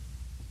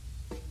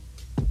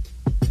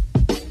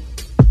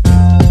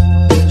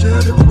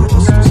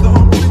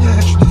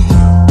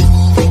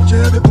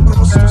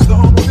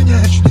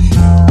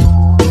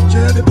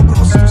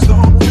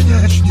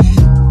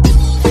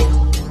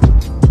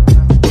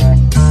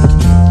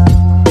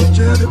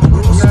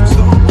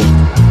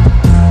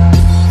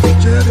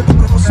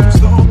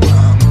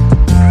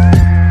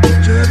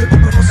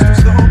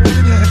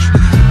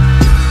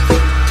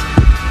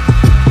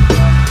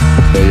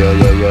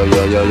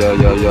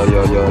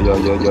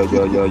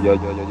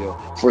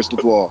yo. First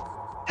of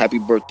all, happy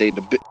birthday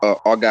to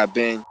our guy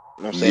Ben. You know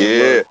what I'm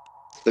saying? Yeah.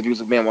 The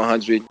Music Man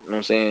 100. You know what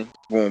I'm saying?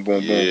 Boom,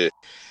 boom, boom.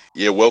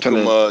 Yeah, welcome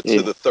to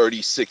the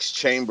 36th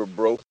chamber,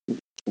 bro.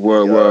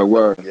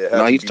 Word. Yeah, No,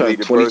 happy he's turned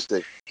belated 20.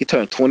 birthday. He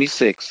turned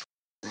 26.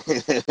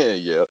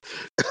 Yeah.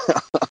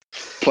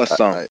 Plus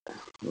some.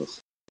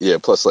 Yeah,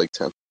 plus like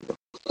 10.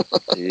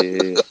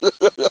 Yeah.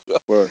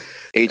 Word.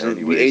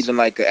 We aging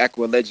like an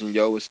Aqua legend,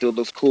 yo. It still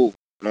looks cool.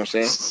 You know what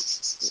I'm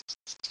saying?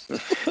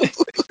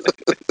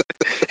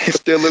 It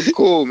still looks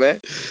cool,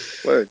 man.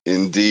 Word.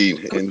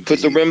 Indeed.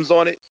 Put the rims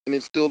on it, and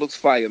it still looks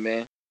fire,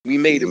 man. We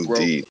made it, bro.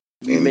 We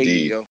made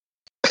it, yo.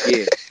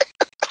 Yeah.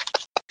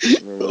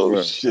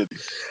 Oh, shit.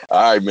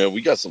 All right, man.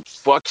 We got some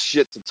fuck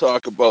shit to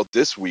talk about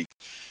this week.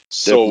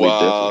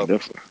 So,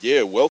 definitely.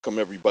 Yeah, welcome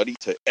everybody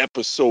to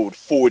episode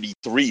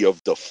 43 of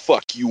the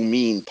Fuck You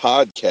Mean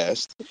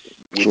podcast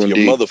with your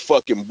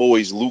motherfucking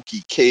boys,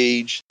 Lukey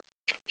Cage.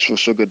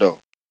 Sugar Dough.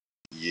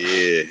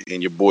 Yeah,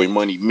 and your boy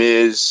Money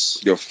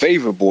Miz. Your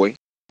favorite boy.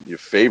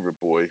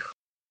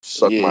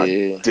 Suck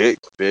my dick,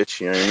 bitch.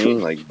 You know what I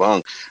mean? Like,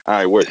 bong. All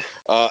right, word.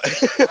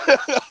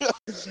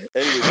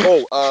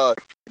 Anyways,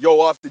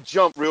 yo, off the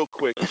jump real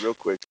quick.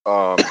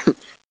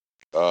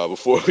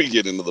 Before we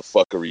get into the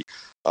fuckery,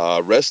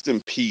 rest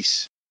in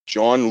peace,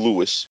 John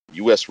Lewis,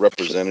 U.S.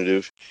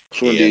 Representative.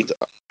 And,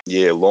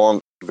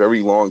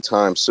 very long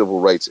time civil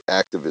rights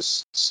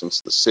activist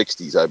since the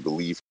 60s, I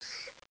believe.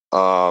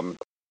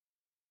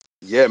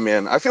 Yeah,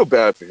 man, I feel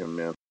bad for him,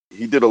 man.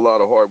 He did a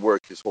lot of hard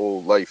work his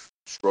whole life,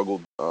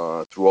 struggled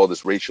through all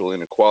this racial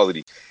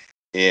inequality,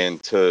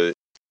 and to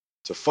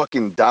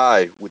fucking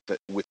die with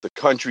the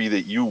country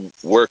that you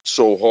worked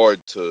so hard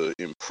to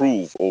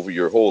improve over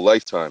your whole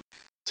lifetime,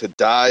 to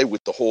die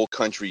with the whole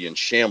country in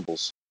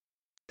shambles.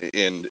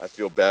 And I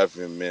feel bad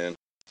for him, man.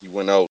 He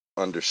went out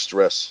under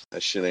stress.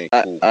 That shit ain't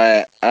cool.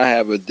 I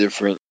have a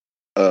different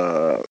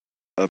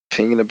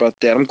opinion about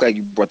that. I'm glad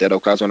you brought that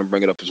up, because I was going to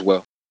bring it up as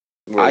well.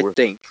 I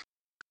think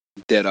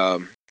that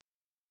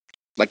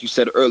like you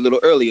said a little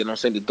earlier, you know what I'm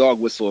saying, the dog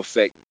whistle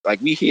effect. Like,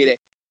 we hear that.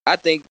 I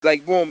think,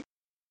 like, boom,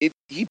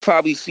 he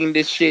probably seen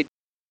this shit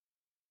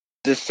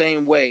the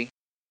same way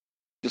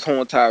this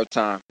whole entire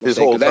time. His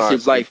whole time. That's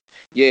his life.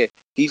 Yeah,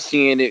 he's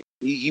seeing it.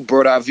 He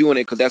bird eye viewing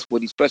it, because that's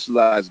what he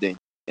specialized in.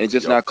 And it's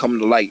just not coming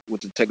to light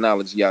with the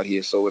technology out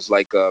here. So it's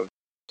like, I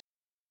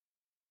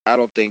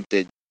don't think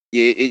that,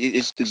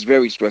 it's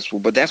very stressful.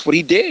 But that's what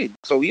he did.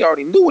 So he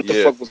already knew what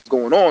the fuck was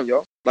going on,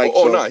 yo. Like,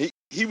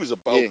 he was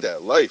about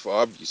that life,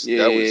 obviously.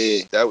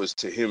 That was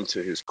to him,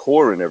 to his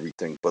core and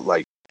everything. But,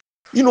 like,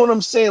 you know what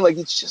I'm saying? Like,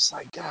 it's just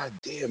like, God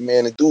damn,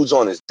 man, the dude's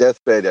on his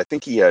deathbed. I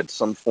think he had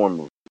some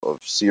form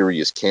of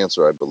serious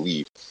cancer, I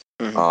believe.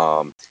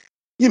 Mm-hmm.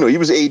 You know, he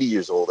was 80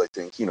 years old, I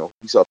think. You know,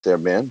 he's up there,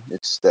 man.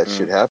 It's that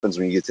shit happens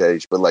when you get to that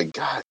age. But, like,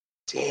 God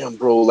damn,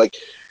 bro, like,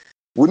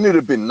 wouldn't it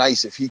have been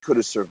nice if he could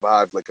have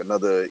survived, like,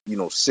 another,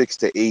 6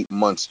 to 8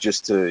 months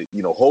just to,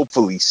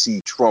 hopefully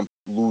see Trump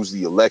lose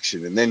the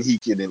election, and then he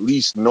can at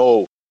least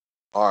know,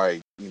 all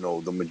right,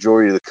 the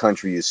majority of the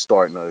country is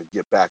starting to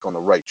get back on the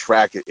right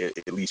track,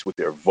 at least with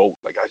their vote.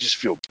 Like, I just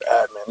feel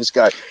bad, man. This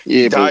guy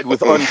died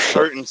with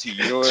uncertainty.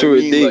 You know what I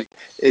mean? Like,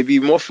 it'd be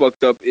more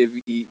fucked up if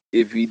he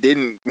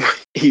didn't,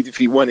 if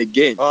he won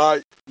again.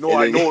 No,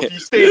 I know if he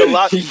stayed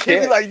alive, he'd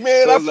be like,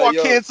 man, I fought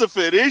cancer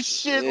for this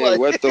shit. Yeah, like,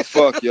 what the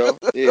fuck, yo?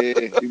 Yeah,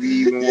 it'd be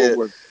even more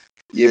work.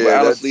 Yeah, but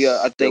honestly,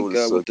 I think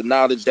with the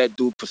knowledge that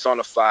dude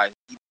personified,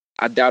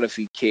 I doubt if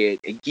he cared.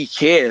 And he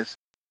cares.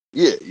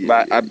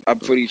 But I'm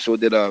pretty sure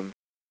that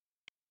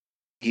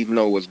he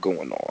know what's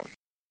going on.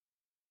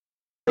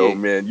 Yo,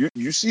 man,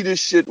 you see this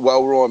shit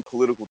while we're on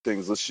political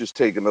things. Let's just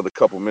take another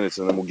couple minutes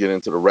and then we'll get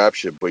into the rap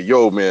shit. But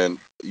yo, man,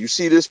 you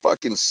see this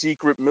fucking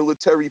secret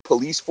military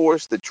police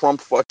force that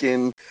Trump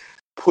fucking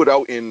put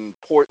out in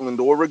Portland,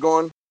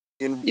 Oregon?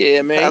 Man,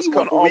 he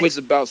wasn't always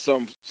about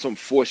some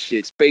force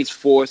shit. Space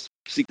Force,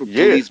 secret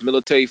police,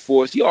 military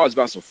force. He always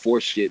about some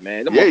force shit,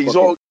 man. He's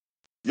all...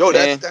 Yo,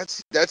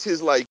 that's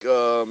his, like,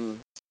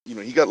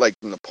 he got, like,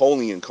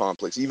 Napoleon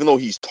complex. Even though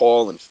he's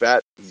tall and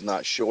fat, he's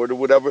not short or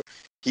whatever.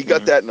 He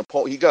got that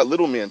he got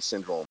little man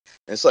syndrome.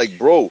 And it's like,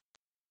 bro,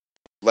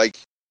 like,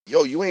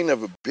 yo, you ain't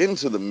never been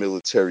to the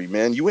military,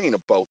 man. You ain't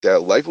about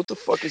that life. What the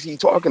fuck is he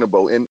talking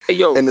about? And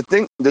and the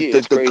thing,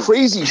 the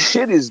crazy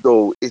shit is,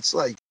 though, it's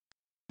like,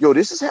 yo,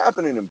 this is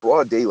happening in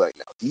broad daylight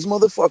now. These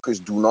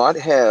motherfuckers do not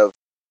have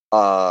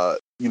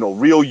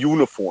real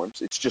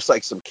uniforms. It's just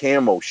like some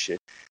camo shit.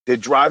 They're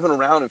driving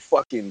around in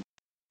fucking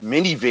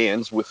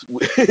minivans with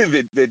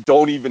that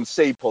don't even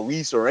say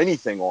police or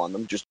anything on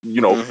them. Just,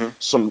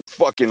 some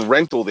fucking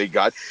rental they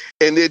got.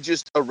 And they're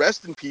just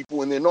arresting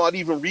people, and they're not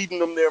even reading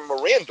them their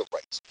Miranda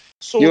rights.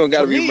 So you don't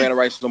got to read Miranda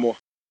rights no more.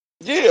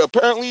 Yeah,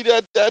 apparently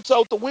that's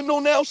out the window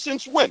now.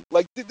 Since when?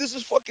 Like, this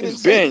is fucking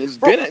insane.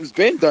 It's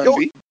been done, yo,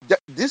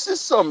 this is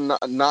some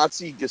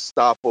Nazi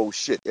Gestapo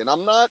shit. And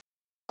I'm not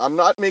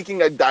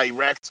making a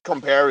direct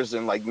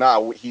comparison. Like,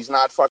 nah, he's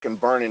not fucking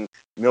burning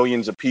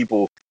millions of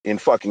people in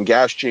fucking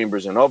gas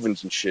chambers and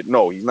ovens and shit.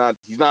 No, he's not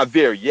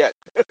there yet.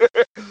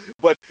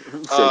 But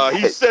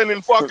he's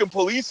sending fucking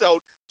police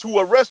out to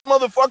arrest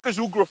motherfuckers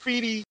who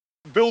graffiti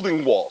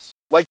building walls.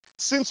 Like,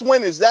 since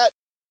when is that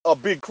a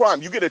big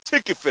crime? You get a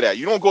ticket for that.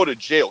 You don't go to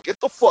jail. Get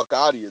the fuck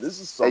out of here. This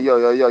is some. Hey, yo.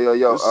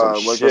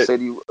 What you say?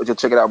 Just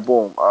check it out.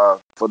 Boom.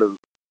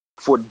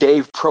 For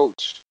Dave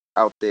Proch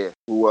out there,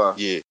 who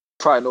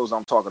probably knows what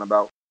I'm talking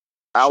about.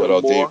 Shout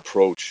out Dave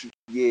Proch.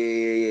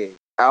 Yeah.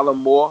 Alan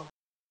Moore.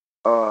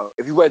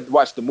 If you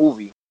watched the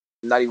movie,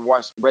 not even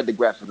read the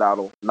graphic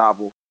novel,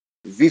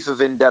 V for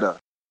Vendetta.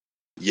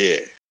 Yeah.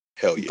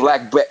 Hell yeah.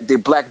 The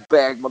black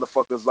bag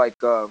motherfuckers like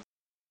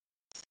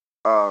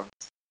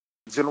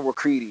General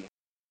Creedy.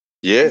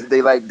 Yeah.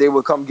 They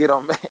would come get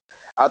them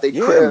out their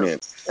crib, man,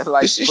 and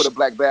put a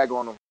black bag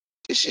on them.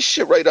 This is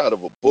shit right out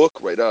of a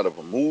book, right out of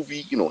a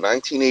movie,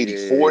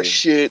 1984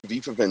 shit, V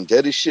for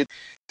Vendetta shit.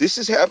 This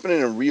is happening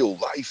in real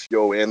life,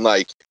 yo, and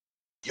man,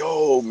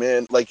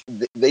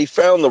 they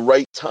found the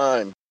right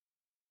time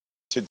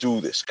to do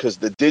this, because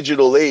the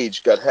digital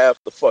age got half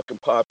the fucking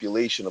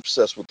population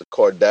obsessed with the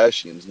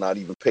Kardashians, not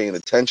even paying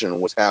attention to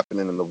what's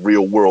happening in the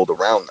real world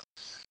around them.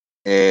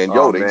 And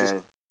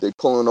they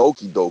pulling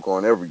okey doke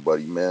on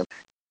everybody, man.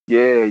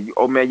 Yeah.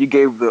 Man,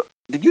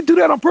 did you do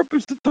that on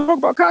purpose to talk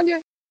about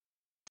Kanye?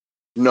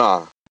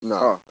 Nah.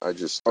 I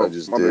just did,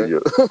 yeah.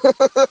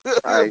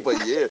 Right.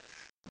 But yeah,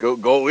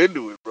 go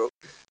into it, bro.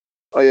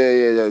 Oh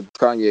yeah.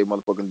 Kanye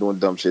motherfucking doing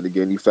dumb shit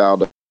again. He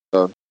filed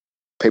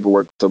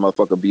paperwork to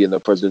motherfucker be in the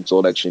presidential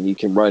election. He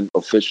can run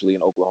officially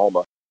in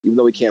Oklahoma, even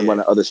though he can't run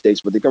in other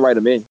states, but they can write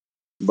him in.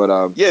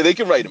 But yeah, they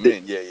can write him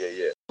in.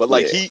 Yeah. But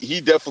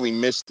he definitely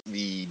missed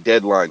the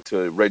deadline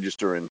to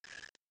register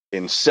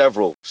in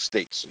several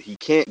states. He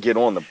can't get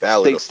on the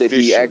ballot. States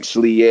that he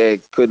actually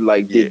could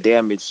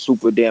did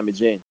super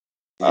damage in.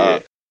 Yeah.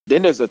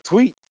 Then there's a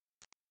tweet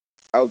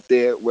out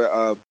there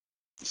where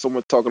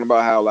someone's talking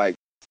about how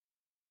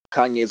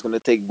Kanye is going to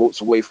take votes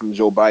away from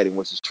Joe Biden,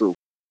 which is true.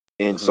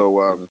 And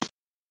so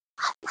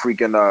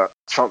freaking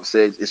Trump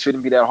says it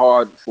shouldn't be that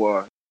hard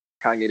for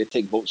Kanye to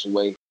take votes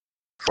away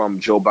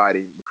from Joe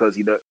Biden, because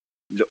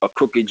a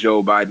crooked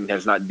Joe Biden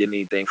has not done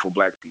anything for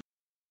black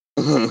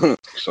people.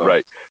 So,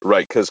 right.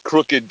 Because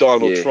crooked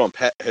Donald Trump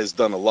has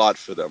done a lot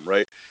for them,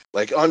 right?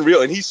 Like,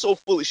 unreal. And he's so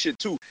full of shit,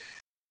 too.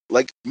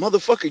 Like,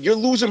 motherfucker, you're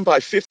losing by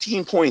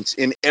 15 points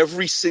in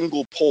every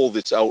single poll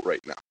that's out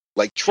right now.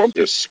 Like, Trump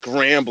is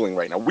scrambling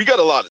right now. We got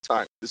a lot of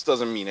time. This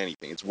doesn't mean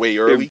anything. It's way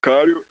early.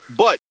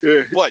 But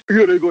Biden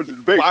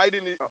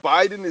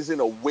is in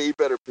a way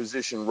better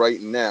position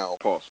right now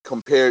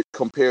compared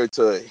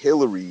to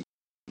Hillary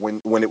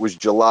when it was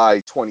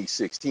July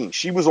 2016.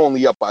 She was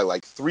only up by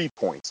 3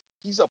 points.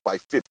 He's up by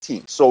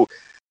 15. So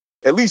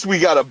at least we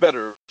got a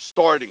better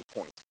starting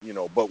point,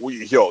 but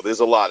there's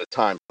a lot of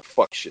time for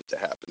fuck shit to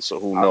happen. So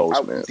who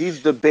knows, man?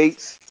 These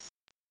debates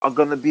are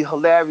going to be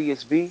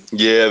hilarious, V.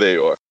 Yeah, they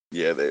are.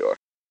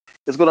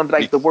 It's going to be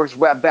like the worst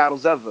rap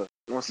battles ever. You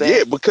know what I'm saying?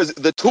 Yeah, because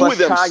the two of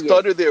them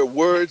stutter their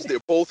words. They're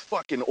both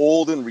fucking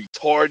old and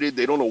retarded.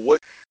 They don't know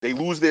what. They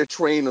lose their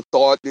train of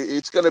thought.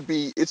 It's gonna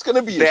be a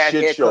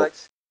shit show.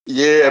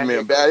 Yeah, bad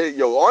man.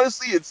 Bad.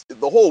 Honestly,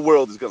 the whole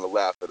world is gonna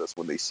laugh at us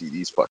when they see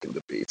these fucking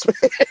debates.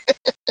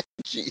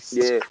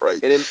 Jesus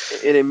Christ. And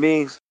it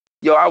means,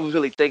 I was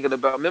really thinking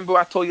about. Remember,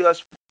 I told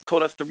us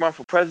to run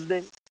for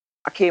president.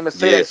 I can't even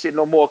say that shit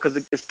no more because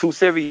it's too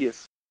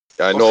serious.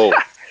 I know.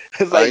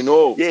 I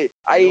know. Yeah,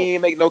 I ain't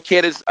even make no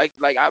kids. I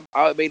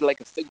made a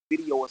fake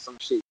video or some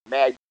shit.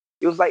 Mad.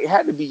 It was it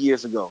had to be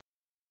years ago,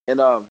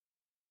 and I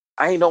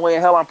ain't no way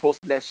in hell I'm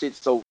posting that shit.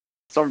 So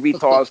some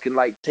retards can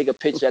take a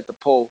picture at the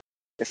poll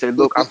and say,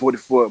 "Look, I voted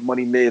for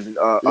Money Miz and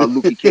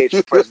Lukey Cage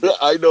for president."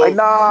 I know.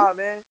 Nah,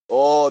 man.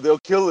 Oh, they'll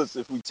kill us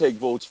if we take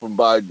votes from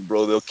Biden,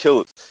 bro. They'll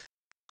kill us.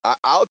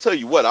 I'll tell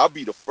you what. I'll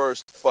be the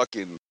first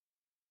fucking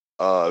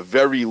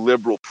very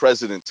liberal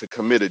president to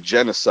commit a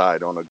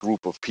genocide on a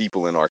group of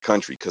people in our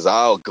country, because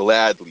I'll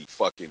gladly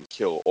fucking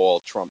kill all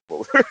Trump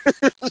voters.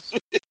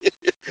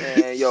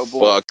 Man,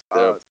 boy,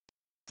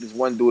 this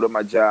one dude at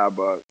my job,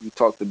 he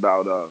talked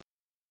about,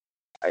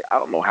 I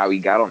don't know how he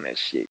got on that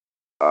shit.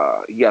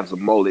 He has a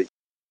mullet,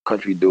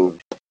 country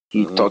dude.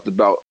 He talked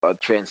about a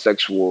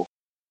transsexual,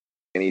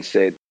 and he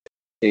said,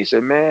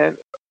 man,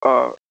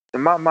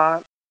 in my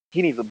mind,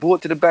 he needs a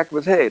bullet to the back of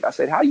his head. I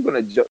said, how you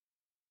gonna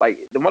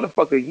the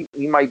motherfucker,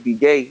 he might be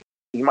gay,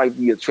 he might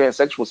be a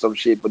transsexual or some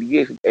shit, but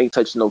he ain't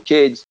touching no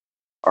kids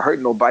or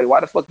hurting nobody.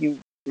 Why the fuck you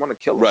want to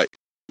kill him?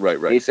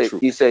 Right. He said,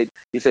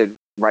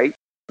 right?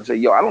 I said,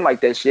 I don't like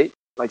that shit.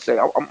 Like, say,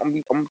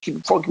 I'm gonna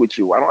keep funky with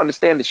you. I don't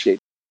understand this shit.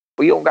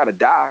 But you don't gotta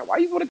die. Why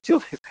you gonna kill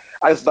him?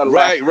 I just started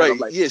laughing.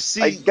 Right. Yeah,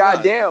 see,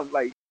 goddamn,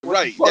 right.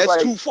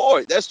 That's too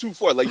far. That's too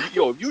far. If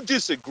you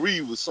disagree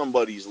with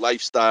somebody's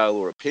lifestyle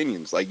or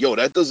opinions,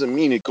 that doesn't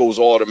mean it goes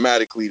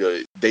automatically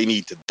to they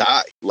need to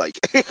die.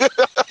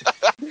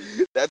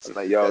 That's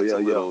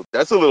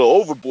a little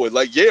overboard.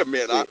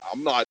 Man,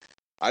 I'm not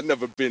I've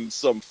never been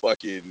some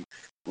fucking.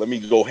 Let me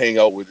go hang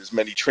out with as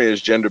many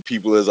transgender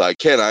people as I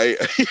can.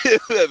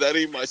 That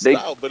ain't my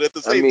style. But at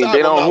the same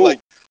time,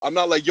 I'm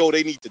not like, yo,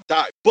 they need to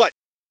die. But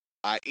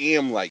I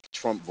am like,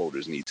 Trump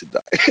voters need to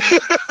die.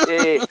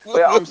 Yeah,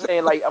 but I'm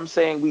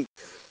saying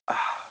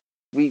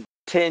we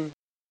tend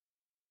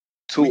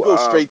to we go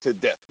straight to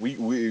death.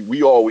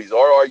 We always,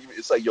 our argument,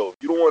 it's like, yo, if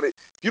you don't want it,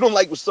 if you don't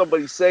like what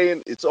somebody's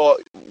saying, it's all,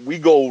 we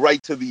go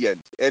right to the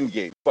end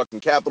game, fucking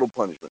capital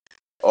punishment.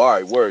 All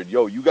right, word,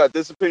 yo, you got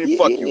this opinion,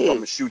 fuck you, I'm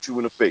gonna shoot you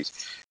in the face.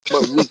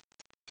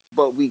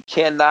 But we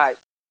cannot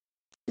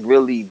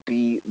really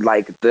be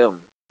like them. You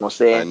know what I'm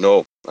saying? I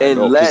know.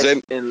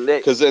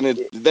 Because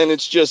then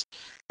it's just,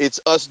 it's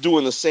us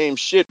doing the same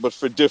shit, but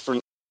for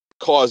different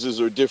causes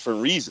or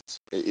different reasons.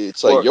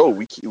 It's like, yo,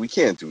 we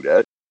can't do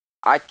that.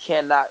 I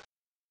cannot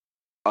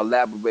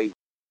elaborate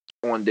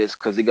on this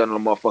because they're gonna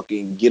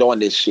motherfucking get on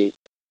this shit,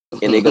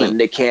 and they're gonna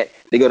Nick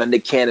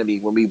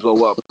Cannon when we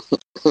blow up.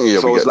 Yeah,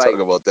 so we gotta talk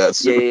about that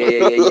soon.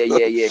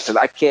 Yeah. Because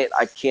I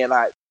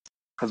cannot.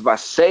 Because if I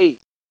say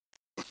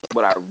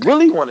what I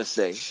really want to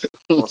say, you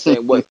know what I'm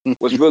saying, what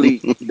was really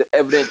the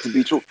evidence to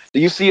be true. Do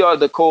you see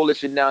the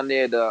coalition down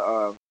there,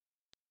 the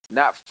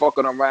not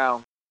fucking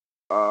around?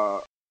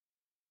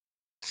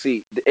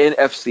 See, the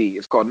NFC,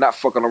 it's called Not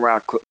Fucking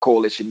Around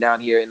Coalition down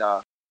here in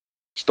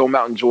Stone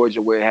Mountain,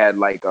 Georgia, where it had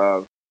like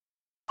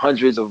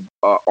hundreds of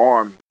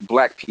armed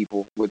black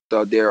people with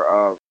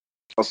their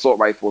assault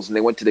rifles, and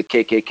they went to the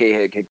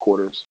KKK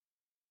headquarters.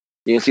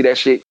 You didn't see that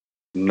shit?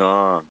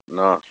 Nah.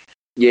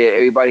 Yeah,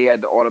 everybody had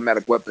the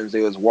automatic weapons.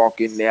 They was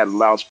walking. They had a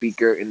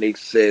loudspeaker, and they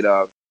said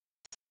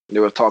they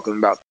were talking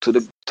about to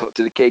the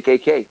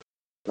KKK. You know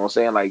what I'm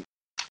saying? Like,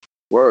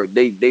 word.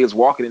 They was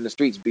walking in the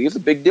streets. It's a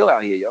big deal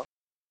out here, yo.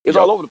 It's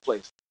all over the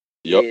place.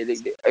 Yep.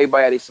 Yeah,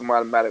 everybody had some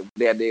automatic.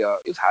 They had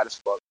it's hot as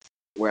fuck.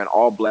 Wearing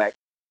all black,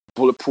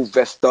 bulletproof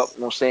vest up. You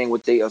know what I'm saying?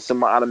 With their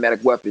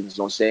semi-automatic weapons.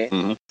 You know what I'm saying?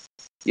 Mm-hmm.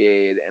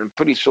 Yeah, and I'm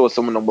pretty sure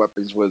some of them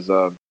weapons was,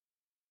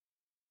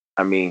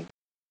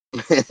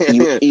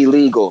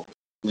 illegal.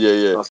 Yeah.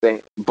 You know what I'm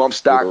saying? Bump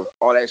stock,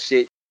 all that shit.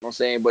 You know what I'm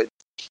saying? But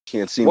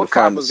can't seem to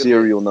find the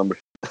serial number.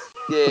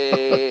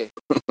 Yeah.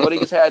 Well, they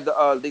just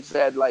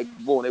had like,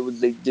 boom, they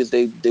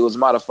was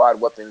modified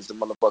weapons, the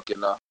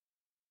motherfucking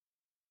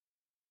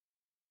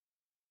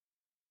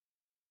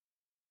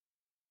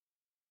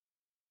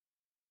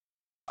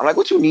I'm like,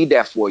 what you need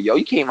that for, yo?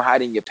 You can't even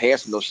hide in your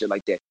pants and no shit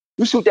like that.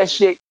 You shoot that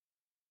shit,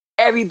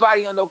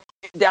 everybody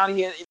down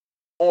here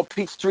on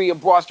Peachtree and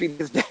Broad Street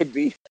is dead,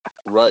 B.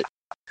 Right.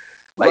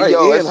 Like, right.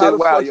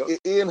 yo,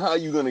 Ian, how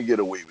you gonna get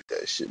away with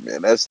that shit,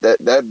 man?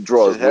 That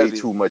draws way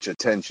too much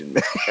attention,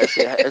 man.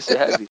 That shit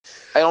heavy.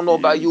 I don't know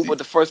about you, but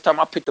the first time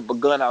I picked up a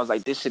gun, I was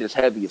like, this shit is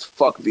heavy as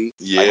fuck, B.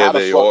 Yeah,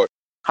 like,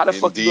 how the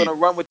fuck you gonna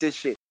run with this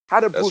shit?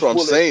 How did Bruce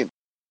Willis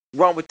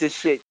run with this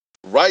shit?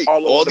 Right.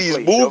 All these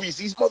movies,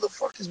 these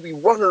motherfuckers be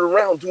running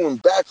around doing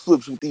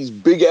backflips with these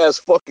big ass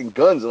fucking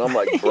guns, and I'm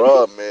like,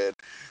 bruh, man.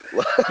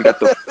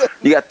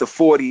 you got the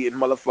 40 and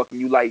motherfucking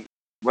you like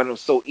running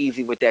so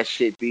easy with that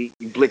shit, B.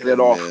 You blinking it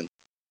off, man.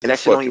 And that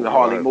shit don't even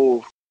hardly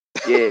move.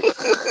 Yeah.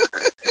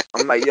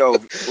 I'm like, yo,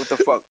 what the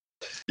fuck?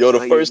 Yo,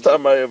 the first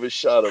time I ever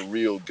shot a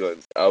real gun,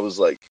 I was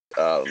like,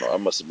 I don't know, I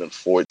must have been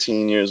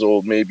 14 years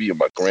old maybe, and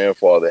my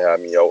grandfather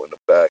had me out in the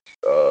back.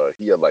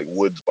 He had like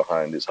woods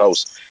behind his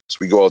house, so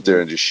we go out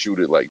there and just shoot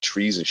at like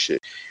trees and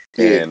shit.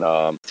 Yeah.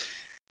 And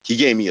he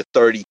gave me a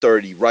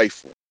 30-30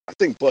 rifle. I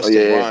think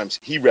Busta Rhymes,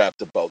 he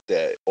rapped about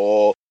that.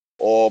 All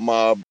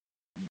my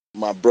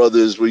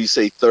brothers, what do you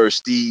say,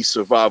 thirsty,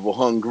 survival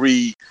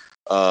hungry,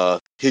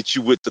 hit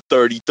you with the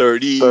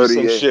 30-30,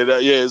 some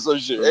shit. Some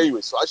shit.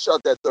 Anyway, so I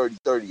shot that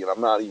 30-30, and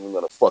I'm not even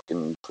gonna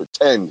fucking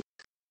pretend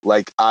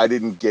like I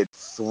didn't get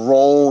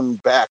thrown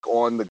back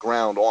on the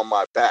ground on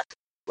my back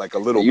like a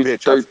little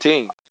bitch.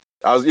 13.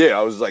 I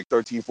was like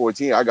 13,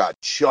 14. I got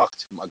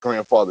chucked. My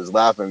grandfather's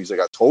laughing. He's like,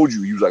 I told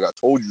you. He was like, I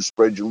told you,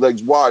 spread your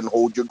legs wide and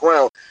hold your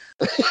ground.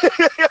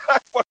 I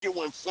fucking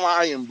went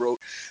flying, bro.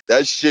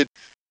 That shit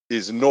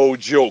is no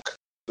joke.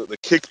 The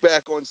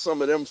kickback on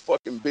some of them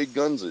fucking big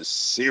guns is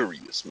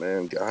serious,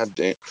 man. God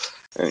damn.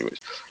 Anyways,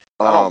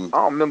 I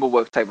don't remember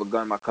what type of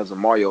gun my cousin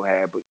Mario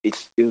had, but it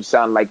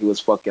sounded like it was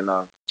fucking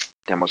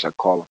damn much I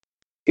call him.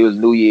 It was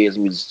New Year's.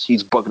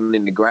 He's bucking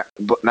in the ground,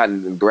 not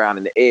in the ground,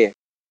 in the air.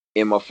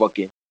 And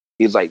motherfucking,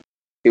 he's like,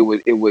 he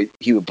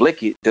would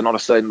blink it. Then all of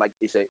a sudden, like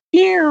they say,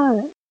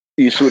 ear.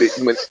 You shoot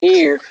it, went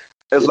ear.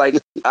 It's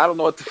like, I don't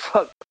know what the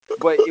fuck,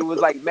 but it was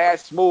like mad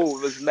smooth.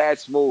 It was mad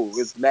smooth.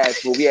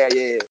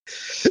 Yeah.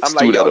 I'm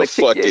like, yo,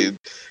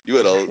 you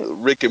had a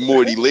Rick and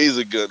Morty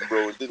laser gun,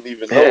 bro. It didn't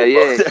even help.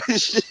 Yeah.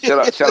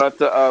 Shout out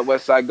to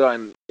West Side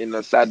Gun in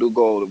the Sadu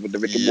Gold with the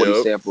Rick and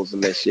Morty samples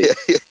and that shit.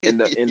 In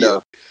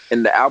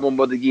the album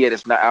of the year,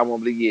 that's not album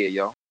of the year,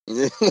 yo.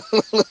 You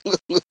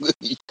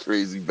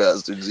crazy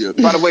bastards, yo.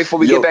 By the way, before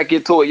we get back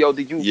into it, yo,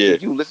 did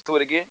you listen to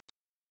it again?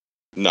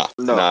 Nah,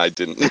 I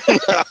didn't.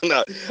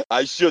 Nah,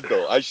 I should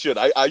though. I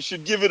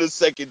should give it a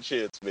second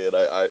chance, man.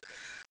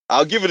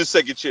 I'll give it a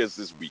second chance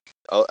this week.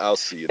 I'll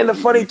see it. And the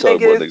funny thing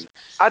is,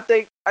 I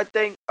think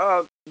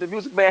the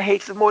Music Man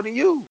hates it more than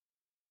you.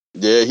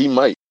 Yeah, he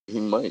might. He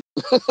might.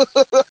 I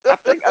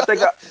think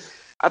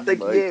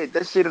yeah,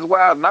 that shit is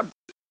wild. And I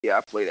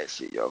play that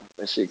shit, yo.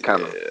 That shit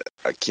kind of. Yeah,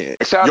 I can't.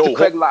 And shout out to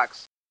Craig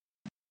Locks.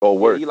 Oh,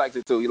 word. Yeah, he likes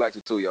it too,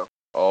 yo.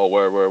 Oh,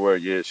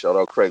 word. Yeah, shout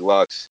out Craig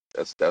Locks.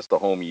 That's the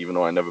homie, even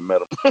though I never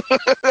met him.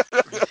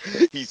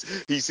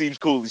 He seems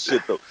cool as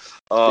shit though.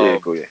 Yeah,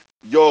 cool, yeah.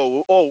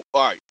 Yo, all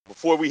right.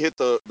 Before we hit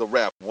the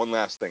wrap, one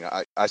last thing.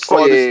 I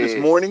saw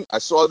this morning. I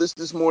saw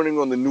this morning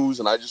on the news,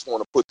 and I just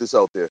want to put this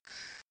out there.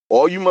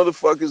 All you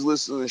motherfuckers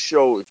listening to the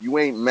show, if you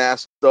ain't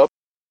masked up,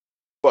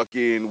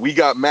 fucking, we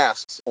got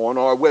masks on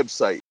our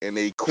website, and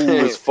they cool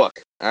as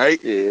fuck. All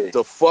right? Yeah.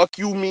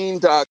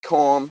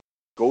 thefuckyoumean.com.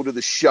 Go to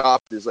the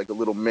shop. There's like a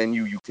little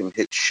menu. You can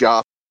hit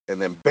shop,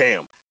 and then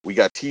bam, we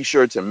got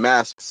t-shirts and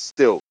masks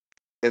still.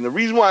 And the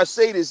reason why I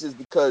say this is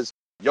because,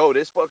 yo,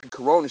 this fucking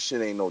corona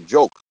shit ain't no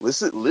joke.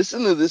 Listen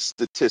to this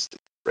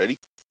statistic. Ready?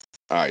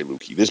 All right,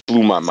 Lukey, this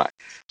blew my mind.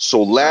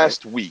 So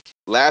last week,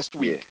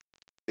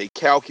 they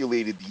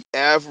calculated the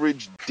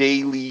average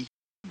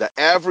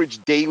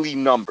daily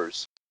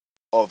numbers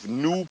of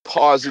new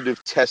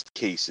positive test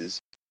cases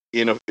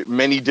in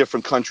many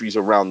different countries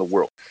around the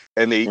world.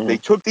 And they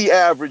took the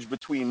average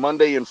between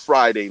Monday and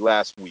Friday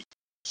last week.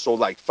 So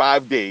like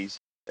 5 days,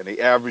 and they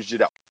averaged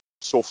it out.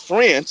 So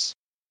France,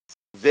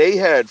 they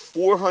had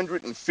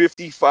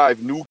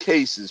 455 new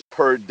cases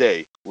per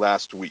day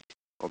last week.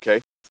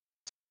 Okay.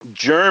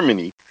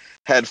 Germany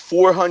had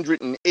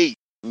 408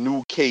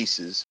 new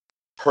cases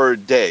per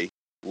day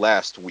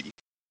last week.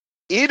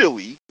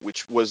 Italy,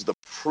 which was the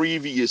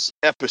previous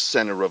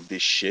epicenter of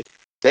this shit,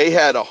 they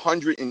had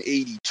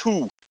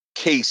 182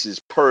 cases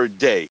per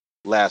day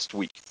last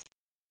week.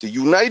 The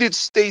United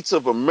States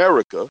of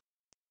America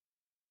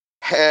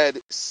had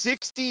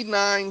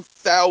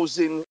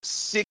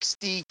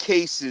 69,060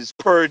 cases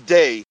per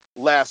day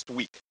last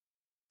week.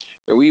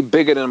 We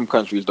bigger than them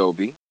countries, though,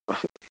 B.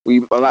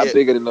 We a lot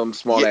bigger than them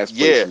small ass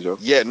places, yo.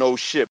 Yeah, no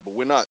shit, but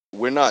we're not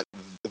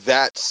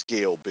that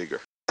scale bigger.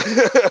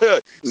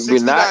 We're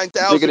not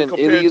bigger than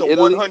compared to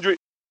Italy? 100.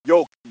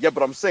 Yo, yeah,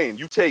 but I'm saying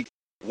you take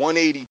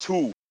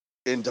 182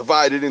 and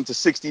divide it into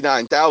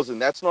 69,000.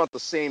 That's not the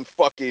same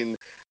fucking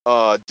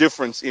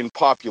difference in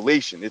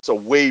population. It's a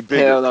way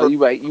bigger. Hell no, you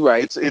right.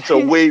 It's a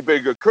way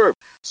bigger curve.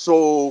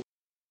 So,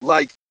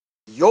 like,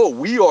 yo,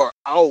 we are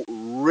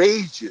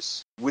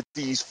outrageous with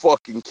these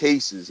fucking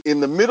cases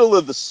in the middle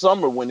of the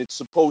summer when it's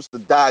supposed to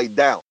die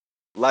down.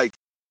 Like,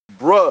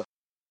 bruh,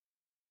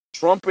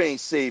 Trump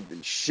ain't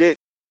saving shit,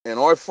 and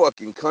our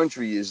fucking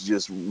country is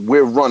just,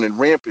 we're running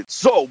rampant.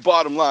 So,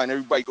 bottom line,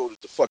 everybody go to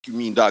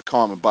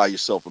thefuckyoumean.com and buy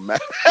yourself a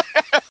mask.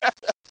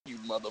 You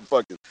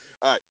motherfuckers.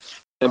 All right.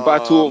 And buy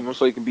 2 of them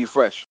so you can be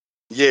fresh.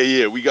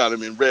 Yeah, we got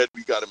them in red,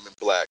 we got them in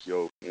black,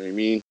 yo. You know what I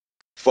mean?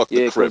 Fuck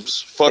the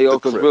Crips. Fuck the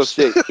Crips. Real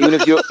shit.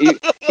 Even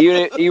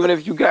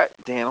if you got,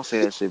 damn, don't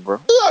say that shit, bro.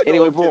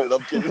 Anyway,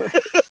 I'm kidding.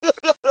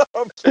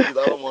 I'm kidding.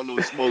 I don't want no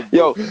smoke,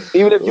 bro. Yo,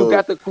 even if you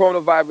got the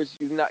coronavirus,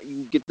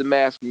 you get the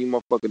mask and you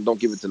motherfucking don't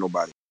give it to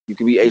nobody. You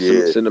can be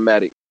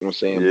asymptomatic. You know what I'm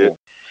saying? Yeah.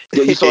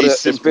 Yeah, you saw the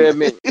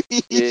experiment.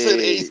 You said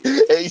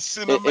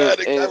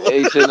asymptomatic.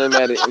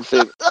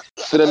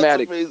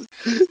 Cinematic.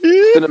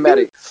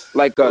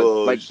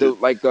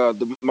 Like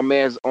my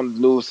man's on the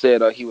news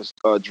said he was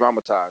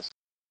dramatized.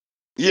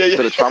 Yeah.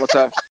 Instead of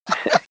traumatized.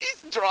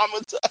 He's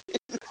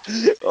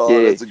traumatized. Oh,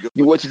 yeah. That's a good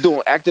one. What you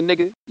doing? Acting,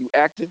 nigga? You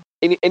acting?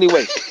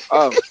 Anyway,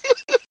 I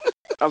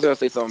was gonna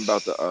say something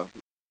about the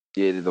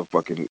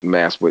fucking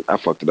mask, but I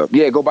fucked it up.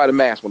 Yeah, go buy the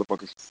mask,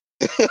 motherfuckers.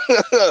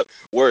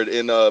 Word.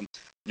 And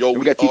yo,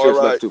 we got t-shirts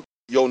left too.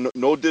 Yo,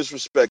 no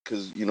disrespect,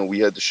 because we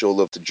had to show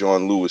love to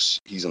John Lewis.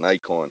 He's an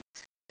icon.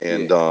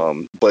 And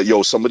but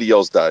yo, somebody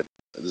else died.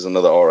 There's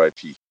another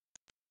R.I.P.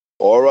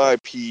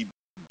 R.I.P.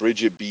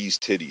 Bridget B's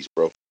titties,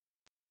 bro.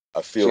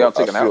 I feel out.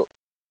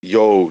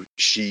 Yo,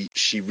 she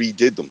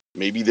redid them.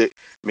 Maybe they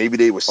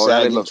were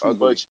sagging too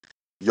much.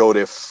 Yo,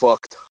 they're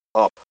fucked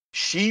up.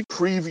 She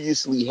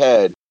previously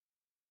had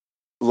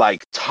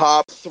like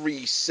top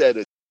 3 set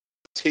of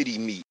titty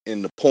meat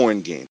in the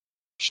porn game.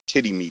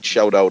 Titty meat.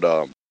 Shout out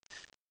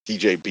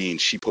DJ Bean.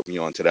 She put me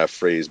onto that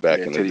phrase back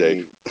in the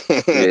day.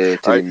 Yeah,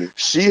 titty meat.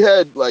 She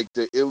had like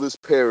the illest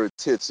pair of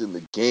tits in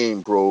the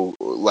game, bro.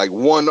 Like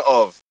one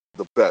of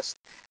the best.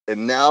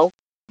 And now,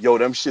 yo,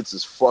 them shits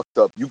is fucked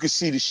up. You can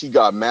see that she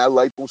got mad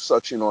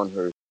liposuction on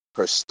her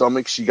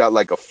stomach. She got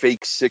like a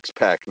fake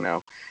 6-pack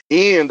now.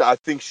 And I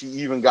think she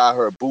even got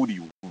her booty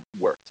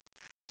worked.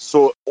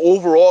 So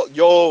overall,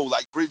 yo,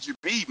 like Bridget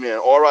B,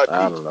 man, R.I.P.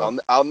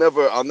 I'll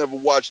never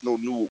watch no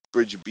new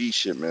Bridget B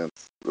shit, man.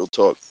 Real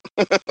talk.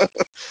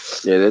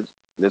 Yeah,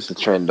 that's the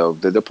trend though.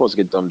 They're supposed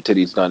to get them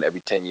titties done every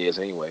 10 years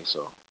anyway.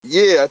 So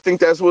yeah, I think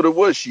that's what it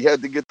was. She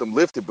had to get them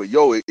lifted, but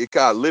yo, it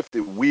got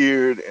lifted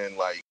weird, and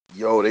like,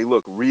 yo, they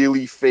look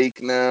really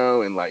fake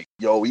now, and like,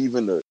 yo,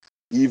 even the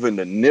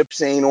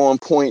nips ain't on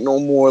point no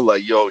more.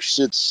 Like, yo,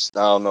 shit's, I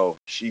don't know.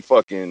 She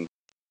fucked her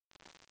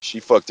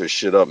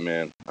shit up,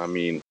 man. I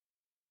mean,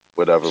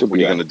 whatever. What are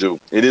you gonna do?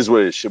 It is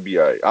what it should be.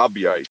 Alright. I'll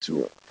be alright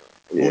too.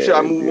 Yeah, who should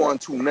I move on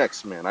to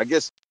next, man? I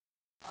guess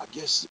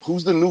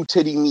who's the new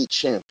titty meat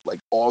champ? Like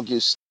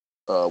August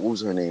what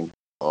was her name?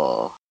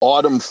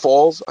 Autumn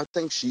Falls. I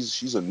think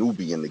she's a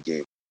newbie in the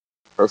game.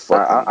 Her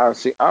fucking. I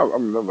see. I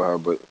remember her,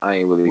 but I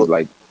ain't really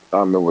like. I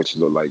don't remember what she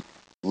looked like.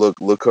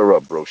 Look her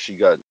up, bro. She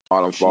got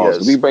Autumn Falls.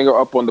 Did we bring her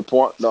up on the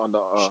point on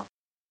the?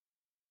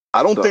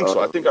 I don't think so.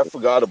 I think I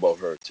forgot about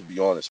her, to be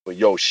honest. But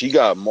yo, she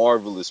got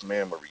marvelous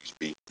memories,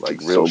 B.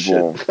 Like real shit.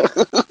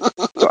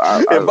 So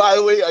and by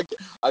the way,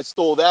 I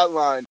stole that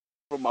line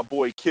from my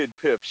boy Kid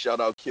Piff.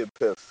 Shout out Kid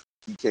Piff.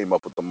 He came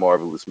up with the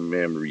marvelous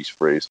memories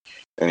phrase.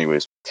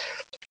 Anyways,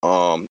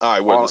 all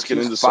right, well, let's get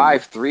into some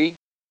 5'3".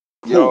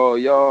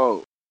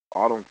 Yo,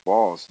 Autumn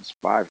Falls. She's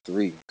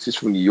 5'3". She's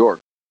from New York.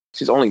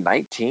 She's only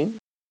 19.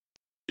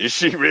 Is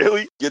she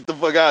really? Get the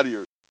fuck out of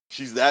here.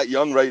 She's that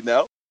young right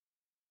now?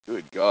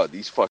 Good God,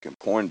 these fucking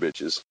porn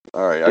bitches.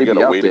 All right, I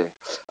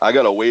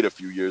gotta wait a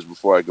few years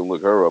before I can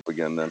look her up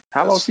again. Then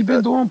how long she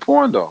been doing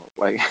porn though?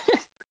 Like,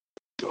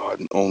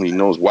 God only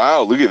knows.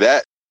 Wow, look at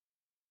that.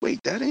 Wait,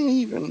 that ain't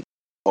even.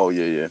 Oh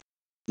yeah.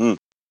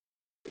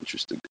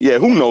 Interesting. Yeah,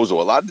 who knows? Though?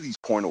 A lot of these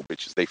porno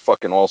bitches, they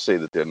fucking all say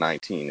that they're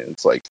 19, and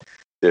it's like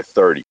they're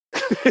 30.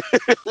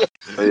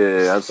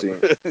 Yeah, I've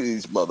seen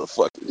these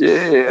motherfuckers.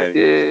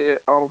 Yeah.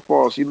 Autumn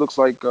Falls. She looks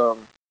like all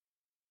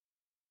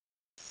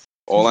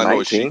I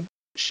know is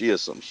she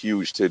has some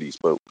huge titties,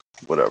 but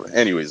whatever.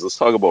 Anyways, let's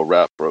talk about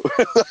rap, bro.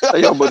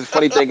 Yo, but the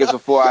funny thing is,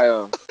 before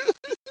I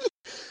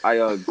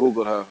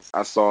googled her,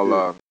 I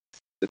saw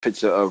the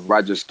picture of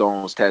Roger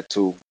Stone's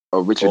tattoo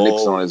of Richard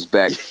Nixon on his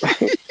back.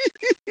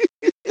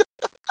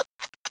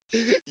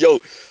 Yo,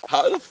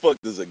 how the fuck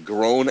does a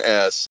grown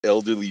ass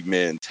elderly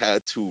man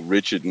tattoo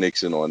Richard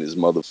Nixon on his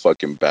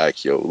motherfucking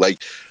back, yo?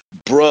 Like,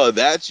 bruh,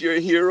 that's your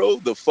hero?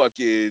 The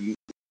fucking,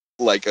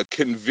 like, a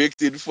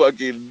convicted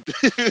fucking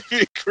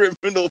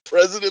criminal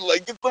president?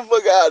 Like, get the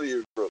fuck out of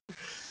here, bro.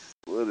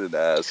 What an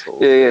asshole.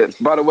 Yeah.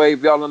 By the way,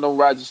 if y'all don't know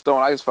Roger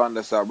Stone, I just found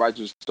this out.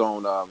 Roger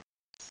Stone,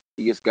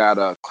 he just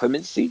got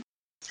clemency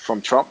from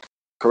Trump,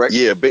 correct?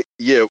 Yeah, but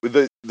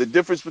the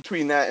difference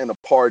between that and a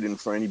pardon,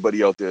 for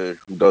anybody out there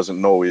who doesn't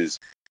know, is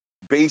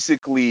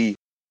basically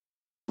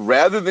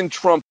rather than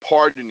Trump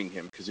pardoning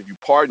him, because if you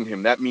pardon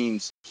him, that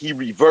means he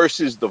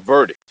reverses the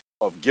verdict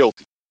of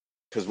guilty.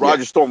 Because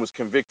Roger Stone was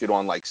convicted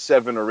on like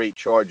 7 or 8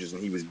 charges,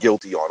 and he was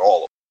guilty on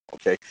all of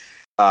them. Okay,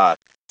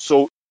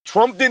 so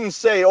Trump didn't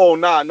say, "Oh,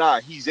 nah,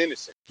 he's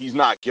innocent. He's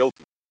not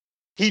guilty."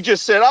 He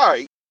just said, "All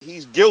right,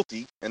 he's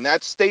guilty," and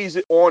that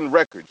stays on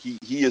record. He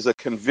is a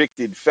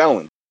convicted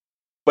felon.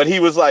 But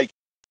he was like,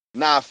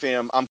 "Nah,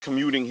 fam, I'm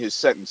commuting his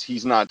sentence.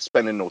 He's not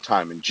spending no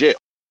time in jail."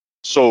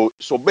 So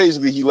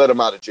basically, he let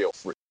him out of jail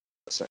free,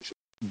 essentially.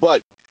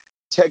 But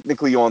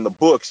technically, on the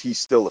books, he's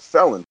still a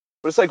felon.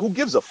 But it's like, who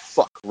gives a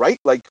fuck, right?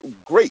 Like,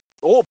 great.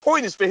 The whole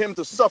point is for him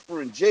to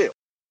suffer in jail.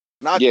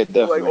 Not like,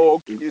 oh,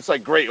 okay. It's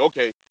like, great,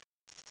 okay.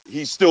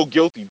 He's still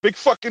guilty. Big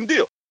fucking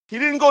deal. He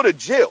didn't go to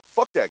jail.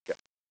 Fuck that guy.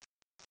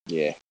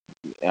 Yeah,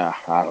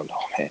 I don't know,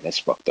 man. That's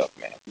fucked up,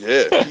 man.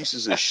 Yeah,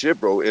 pieces of shit,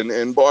 bro.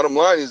 And bottom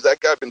line is that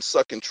guy been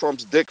sucking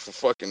Trump's dick for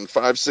fucking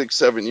 5, 6,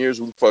 7 years.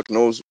 Who the fuck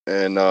knows?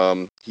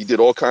 And he did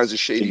all kinds of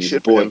shady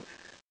shit for him.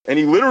 And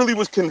he literally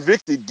was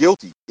convicted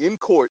guilty in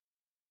court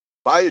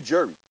by a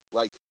jury,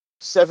 like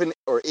 7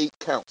 or 8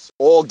 counts,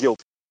 all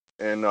guilty.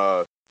 And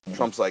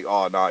Trump's like,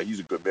 "Oh, nah, he's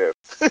a good man."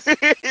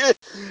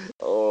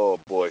 Oh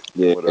boy,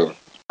 yeah, whatever.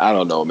 I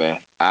don't know,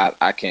 man.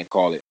 I can't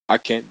call it. I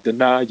can't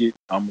deny it.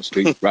 I'm a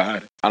straight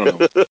rider. I don't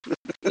know.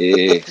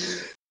 Yeah.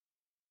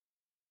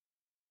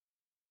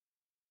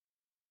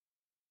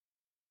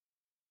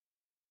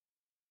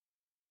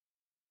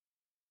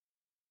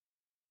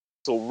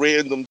 So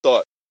random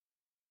thought.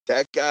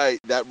 That guy,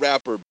 that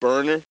rapper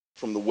Burner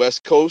from the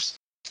West Coast.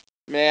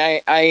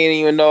 Man, I ain't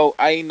even know.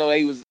 I didn't know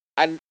he was.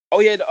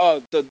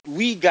 The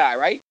weed guy,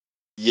 right?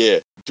 Yeah,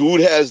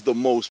 dude has the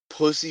most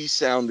pussy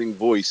sounding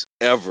voice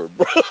ever,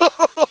 bro.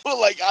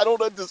 Like, I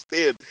don't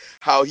understand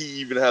how he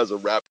even has a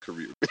rap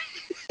career.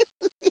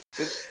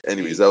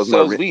 Anyways, that was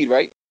my weed,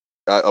 right?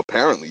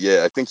 Apparently,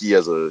 yeah. I think he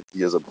has a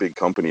big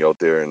company out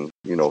there, and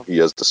he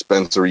has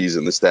dispensaries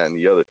and this, that, and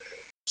the other.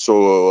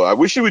 So I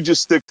wish he would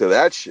just stick to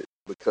that shit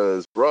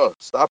because, bro,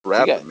 stop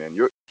rapping, man.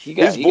 He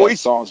got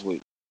songs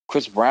with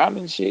Chris Brown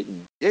and shit.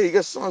 Yeah, he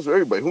got songs with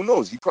everybody. Who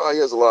knows? He probably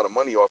has a lot of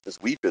money off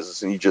his weed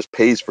business, and he just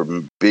pays for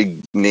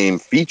big name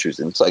features.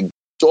 And it's like,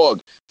 dog,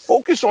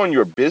 focus on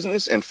your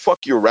business and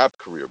fuck your rap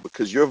career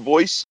because your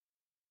voice,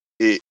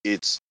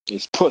 it's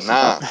pussy.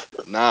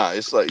 Nah.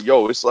 It's like,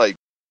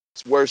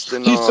 it's worse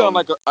than. You sound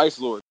like an Ice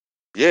Lord.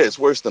 Yeah, it's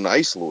worse than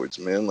Ice Lords,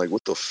 man. Like,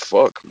 what the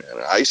fuck,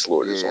 man? Ice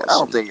Lord is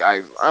awesome.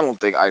 I don't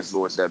think Ice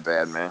Lord's that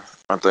bad, man.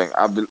 I think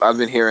I've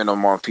been hearing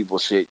him on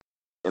people's shit,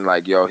 and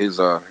like, yo, he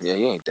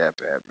ain't that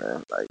bad,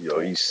 man. Like,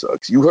 yo, he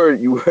sucks. Did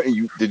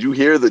you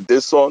hear the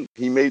diss song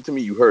he made to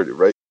me? You heard it,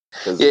 right?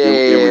 But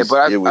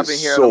I've been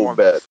hearing so him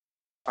bad.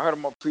 I heard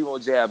him on Primo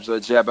Jab's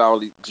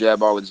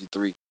Jabology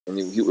 3, and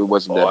it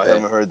wasn't that bad. I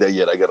haven't heard that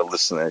yet. I gotta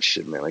listen to that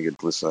shit, man. I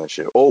gotta listen to that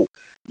shit. Oh,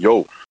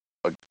 yo,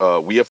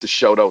 we have to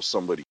shout out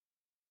somebody.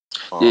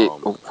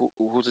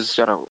 Who's this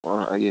shout out?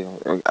 I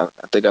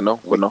think I know.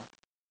 But no,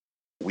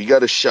 we got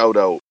to shout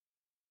out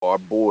our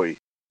boy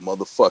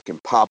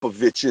motherfucking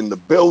Popovich in the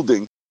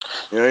building.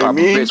 You know what I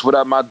mean? What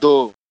up, my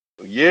dude?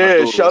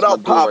 Yeah, shout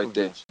out Popovich.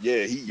 Right,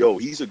 yeah,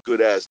 he's a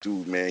good ass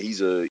dude, man.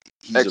 He's a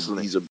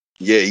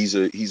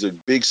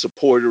big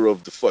supporter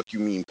of the Fuck You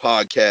Mean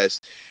podcast.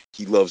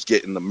 He loves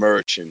getting the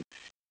merch and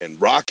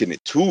rocking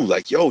it too.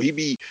 Like, yo,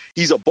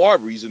 he's a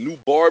barber. He's a new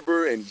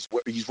barber, and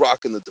he's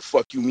rocking the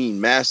Fuck You Mean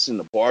mask in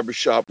the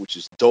barbershop, which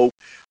is dope.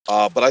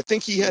 But I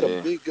think he had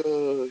a big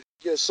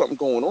something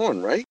going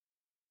on, right?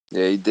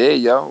 Yeah, he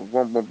did, yo.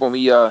 Boom.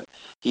 He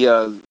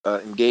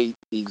engaged.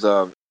 He's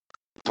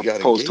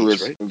proposed to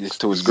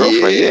his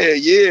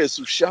girlfriend. Yeah.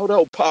 So shout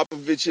out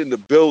Popovich in the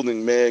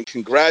building, man.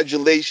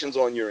 Congratulations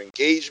on your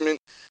engagement.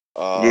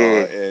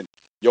 And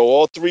yo,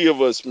 all three of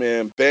us,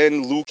 man,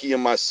 Ben, Lukey,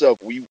 and myself,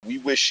 we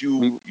wish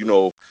you,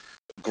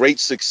 great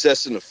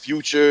success in the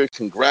future.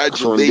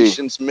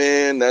 Congratulations,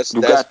 man. That's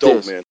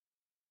dope, man.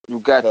 You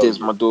got this,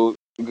 my dude.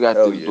 You got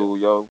this, dude,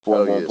 yo.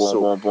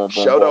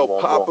 Shout out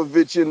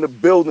Popovich in the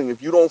building.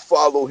 If you don't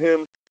follow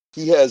him,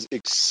 he has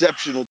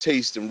exceptional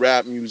taste in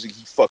rap music.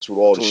 He fucks with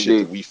all the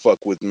shit that we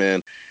fuck with,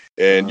 man.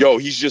 And yo,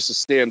 he's just a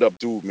stand-up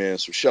dude, man.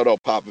 So shout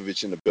out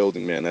Popovich in the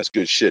building, man. That's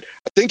good shit.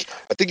 I think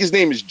his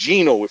name is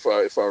Gino, if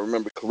I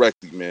remember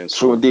correctly, man. So,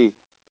 true indeed.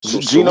 So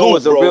Gino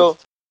was a real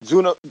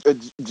Gino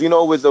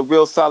was a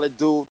real solid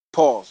dude.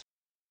 Pause.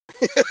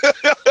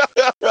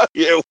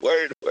 Yeah,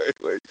 word.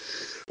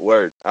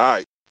 All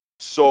right.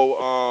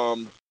 So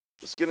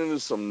let's get into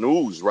some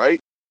news, right?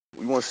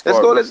 We want to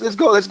start.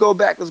 Let's go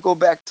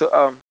back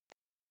to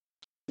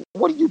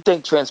what do you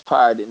think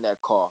transpired in that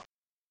car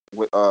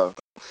with Tory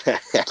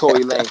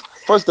Lanez?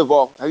 First of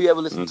all, have you ever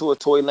listened to a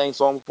Tory Lanez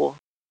song before?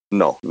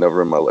 No,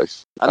 never in my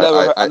life.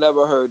 I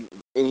never heard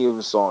any of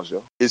his songs,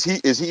 yo. Is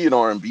he an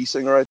R&B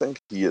singer? I think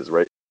he is,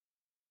 right?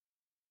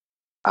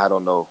 I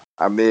don't know.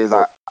 I mean,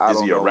 I don't know.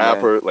 Is he a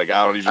rapper? Man. Like,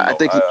 I don't even know.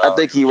 I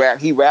think he rap.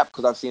 He rap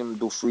because I've seen him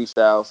do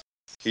freestyles.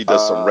 He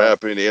does some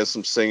rapping and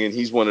some singing.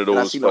 He's one of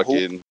those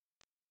fucking.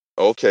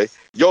 Okay,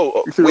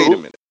 yo, wait a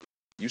minute.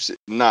 You said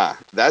nah.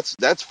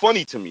 That's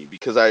funny to me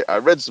because I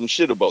read some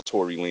shit about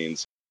Tory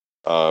Lanez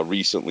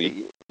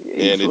recently,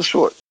 and it's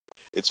short.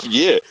 It's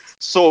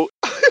So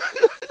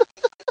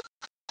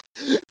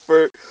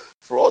for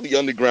all the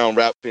underground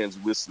rap fans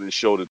who listen to the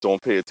show that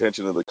don't pay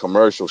attention to the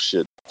commercial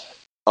shit,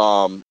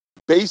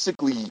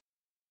 basically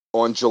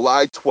on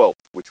July 12th,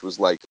 which was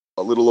like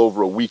a little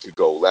over a week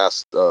ago,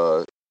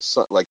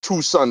 like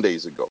 2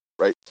 Sundays ago,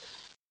 right?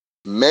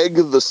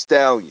 Megan Thee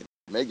Stallion,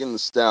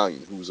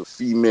 who's a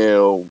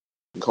female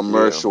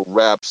commercial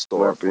rap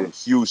star from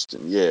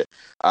Houston. Yeah,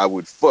 I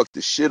would fuck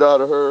the shit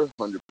out of her,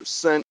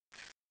 100%.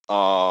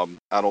 I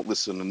don't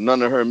listen to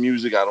none of her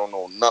music. I don't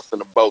know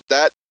nothing about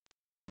that.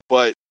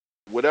 But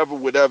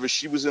whatever.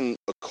 She was in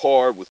a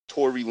car with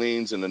Tory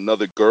Lanez and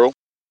another girl.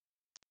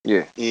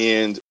 Yeah.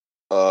 And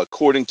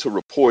according to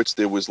reports,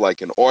 there was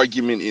like an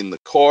argument in the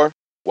car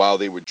while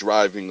they were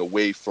driving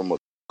away from a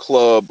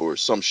club or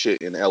some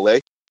shit in LA.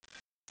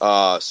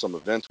 Some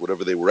event,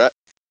 whatever they were at.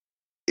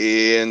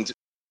 And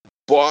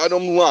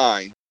bottom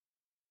line,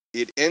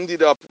 it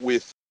ended up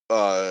with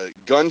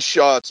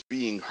gunshots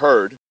being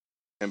heard,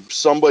 and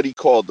somebody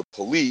called the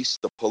police.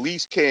 The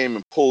police came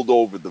and pulled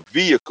over the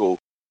vehicle.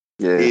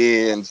 Yeah.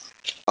 And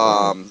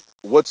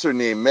what's her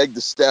name? Meg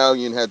Thee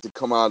Stallion had to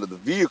come out of the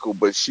vehicle,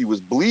 but she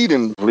was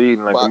bleeding like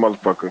a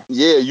motherfucker.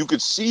 Yeah, you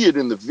could see it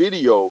in the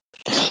video.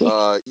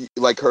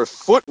 Like her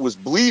foot was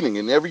bleeding,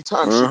 and every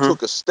time she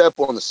took a step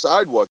on the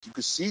sidewalk, you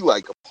could see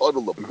like a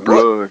puddle of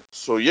blood.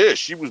 So yeah,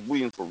 she was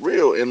bleeding for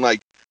real. And like,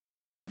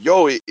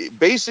 yo, it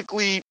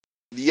basically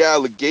the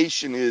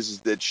allegation is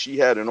that she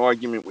had an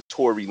argument with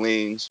Tory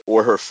Lanez,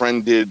 or her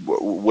friend did,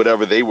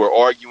 whatever. They were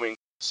arguing.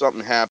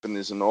 Something happened.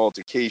 There's an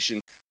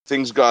altercation.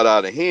 Things got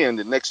out of hand,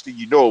 and next thing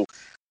you know,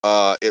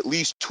 at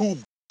least 2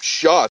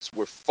 shots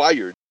were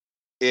fired,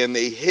 and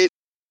they hit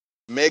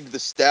Meg Thee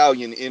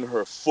Stallion in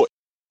her foot.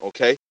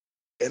 Okay,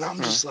 and I'm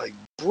just like,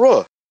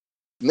 bruh.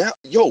 Now,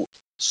 yo,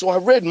 so I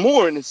read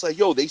more, and it's like,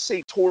 yo, they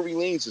say Tory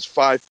Lanez is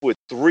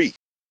 5'3",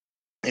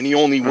 and he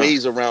only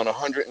weighs around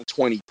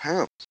 120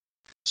 pounds.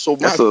 So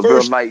that's a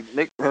real light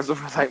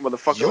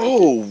motherfucker.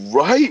 Yo,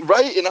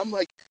 right, and I'm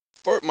like,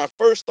 my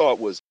first thought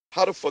was,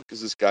 how the fuck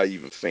is this guy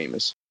even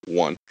famous?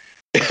 One,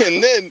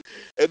 and then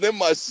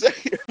my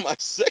second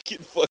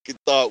fucking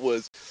thought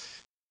was,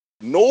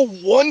 no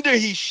wonder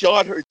he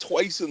shot her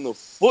twice in the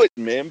foot,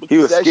 man. Because he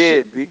was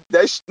scared, B.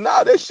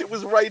 That shit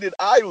was right at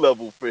eye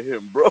level for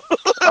him, bro.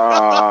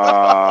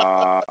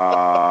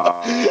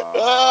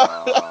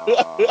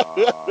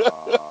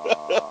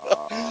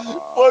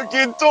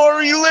 Fucking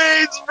Tory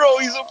Lanez, bro.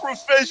 He's a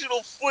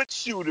professional foot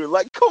shooter.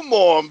 Like, come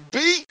on,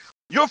 B.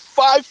 You're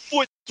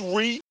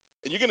 5'3",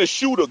 and you're gonna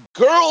shoot a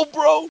girl,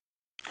 bro.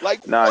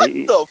 Like, what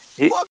the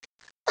fuck?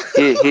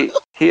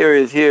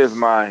 Here's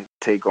my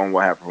take on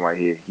what happened right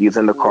here. He's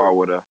in the car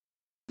with her.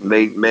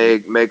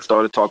 Meg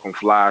started talking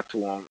fly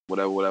to him,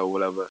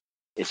 whatever,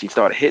 and she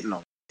started hitting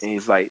him. And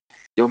he's like,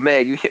 "Yo,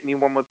 Meg, you hit me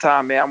one more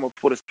time, man. I'm gonna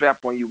put a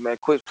strap on you, man.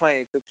 Quit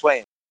playing."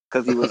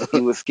 Because he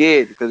was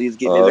scared because he was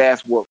getting his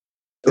ass whooped.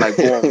 Like,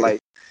 going, like,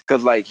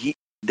 because like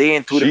They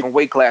in two different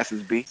weight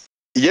classes, B.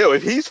 Yeah,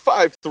 if he's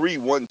 5'3",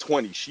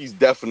 120, she's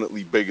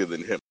definitely bigger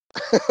than him.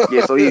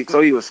 Yeah, so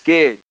he was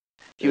scared.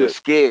 He was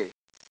scared.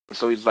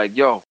 So he's like,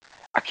 yo,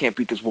 I can't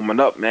beat this woman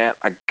up, man.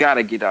 I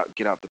gotta get out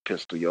the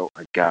pistol, yo.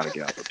 I gotta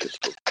get out the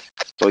pistol.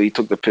 So he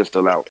took the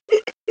pistol out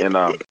and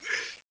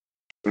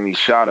he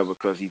shot her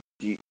because he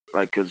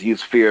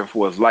was fearing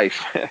for his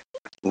life.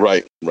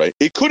 Right.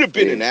 It could have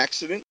been an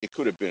accident.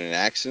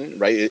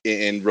 Right?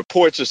 And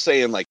reports are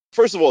saying, like,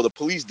 first of all, the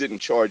police didn't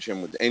charge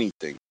him with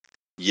anything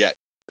yet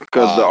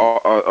because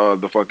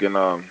the fucking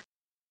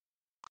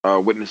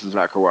witness is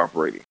not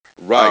cooperating.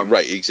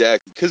 Right,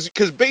 exactly.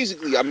 Because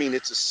basically, I mean,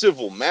 it's a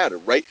civil matter,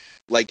 right?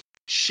 Like,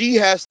 she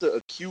has to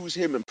accuse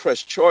him and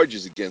press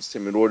charges against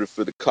him in order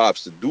for the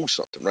cops to do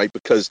something, right?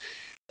 Because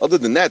other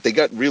than that, they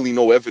got really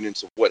no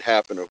evidence of what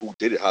happened or who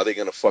did it. How are they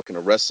gonna fucking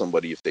arrest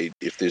somebody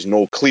if there's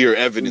no clear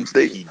evidence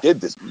that he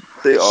did this?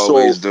 They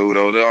always do,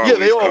 though.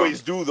 They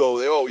always do, though.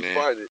 They always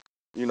find it,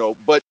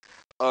 But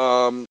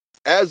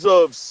as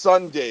of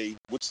Sunday,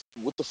 what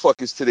the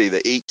fuck is today?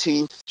 The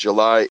 18th,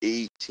 July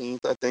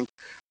 18th, I think.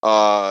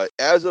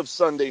 As of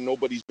Sunday,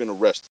 nobody's been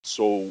arrested.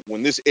 So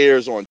when this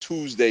airs on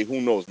Tuesday, who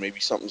knows? Maybe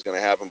something's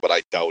gonna happen, but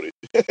I doubt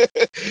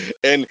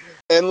it.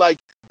 and like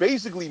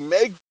basically,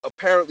 Meg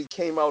apparently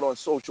came out on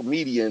social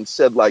media and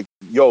said like,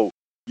 "Yo,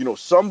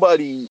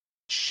 somebody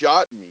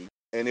shot me,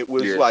 and it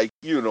was like,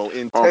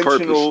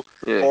 intentional,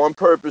 on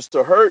purpose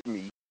to hurt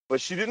me."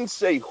 But she didn't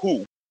say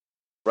who,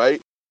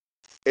 right?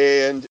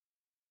 And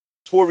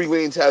Tory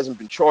Lanez hasn't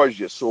been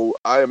charged yet, so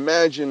I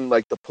imagine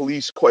like the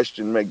police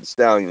questioned Meg Thee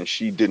Stallion and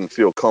she didn't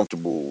feel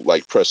comfortable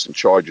like pressing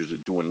charges or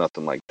doing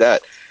nothing like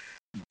that.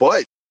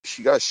 But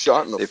she got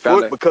shot in the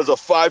foot because a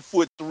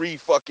 5'3"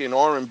 fucking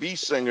R&B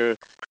singer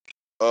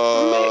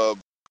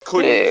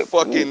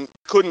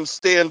couldn't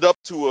stand up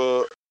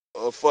to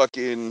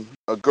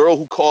a girl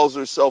who calls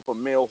herself a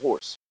male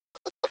horse.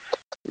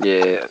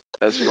 Yeah,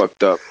 that's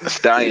fucked up.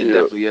 Stallion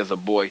definitely is a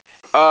boy.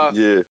 What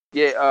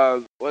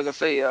was I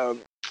say?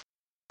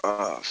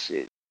 Oh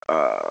shit.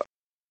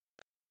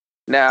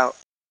 Now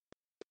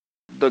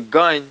the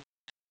gun,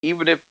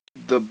 even if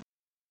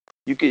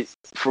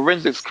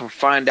forensics can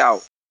find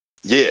out.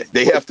 Yeah,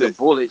 they have to. The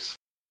bullets.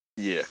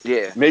 Yeah.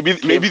 Maybe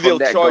they'll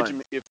charge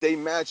him if they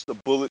match the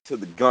bullet to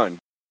the gun,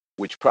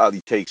 which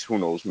probably takes, who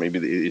knows, maybe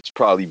it's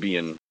probably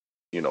being,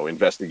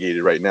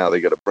 investigated right now.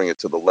 They got to bring it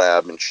to the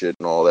lab and shit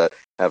and all that.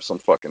 Have some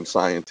fucking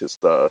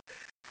scientist,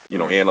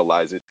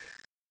 analyze it.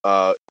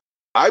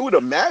 I would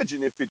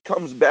imagine if it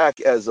comes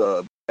back as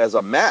a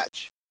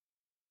match,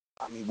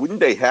 I mean, wouldn't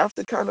they have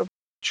to kind of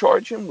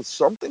charge him with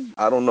something?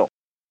 I don't know.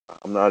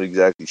 I'm not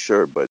exactly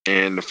sure, but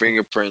and the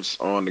fingerprints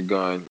on the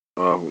gun.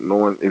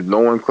 If no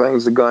one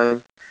claims the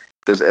gun,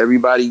 does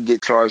everybody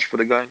get charged for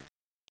the gun?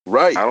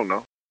 Right. I don't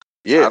know.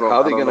 Yeah, I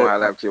don't know how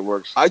that shit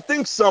works. I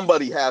think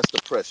somebody has to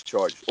press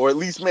charges, or at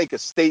least make a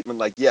statement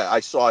like, "Yeah,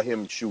 I saw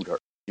him shoot her."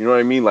 You know what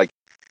I mean? Like,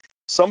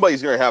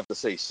 somebody's gonna have to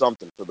say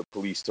something for the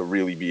police to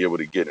really be able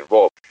to get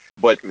involved.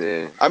 But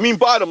I mean,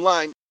 bottom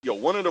line,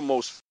 one of the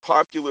most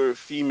popular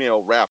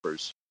female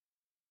rappers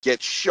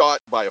gets shot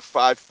by a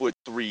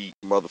 5'3"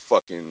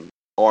 motherfucking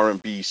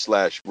R&B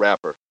 /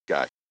 rapper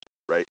guy,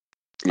 right?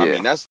 Yeah. I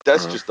mean, that's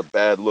just a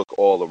bad look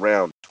all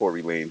around,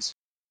 Tory Lanez.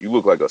 You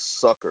look like a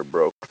sucker,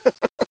 bro.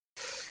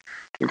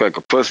 You look like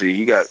a pussy.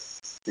 He got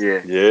He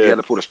had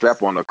to put a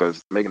strap on her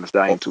because Megan Thee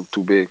Stallion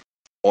too big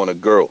on a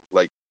girl,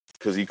 like,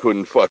 because he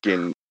couldn't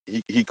fucking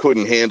he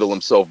couldn't handle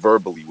himself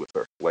verbally with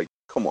her. Like,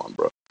 come on,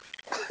 bro.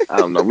 I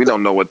don't know. We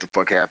don't know what the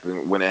fuck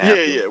happened when it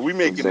happened. Yeah. We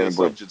making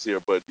assumptions here,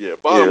 but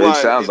bottom line,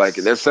 sounds like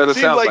it. That sounds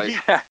like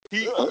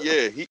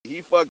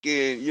he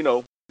fucking, he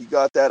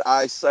got that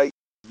eyesight.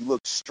 He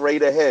looked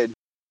straight ahead,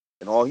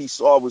 and all he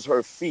saw was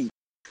her feet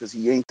because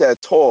he ain't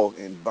that tall.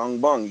 And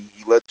bang,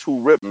 he let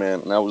two rip,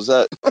 man, and that was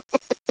that.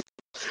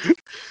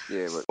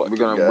 Yeah, but we're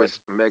gonna wish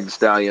Meg Thee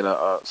Stallion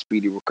a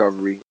speedy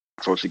recovery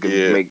so she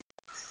can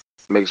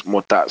make some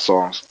more thought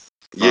songs.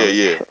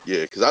 Yeah.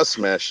 Because I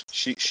smashed.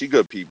 She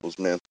good peoples,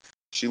 man.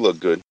 She look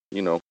good.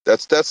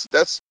 That's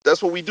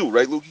what we do,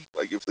 right, Lukey?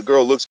 Like, if the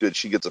girl looks good,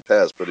 she gets a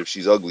pass. But if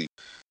she's ugly,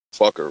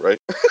 fuck her, right?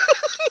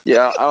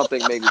 Yeah, I don't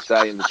think Meg Thee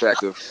Stallion's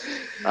attractive.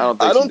 I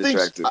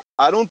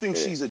don't think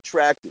she's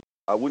attractive.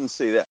 I wouldn't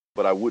say that,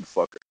 but I would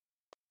fuck her.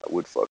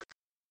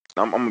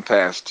 I'm gonna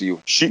pass to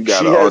you. She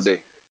got it all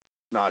day.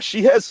 Nah,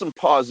 she has some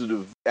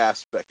positive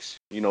aspects.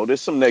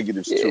 There's some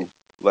negatives too.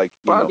 Like,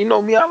 you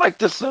know me, I like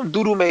the some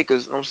doodle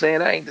makers. You know what I'm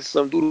saying? I ain't the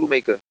some doodle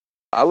maker.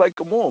 I like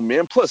them all,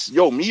 man. Plus,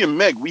 me and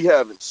Meg, we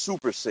having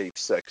super safe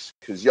sex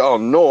because y'all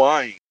know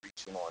I ain't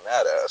reaching on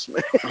that ass,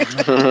 man.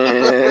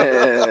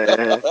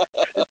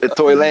 If the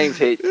Tory Lanez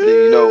hit,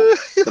 then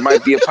there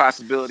might be a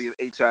possibility of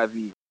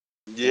HIV.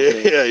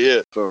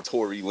 Yeah. So,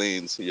 Tory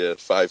Lanez,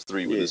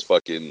 5'3"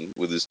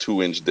 with his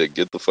 2-inch dick.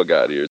 Get the fuck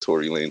out of here,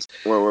 Tory Lanez.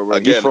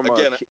 He's from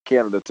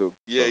Canada too.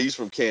 Yeah, he's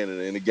from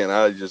Canada, and again,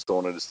 I just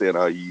don't understand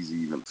how he's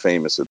even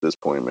famous at this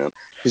point, man.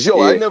 Because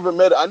I never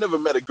met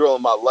a girl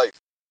in my life.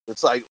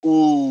 It's like,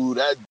 ooh,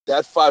 that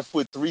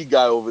 5'3"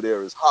 guy over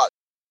there is hot.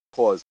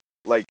 Pause.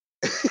 Like,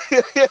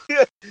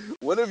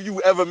 When have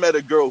you ever met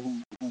a girl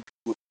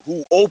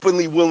who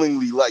openly,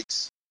 willingly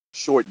likes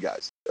short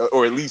guys,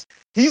 or at least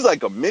he's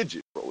like a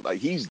midget, bro? Like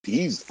he's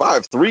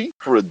 5'3"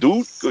 for a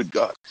dude. Good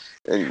God.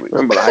 Anyway, I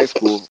remember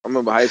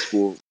high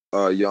school.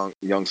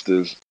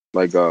 Youngsters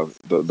like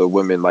the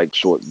women like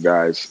short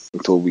guys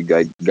until we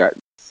got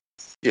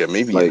yeah,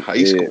 maybe in like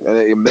high school,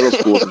 in middle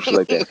school, some shit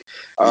like that.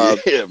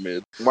 yeah,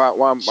 man.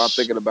 Why I'm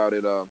thinking about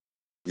it?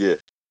 Yeah.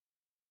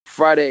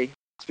 Friday,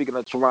 speaking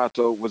of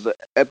Toronto, was an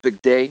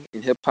epic day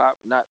in hip hop.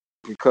 Not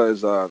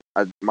because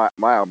my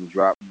album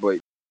dropped, but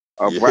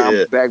Brown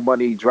Yeah. Bag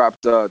Money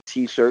dropped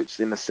T-shirts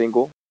in a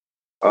single.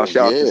 Oh,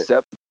 Shout out to yeah.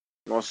 Sep,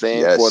 you know what I'm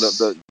saying, for Yes.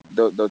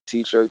 the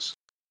T-shirts,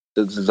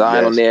 the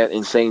design on Yes. there,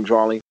 insane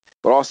drawing.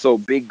 But also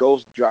Big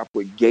Ghost dropped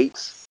with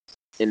Gates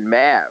and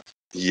Mav.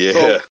 Yeah.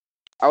 So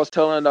I was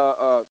telling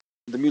the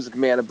music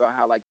man about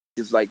how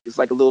it's like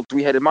a little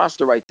three-headed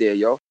monster right there,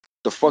 yo.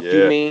 The fuck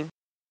you Yeah. mean?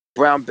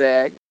 Brown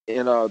Bag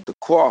and the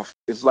cloth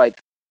is like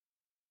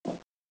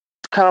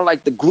kind of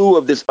like the glue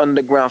of this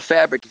underground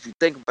fabric. If you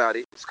think about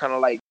it, it's kind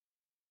of like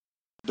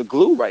the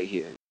glue right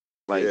here,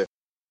 like Yeah.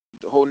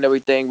 holding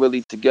everything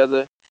really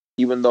together.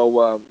 Even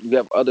though you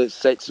have other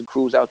sets and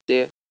crews out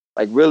there,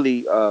 like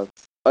really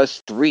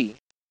us three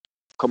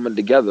coming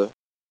together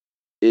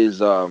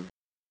is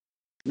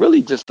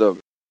really just a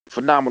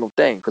phenomenal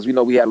thing, because we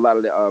know we had a lot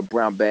of the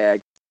Brown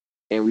Bag,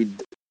 and we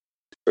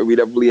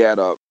definitely had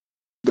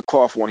the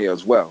cloth on here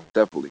as well,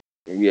 definitely.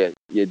 And yeah,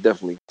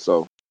 definitely.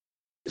 So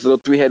it's a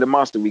little three-headed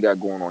monster we got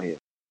going on here.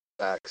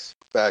 Facts,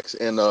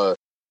 and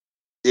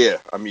yeah,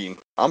 I mean,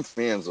 I'm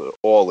fans of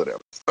all of them,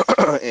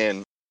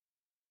 and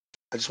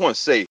I just want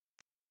to say,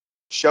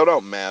 shout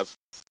out Mav.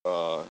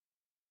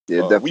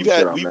 Yeah, definitely. We've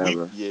had Shout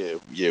out,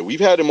 man. we've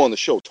had him on the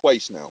show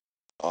twice now.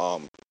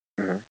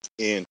 Mm-hmm.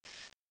 And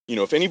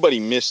if anybody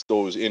missed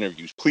those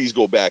interviews, please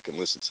go back and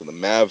listen to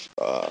them. Mav,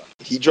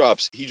 he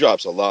drops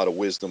a lot of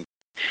wisdom.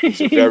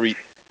 He's a very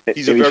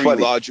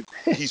funny. logical.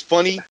 He's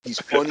funny. He's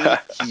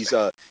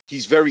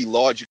very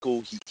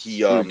logical.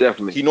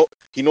 Definitely.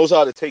 He knows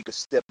how to take a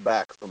step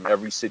back from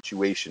every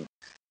situation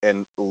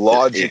and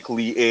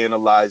logically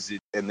analyze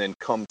it, and then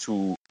come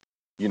to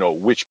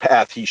which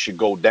path he should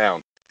go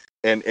down.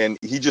 And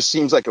he just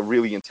seems like a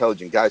really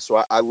intelligent guy.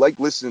 So I like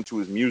listening to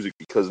his music,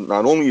 because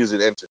not only is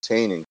it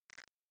entertaining,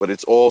 but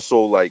it's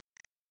also like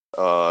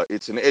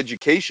it's an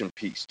education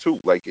piece too.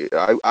 Like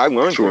I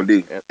learned True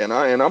things, indeed. and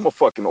I'm a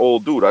fucking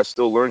old dude. I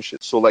still learn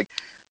shit. So like,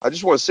 I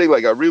just want to say,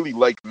 like, I really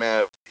like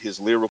Mav, his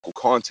lyrical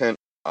content.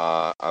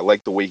 I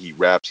like the way he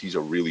raps. He's a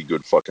really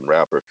good fucking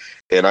rapper,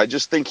 and I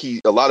just think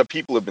a lot of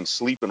people have been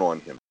sleeping on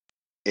him.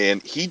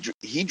 And he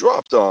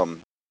dropped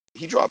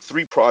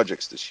 3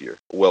 projects this year.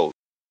 Well,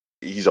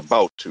 he's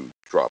about to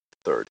drop the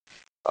third.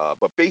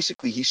 But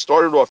basically, he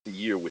started off the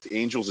year with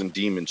Angels and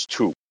Demons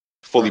 2,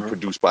 fully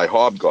produced by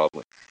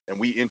Hobgoblin, and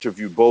we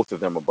interviewed both of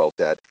them about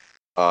that.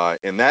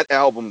 And that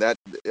album, that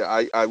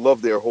I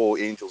love their whole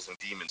Angels and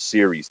Demons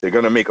series. They're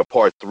gonna make a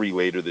part 3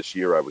 later this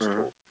year, I was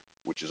told,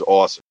 which is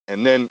awesome.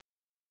 And then,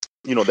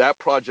 that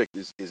project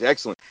is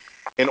excellent.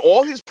 And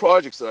all his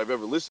projects that I've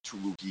ever listened to,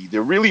 Lukey,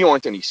 there really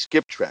aren't any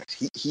skip tracks.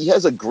 He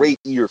has a great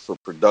ear for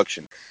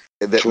production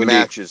that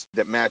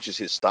matches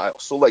his style.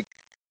 So like,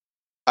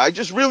 I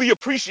just really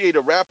appreciate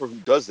a rapper who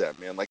does that,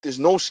 man. Like, there's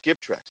no skip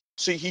tracks.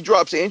 See, he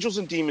drops Angels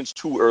and Demons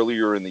 2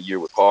 earlier in the year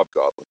with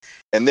Hobgoblin.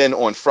 And then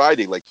on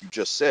Friday, like you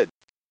just said,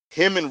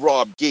 him and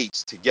Rob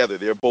Gates together,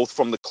 they're both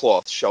from the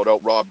cloth. Shout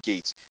out Rob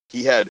Gates.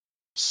 He had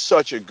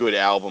such a good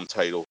album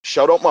title.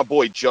 Shout out my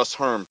boy Just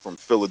Herm from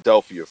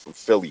Philadelphia, from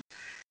Philly.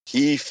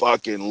 He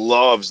fucking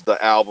loves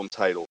the album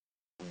title.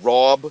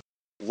 Rob,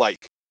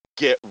 like,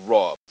 get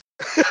robbed.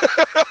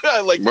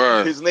 Like,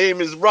 his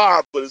name is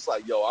Rob, but it's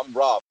like, yo, I'm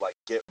Rob, like,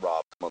 get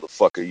robbed,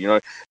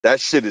 motherfucker. That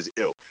shit is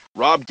ill.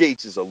 Rob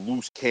Gates is a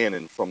loose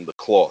cannon from the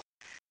cloth.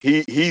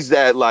 He's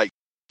that, like,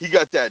 he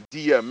got that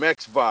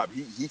DMX vibe.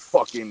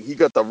 He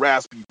got the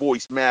raspy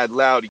voice, mad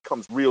loud. He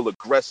comes real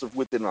aggressive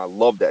with it, and I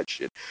love that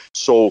shit.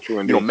 So,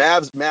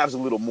 Mav's a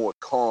little more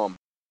calm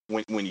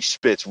when he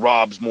spits.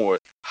 Rob's more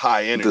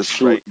high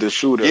energy, right? The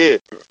shooter. Yeah.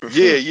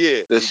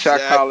 The exactly.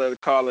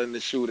 shot caller and the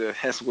shooter.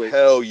 That's what.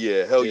 Hell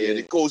yeah. And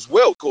it goes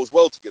well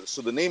together.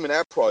 So the name of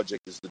that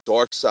project is The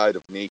Dark Side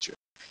of Nature.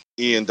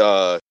 And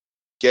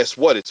guess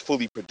what? It's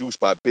fully produced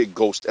by Big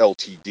Ghost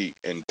Ltd.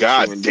 And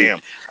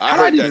goddamn, I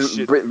heard that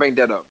shit. Bring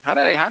that up. How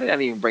did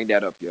I even bring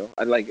that up, yo?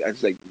 I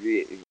was like,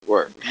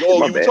 word.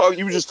 Yo,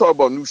 you were just talking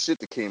about new shit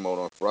that came out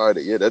on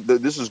Friday. Yeah,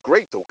 this is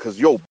great though, because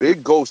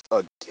Big Ghost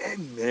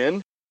again,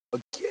 man.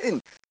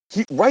 Again.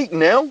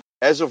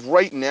 As of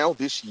right now,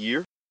 this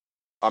year,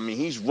 I mean,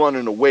 he's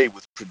running away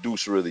with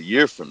Producer of the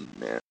Year for me,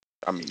 man.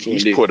 I mean,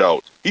 he put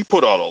out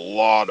a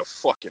lot of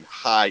fucking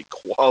high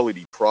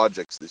quality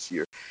projects this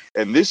year,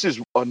 and this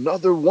is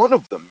another one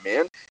of them,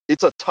 man.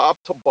 It's a top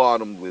to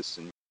bottom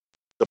listen.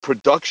 The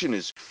production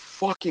is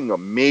fucking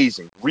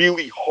amazing,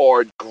 really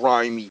hard,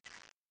 grimy,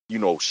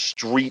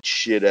 street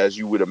shit, as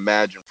you would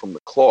imagine from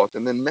the cloth.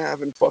 And then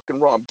Mav and fucking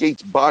Rob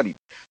Gates bodied.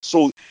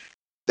 So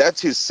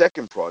that's his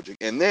second project.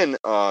 And then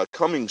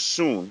coming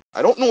soon,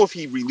 I don't know if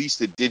he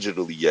released it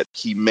digitally yet.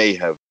 He may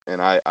have,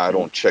 and I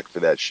don't check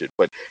for that shit.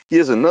 But he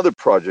has another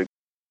project.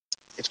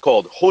 It's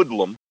called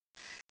Hoodlum,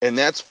 and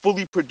that's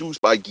fully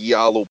produced by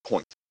Giallo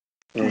Point,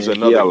 who's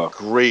another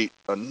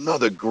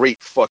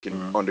great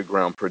fucking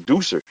underground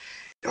producer.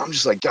 And I'm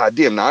just like, God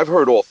damn. Now, I've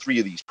heard all three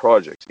of these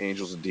projects,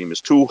 Angels and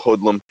Demons 2,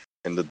 Hoodlum,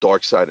 and The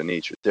Dark Side of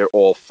Nature. They're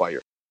all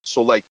fire.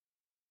 So, like,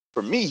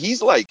 for me,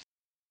 he's like,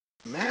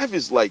 Mav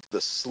is like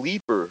the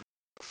sleeper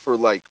for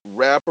like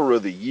rapper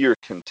of the year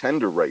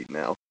contender right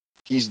now.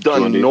 He's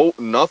done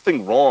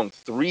nothing wrong.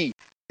 3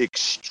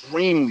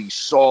 extremely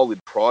solid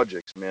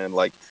projects, man.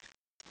 Like,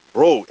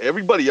 bro,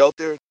 everybody out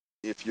there,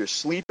 if you're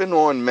sleeping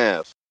on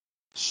Mav,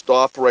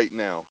 stop right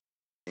now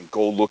and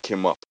go look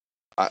him up.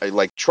 I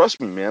like,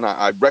 trust me, man.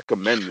 I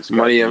recommend this guy.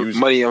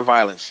 Money and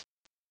violence.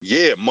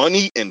 Yeah,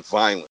 money and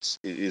violence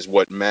is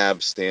what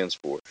Mav stands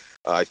for.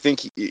 I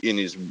think in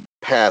his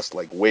past,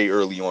 like way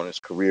early on in his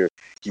career,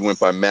 he went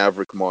by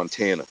Maverick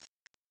Montana.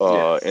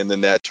 And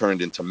then that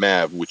turned into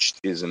Mav, which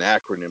is an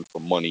acronym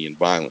for money and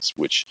violence,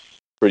 which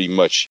pretty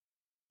much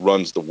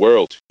runs the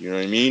world. You know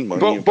what I mean?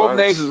 Both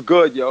names is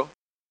good, yo.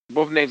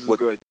 Both names is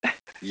good.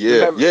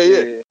 Yeah.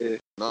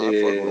 Nah,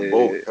 I fuck with them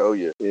both. Hell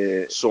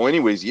yeah. So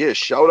anyways,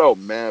 shout out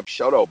Mav.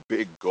 Shout out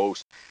Big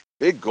Ghost.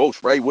 Big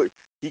Ghost, right?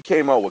 He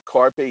came out with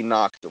Carpe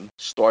Noctem,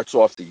 starts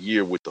off the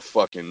year with the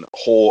fucking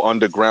whole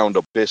Underground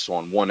Abyss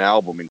on one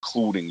album,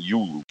 including You,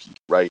 Lukey,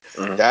 right?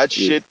 That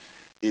shit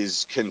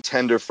is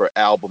contender for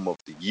Album of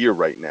the Year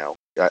right now.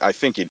 I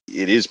think it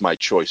is my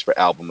choice for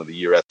Album of the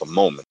Year at the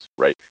moment,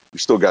 right? We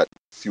still got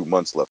a few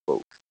months left,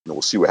 but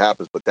we'll see what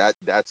happens. But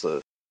that's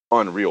a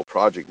unreal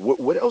project.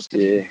 What else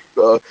did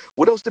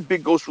what else did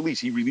Big Ghost release?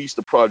 He released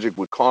the project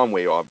with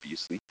Conway,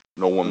 obviously.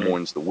 No One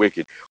Mourns the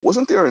Wicked.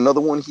 Wasn't there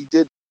another one he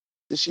did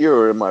this year,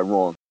 or am I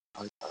wrong?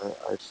 I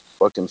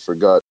fucking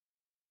forgot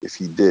if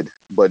he did.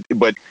 But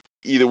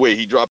either way,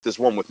 he dropped this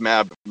one with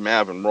Mav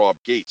and Rob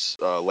Gates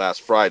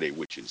last Friday,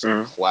 which is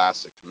a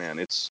classic, man.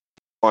 It's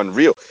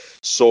unreal.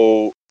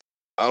 So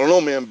I don't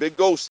know, man. Big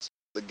Ghost,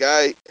 the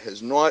guy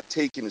has not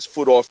taken his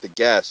foot off the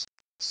gas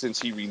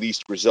since he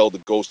released Griselda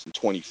Ghost in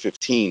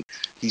 2015.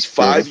 He's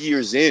 5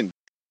 years in,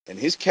 and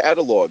his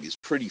catalog is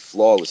pretty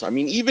flawless. I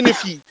mean, even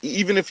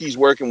if he's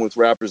working with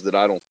rappers that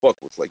I don't fuck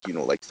with, like,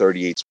 like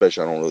 38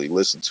 Special, I don't really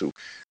listen to,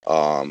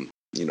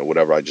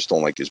 whatever. I just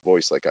don't like his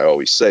voice, like I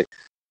always say.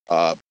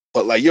 But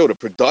like, the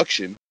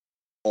production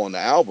on the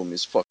album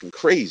is fucking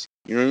crazy.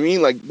 You know what I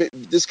mean? Like,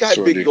 this guy,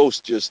 Big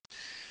Ghost, just,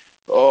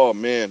 oh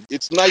man,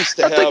 it's nice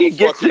to have. I think he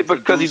gets it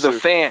because he's a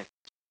fan.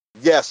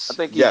 Yes, I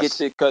think he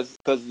gets it because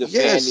the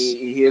fan,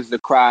 he hears the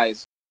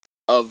cries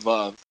of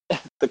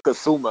the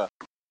consumer.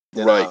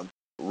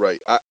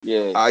 Right.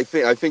 I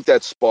think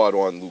that's spot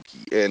on,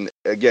 Lukey. And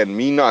again,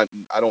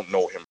 I don't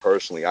know him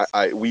personally.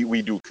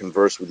 We do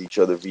converse with each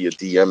other via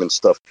DM and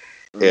stuff.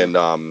 And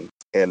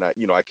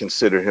I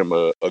consider him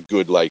a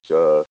good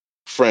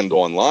friend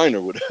online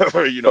or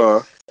whatever,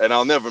 and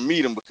I'll never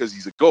meet him because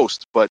he's a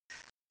ghost. But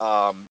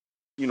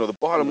the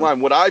bottom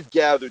line, what I've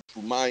gathered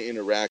through my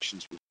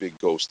interactions with Big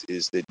Ghost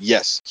is that,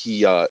 yes,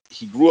 he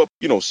grew up,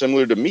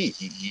 similar to me.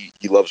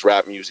 He loves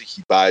rap music.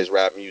 He buys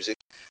rap music.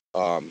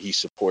 He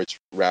supports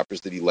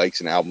rappers that he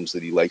likes and albums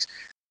that he likes.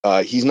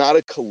 He's not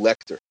a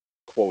collector,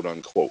 quote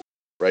unquote,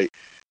 right?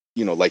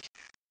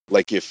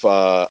 Like if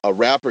a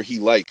rapper he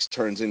likes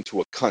turns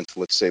into a cunt,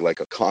 let's say like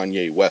a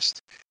Kanye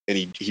West, and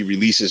he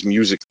releases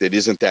music that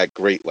isn't that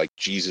great, like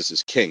Jesus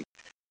is King.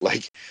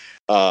 Like,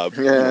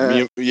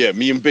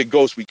 me and Big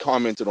Ghost, we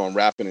commented on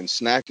Rapping and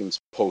Snacking's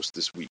post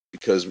this week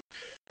because,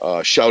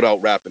 shout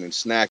out Rapping and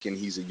Snacking.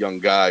 He's a young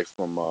guy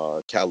from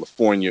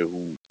California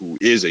who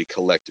is a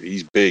collector.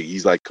 He's big.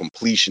 He's like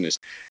completionist.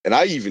 And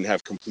I even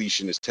have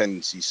completionist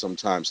tendencies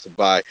sometimes to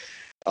buy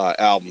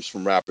albums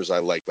from rappers I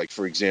like. Like,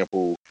 for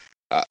example,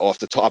 off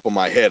the top of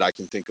my head, I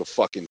can think of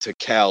fucking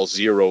Tikal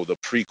Zero, the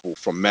prequel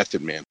from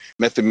Method Man.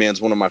 Method Man's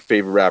one of my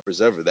favorite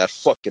rappers ever. That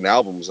fucking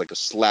album was like a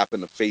slap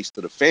in the face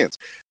to the fans.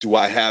 Do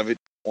I have it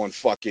on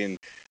fucking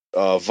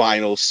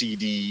vinyl,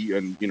 CD,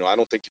 and I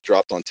don't think it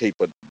dropped on tape,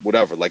 but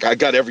whatever. Like, I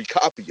got every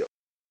copy of it,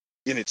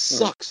 and it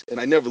sucks, and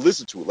I never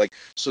listened to it. Like,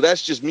 so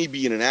that's just me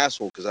being an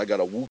asshole because I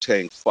got a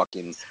Wu-Tang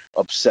fucking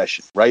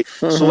obsession, right?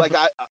 So like,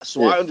 I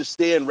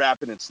understand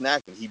Rapping and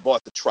Snacking. He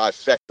bought the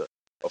trifecta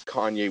of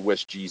Kanye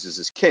West, Jesus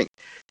is King.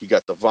 He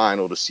got the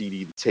vinyl, the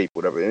CD, the tape,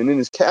 whatever. And in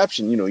his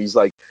caption, he's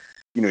like,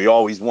 he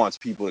always wants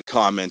people to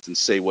comment and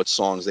say what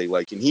songs they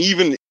like. And he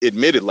even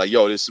admitted, like,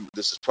 yo, this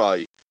is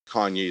probably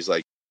Kanye's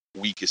like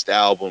weakest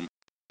album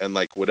and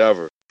like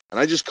whatever. And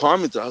I just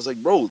commented, I was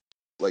like, bro,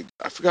 like,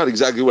 I forgot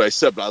exactly what I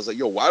said, but I was like,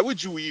 yo, why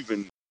would you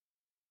even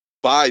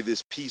buy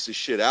this piece of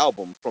shit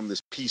album from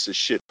this piece of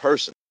shit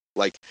person?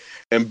 Like,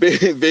 and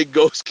Big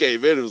Ghost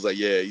came in and was like,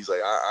 yeah, he's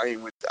like, I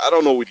ain't with, I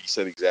don't know what he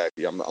said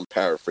exactly. I'm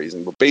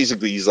paraphrasing, but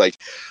basically he's like,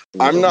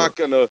 I'm not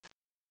gonna,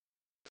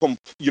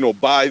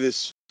 buy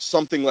this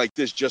something like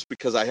this just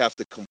because I have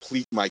to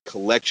complete my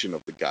collection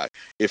of the guy.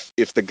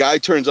 If the guy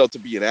turns out to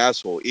be an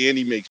asshole and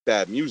he makes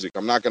bad music,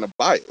 I'm not gonna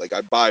buy it. Like,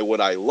 I buy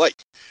what I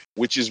like,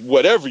 which is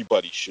what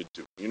everybody should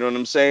do. You know what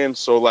I'm saying?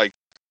 So, like,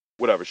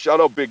 whatever. Shout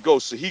out Big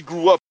Ghost. So he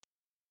grew up,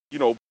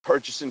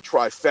 purchasing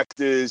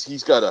trifectas.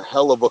 He's got a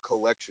hell of a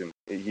collection.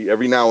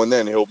 Every now and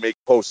then he'll make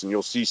posts and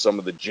you'll see some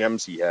of the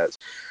gems he has.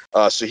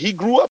 So he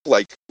grew up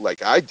like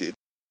I did,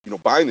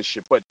 buying the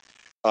shit. But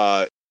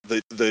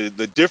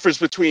the difference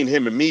between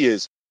him and me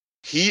is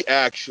he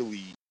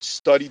actually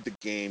studied the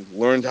game,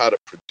 learned how to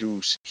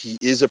produce. He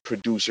is a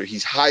producer.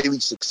 He's highly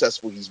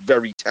successful. He's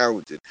very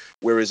talented.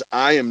 Whereas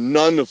I am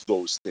none of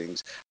those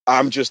things.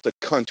 I'm just a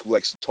cunt who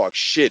likes to talk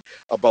shit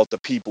about the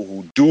people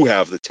who do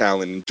have the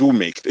talent and do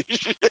make this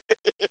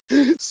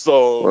shit.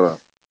 So,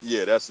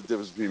 yeah, that's the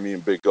difference between me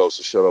and Big Ghost.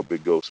 So shout out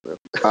Big Ghost, man.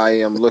 I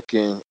am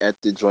looking at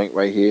the joint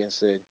right here and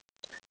said,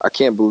 I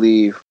can't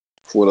believe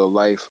for the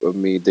life of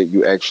me that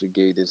you actually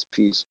gave this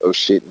piece of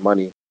shit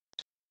money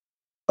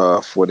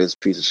for this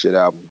piece of shit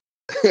album.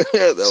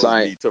 That was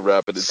me to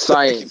rap it.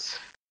 Science.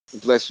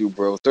 Bless you,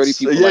 bro. 30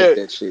 people like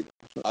that shit.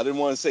 I didn't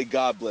want to say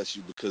God bless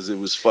you because it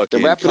was fucking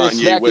the rapper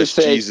Kanye West.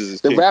 Jesus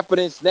is king. The rapper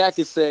in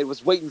Snacker said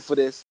was waiting for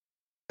this.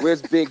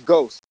 Where's Big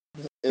Ghost?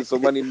 And so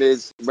Money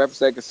Miz, rapper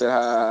Snacker said,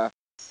 ha, ha, ha.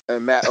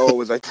 And Matt O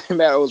was right there.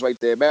 Matt O's right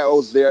there. Matt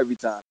O's there every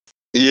time.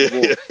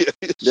 Yeah.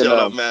 Shout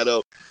out Matt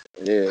O.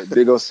 Yeah,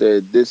 Big O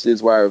said, this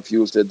is why I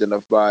refuse to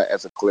identify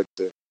as a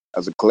collector.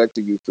 As a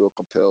collector, you feel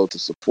compelled to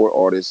support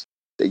artists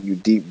that you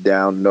deep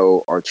down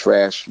know are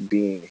trash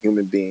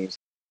human beings,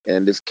 and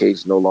in this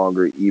case, no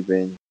longer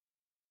even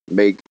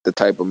make the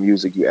type of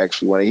music you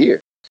actually want to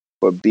hear,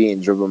 but being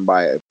driven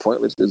by a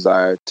pointless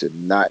desire to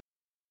not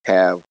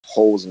have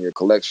holes in your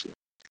collection.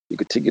 You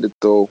continue to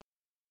throw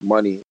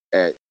money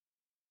at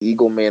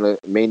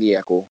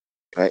egomaniacal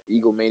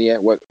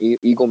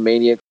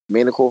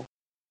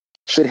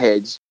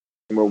shitheads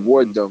and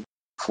reward them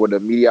for the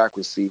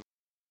mediocrity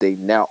they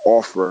now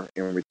offer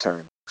in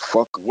return.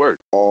 Fuck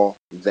all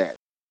that.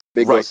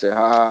 Big O said,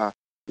 ha,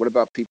 what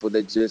about people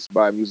that just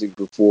buy music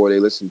before they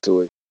listen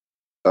to it?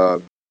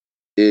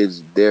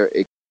 Is there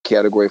a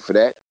category for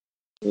that?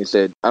 And he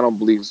said, I don't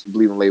believe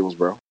in labels,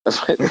 bro.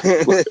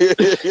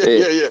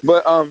 Yeah.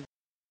 But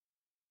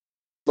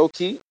low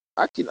key,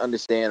 I can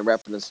understand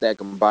rapping and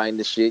snack and buying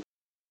the shit.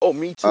 Oh,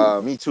 me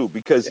too.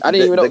 Because I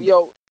didn't even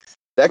know,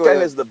 that guy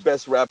has the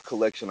best rap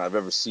collection I've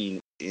ever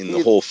seen in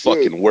the whole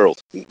fucking world.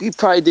 He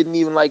probably didn't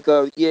even he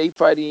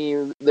probably didn't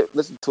even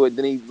listen to it.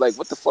 Then he like,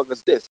 what the fuck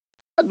is this?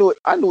 I knew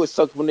it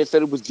sucked when they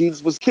said it was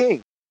Jesus was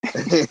king.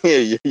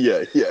 Yeah.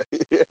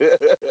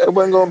 It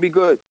wasn't gonna be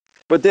good.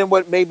 But then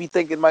what made me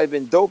think it might have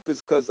been dope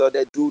is because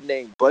that dude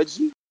named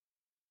Budgie.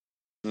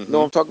 Mm-hmm. You know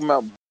what I'm talking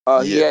about?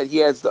 He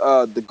has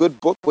the good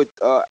book with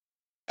The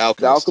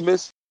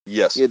Alchemist.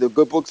 Yes. Yeah, the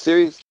good book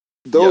series.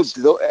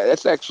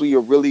 That's actually a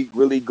really,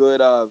 really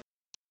good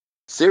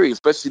series,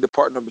 especially the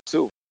part number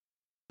 2.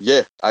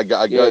 Yeah, I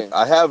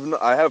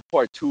have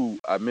part 2.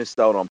 I missed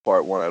out on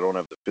part 1. I don't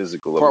have the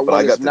physical of it, but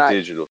I got the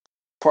digital.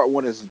 Part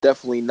 1 is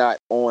definitely not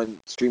on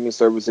streaming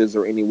services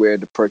or anywhere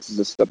to purchase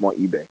this stuff on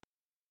eBay.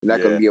 You're not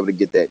going to be able to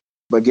get that.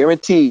 But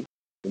guaranteed,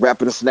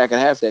 Rapping and Snacking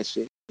has that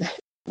shit.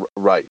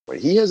 Right.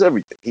 He has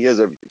everything.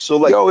 So,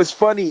 like... Yo, it's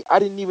funny. I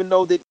didn't even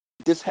know that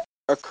this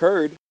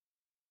occurred.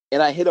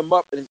 And I hit him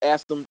up and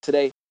asked him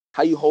today,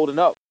 how you holding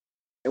up?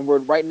 And we're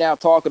right now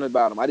talking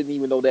about him. I didn't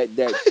even know that.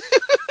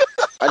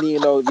 I didn't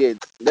even know,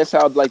 that's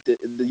how, like,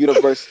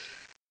 the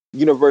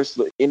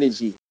universal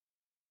energy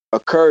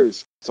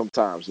occurs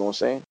sometimes. You know what I'm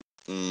saying?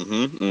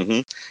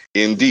 Mm-hmm.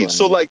 Indeed.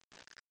 So, like,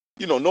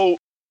 no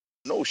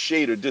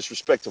shade or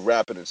disrespect to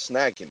Rapping and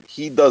Snacking.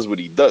 He does what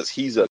he does.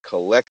 He's a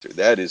collector.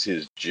 That is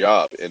his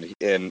job.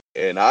 And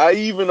I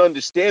even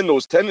understand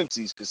those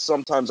tendencies because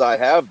sometimes I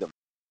have them.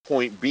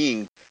 Point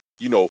being,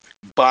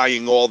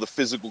 buying all the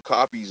physical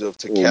copies of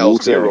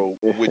Tikal's Hero,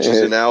 which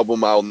is an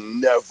album I'll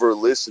never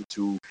listen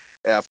to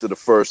after the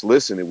first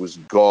listen. It was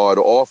god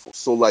awful.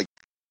 So, like,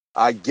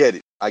 I get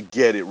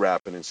it,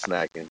 Rapping and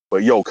Snacking.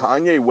 But,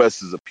 Kanye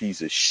West is a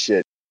piece of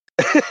shit.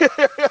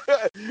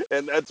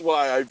 And that's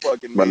why I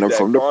fucking made that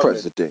from comment. The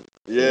president.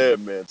 Yeah,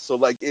 man. So,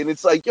 like, and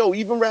it's like,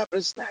 even Rapping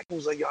and Snacking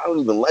was like, I don't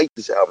even like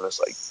this album. It's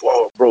like,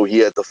 bro, he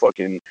had to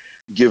fucking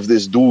give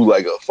this dude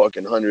like a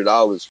fucking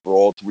 $100 for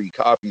all 3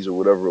 copies or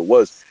whatever it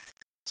was.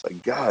 It's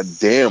like, god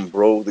damn,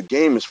 bro, the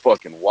game is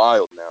fucking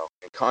wild now.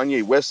 And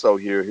Kanye West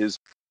out here, his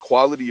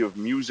quality of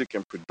music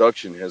and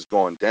production has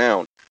gone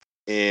down.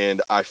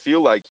 And I feel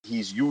like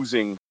he's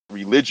using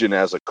religion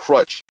as a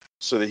crutch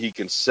so that he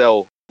can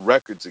sell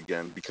records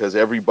again, because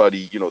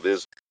everybody,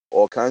 there's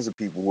all kinds of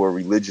people who are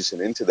religious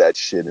and into that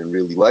shit and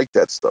really like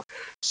that stuff.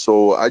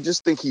 So I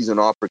just think he's an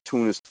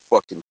opportunist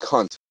fucking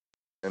cunt.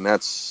 And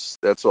that's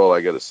all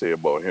I got to say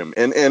about him.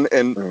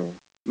 And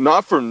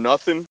not for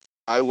nothing,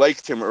 I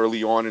liked him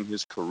early on in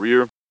his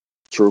career.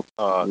 True.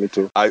 Me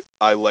too.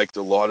 I liked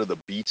a lot of the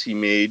beats he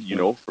made,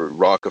 for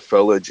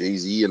Rockefeller,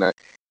 Jay-Z, and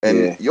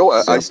And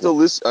I still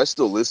listen. I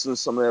still listen to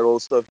some of that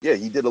old stuff. Yeah,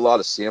 he did a lot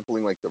of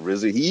sampling, like the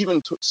RZA. He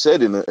even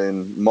said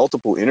in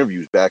multiple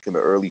interviews back in the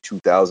early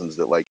 2000s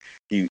that like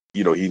he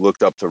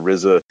looked up to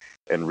RZA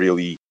and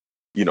really,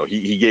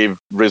 he gave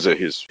RZA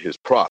his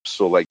props.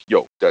 So like,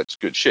 that's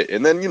good shit.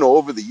 And then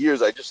over the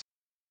years, I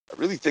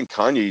really think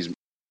Kanye's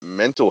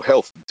mental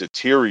health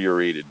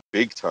deteriorated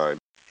big time,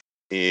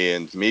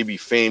 and maybe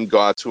fame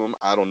got to him.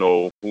 I don't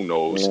know. Who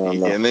knows?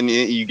 And then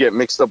you get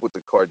mixed up with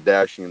the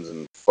Kardashians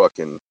and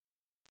fucking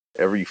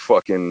every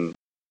fucking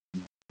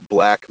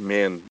black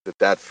man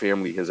that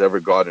family has ever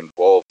got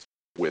involved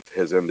with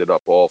has ended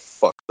up all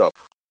fucked up.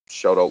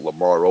 Shout out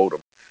Lamar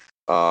Odom.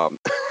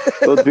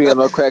 Those being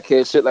no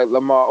crackhead shit like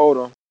Lamar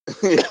Odom.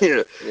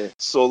 Yeah.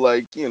 So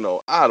like,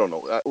 I don't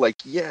know. Like,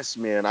 yes,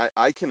 man,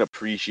 I can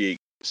appreciate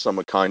some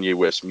of Kanye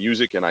West's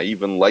music, and I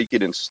even like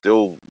it and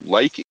still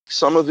like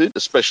some of it,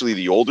 especially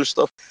the older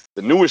stuff.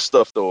 The newer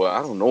stuff, though,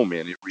 I don't know,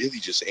 man. It really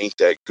just ain't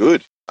that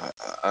good.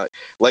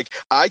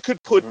 I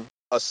could put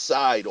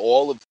aside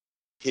all of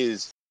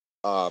his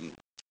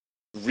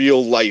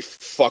real life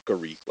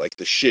fuckery, like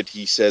the shit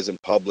he says in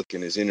public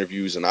in his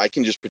interviews, and I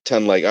can just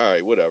pretend like, all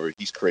right, whatever,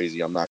 he's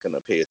crazy, I'm not going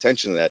to pay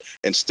attention to that,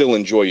 and still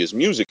enjoy his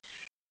music.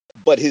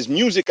 But his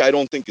music I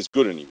don't think is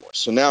good anymore,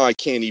 so now I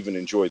can't even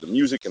enjoy the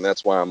music, and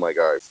that's why I'm like,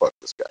 all right, fuck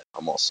this guy,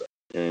 I'm all set.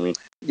 You know what I mean?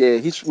 Yeah,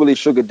 he's really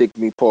sugar dicked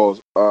me,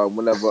 pause.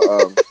 Whenever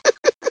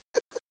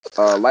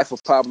Life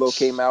of Pablo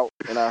came out,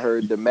 and I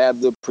heard the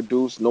Madlib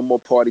produced No More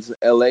Parties in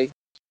L.A.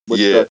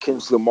 with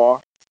Kendrick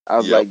Lamar, I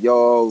was like,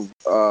 yo,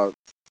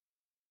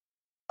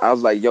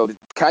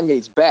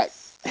 Kanye's back.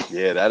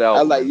 Yeah, that album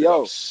I was like,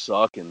 yo,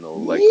 sucking though.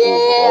 Like,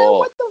 overall,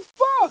 what the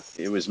fuck?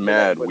 It was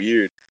mad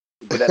weird.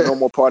 But that No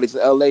More Parties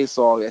in L.A.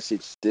 song, that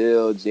shit's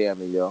still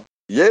jamming, yo.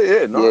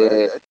 Yeah,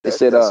 no, that's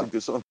a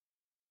good song.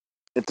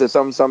 Into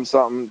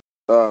something.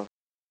 To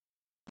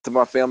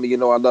my family, I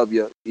love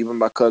you. Even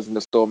my cousin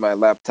that stole my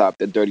laptop,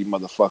 that dirty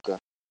motherfucker.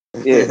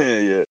 Yeah,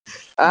 yeah.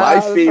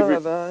 My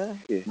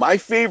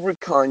favorite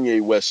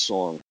Kanye West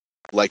song,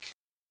 like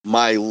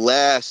my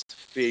last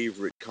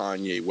favorite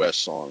Kanye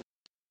West song,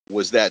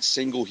 was that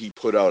single he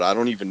put out. I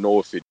don't even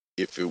know if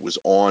it was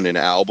on an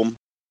album.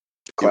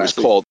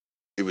 Classic.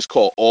 It was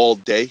called All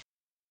Day.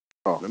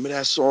 Oh. Remember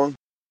that song?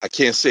 I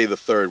can't say the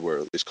third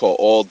word. It's called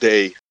All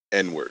Day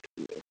N-word.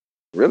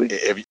 Really?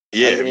 Have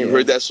you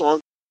heard that song?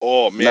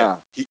 Oh man,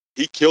 nah.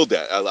 He killed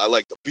that. I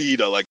like the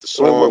beat. I like the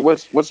song.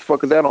 What the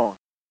fuck is that on?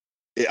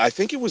 I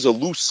think it was a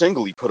loose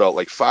single he put out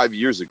like 5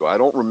 years ago. I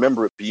don't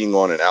remember it being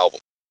on an album.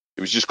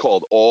 It was just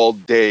called All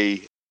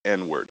Day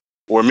N-word,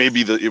 or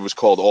maybe it was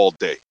called All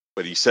Day,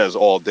 but he says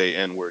All Day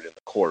N-word in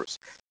the chorus.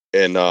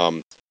 And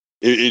I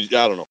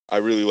don't know. I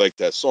really like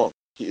that song.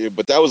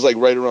 But that was like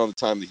right around the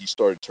time that he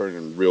started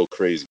turning real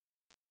crazy,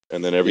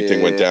 and then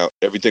everything went down.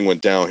 Everything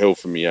went downhill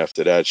for me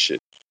after that shit.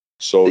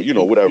 So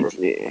whatever.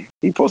 He's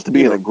supposed to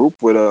be in a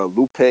group with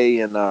Lupe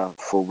and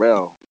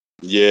Pharrell.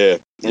 Yeah,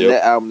 and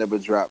that album never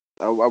dropped.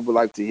 I would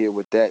like to hear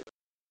what that.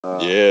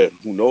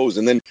 Who knows?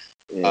 And then,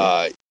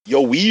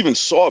 we even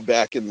saw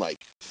back in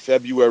like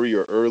February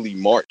or early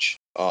March.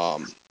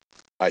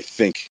 I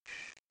think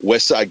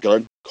Westside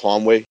Gunn,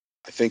 Conway,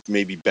 I think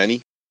maybe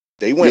Benny.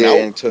 They went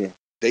out to.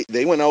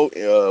 They went out.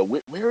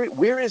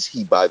 Where is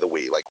he, by the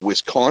way? Like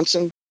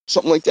Wisconsin,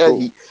 something like that. Cool.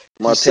 He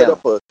set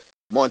up a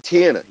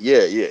Montana.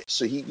 Yeah.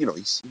 So he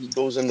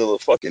goes into the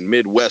fucking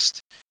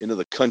Midwest, into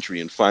the country,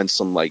 and finds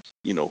some like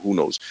who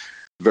knows,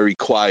 very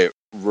quiet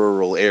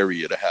rural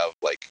area to have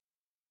like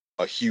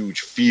a huge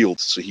field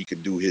so he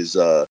could do his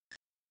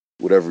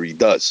whatever he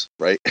does,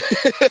 right?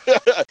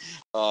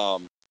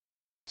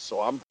 So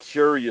I'm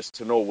curious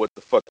to know what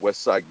the fuck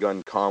Westside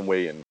Gunn,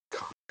 Conway, and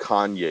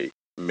Kanye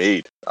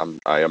made.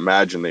 I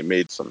imagine they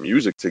made some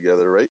music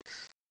together, right?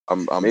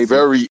 I'm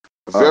very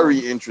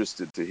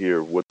interested to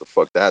hear what the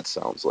fuck that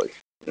sounds like.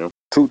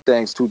 Two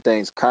things.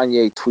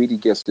 Kanye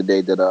tweeted yesterday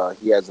that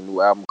he has a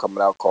new album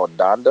coming out called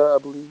Donda, I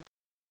believe.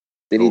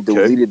 Then he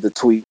deleted the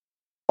tweet.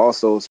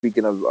 Also,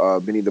 speaking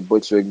of Benny the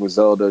Butcher and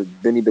Griselda,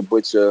 Benny the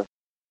Butcher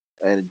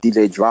and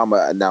DJ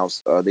Drama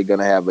announced they're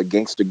gonna have a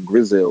Gangsta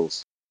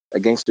Grills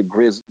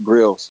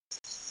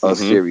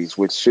series,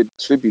 which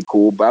should be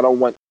cool. But I don't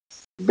want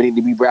Benny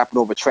to be rapping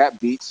over trap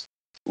beats.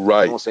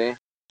 Right. You know what I'm saying?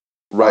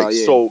 Right.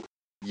 So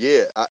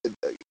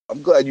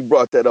I'm glad you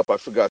brought that up. I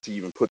forgot to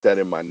even put that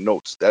in my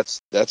notes. That's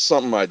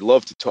something I'd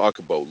love to talk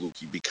about,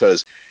 Lukey,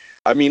 because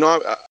I mean,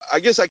 I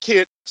guess I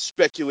can't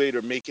speculate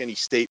or make any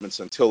statements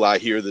until I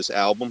hear this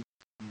album.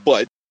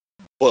 But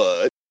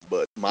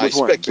my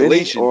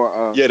speculation,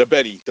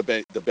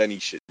 the Benny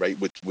shit, right?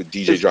 With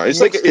DJ John,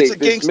 it's a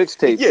gangsta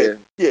mixtape. Yeah,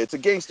 it's a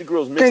Gangsta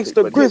Grills mixtape.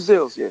 Gangsta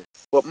Grizzles, yeah.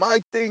 But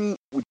my thing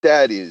with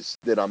that is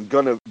that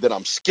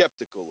I'm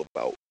skeptical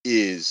about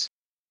is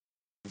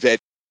that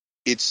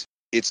it's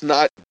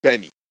not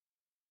Benny.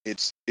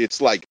 It's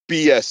like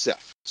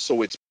BSF.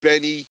 So it's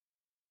Benny,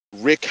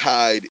 Rick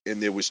Hyde,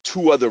 and there was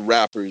two other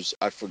rappers.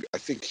 I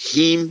think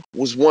Heem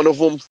was one of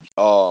them.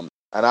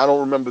 And I don't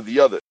remember the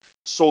other.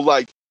 So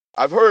like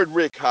I've heard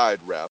Rick Hyde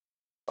rap.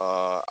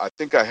 I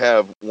think I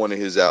have one of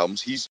his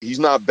albums. He's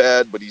not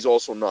bad, but he's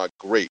also not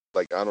great.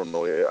 Like, I don't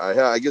know.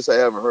 I guess I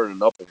haven't heard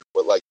enough of him,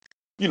 but like,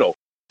 you know,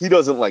 he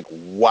doesn't like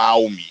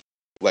wow me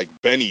like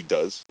Benny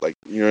does. Like,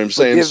 you know what I'm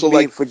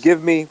saying?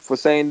 Forgive me for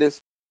saying this.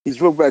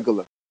 He's real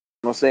regular.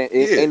 You know what I'm saying?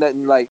 It ain't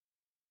nothing like,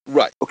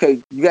 right.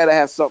 Okay, you gotta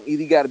have something.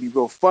 Either you gotta be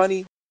real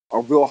funny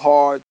or real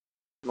hard.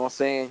 You know what I'm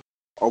saying?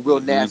 Or real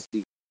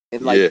nasty.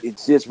 And like,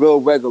 it's just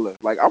real regular.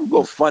 Like, I'm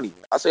real funny.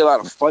 I say a lot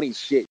of funny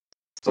shit.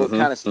 So it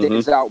kind of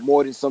stands out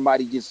more than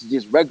somebody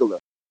just regular.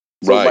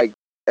 So like,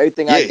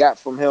 everything I got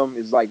from him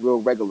is like real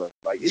regular.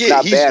 Like, it's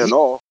not bad at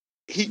all.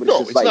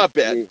 It's not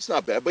bad. It's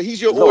not bad. But he's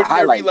your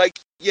ordinary,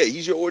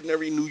 he's your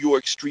ordinary New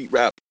York street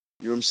rapper.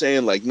 You know what I'm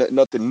saying? Like,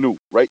 nothing new,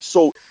 right?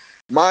 So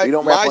we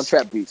don't rap on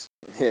trap beats.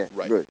 Yeah,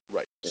 right, good.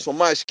 Right. Yeah. So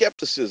my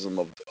skepticism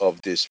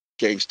of this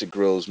Gangsta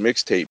Grillz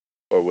mixtape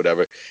or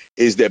whatever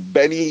is that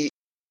Benny,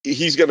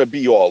 he's gonna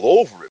be all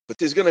over it, but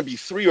there's gonna be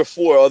 3 or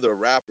 4 other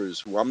rappers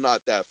who I'm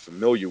not that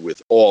familiar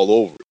with all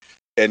over it,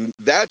 and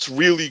that's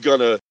really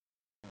gonna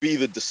be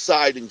the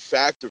deciding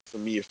factor for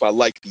me if I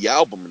like the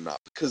album or not.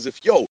 Because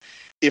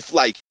if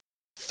like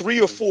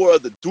 3 or 4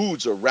 other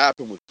dudes are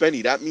rapping with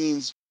Benny, that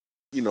means,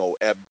 you know,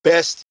 at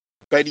best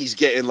Benny's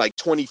getting like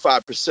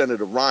 25% of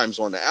the rhymes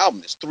on the album.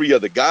 There's 3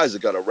 other guys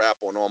that got to rap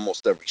on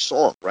almost every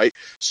song, right?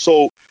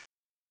 So,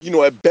 you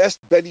know, at best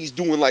Benny's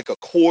doing like a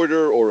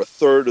quarter or a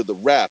third of the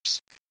raps.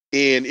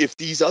 And if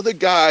these other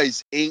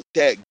guys ain't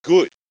that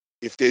good,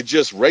 if they're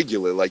just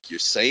regular, like you're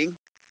saying,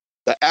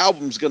 the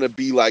album's gonna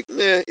be like,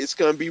 it's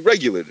gonna be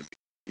regular to me,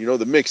 you know,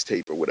 the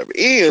mixtape or whatever.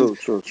 And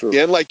true.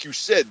 And like you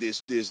said,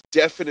 there's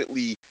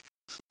definitely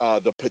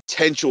the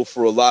potential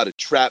for a lot of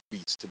trap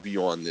beats to be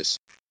on this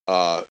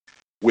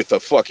with a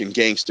fucking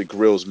Gangsta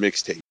Grillz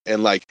mixtape.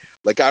 And like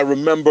I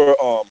remember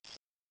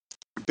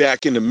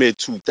back in the mid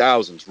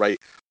 2000s, right,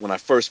 when I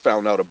first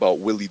found out about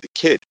Willie the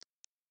Kid.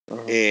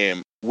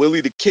 And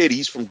Willie the Kid,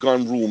 he's from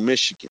Gun Rule,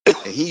 Michigan, and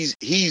he's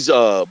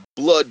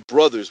blood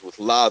brothers with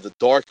La the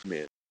Dark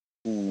Man,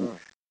 who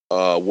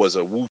was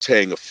a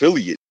Wu-Tang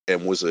affiliate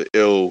and was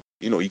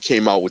he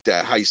came out with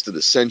that Heist of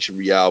the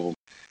Century album,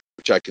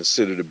 which I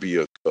consider to be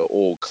a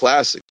old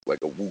classic, like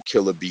a Wu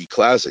Killer B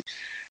classic.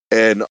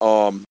 And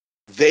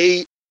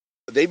they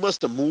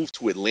must have moved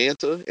to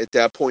Atlanta at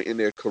that point in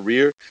their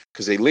career,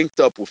 because they linked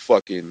up with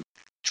fucking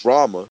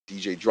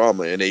DJ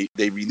Drama, and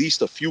they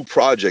released a few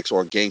projects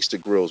on Gangsta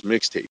Grillz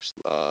mixtapes.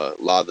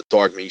 La the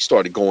Dark Man, he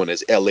started going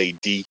as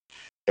LAD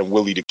and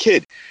Willie the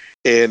Kid.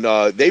 And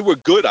they were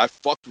good. I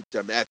fucked with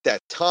them at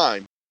that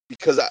time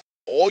because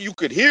all you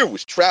could hear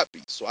was trap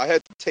beats. So I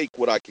had to take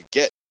what I could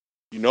get,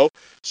 you know?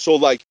 So,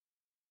 like,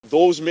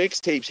 those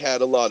mixtapes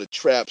had a lot of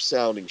trap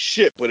sounding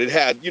shit, but it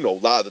had, you know,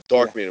 La the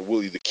Dark Man and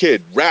Willie the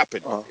Kid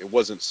rapping. It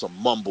wasn't some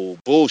mumble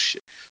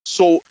bullshit.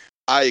 So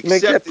I accepted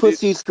Make that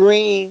pussy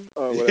scream.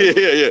 Or whatever.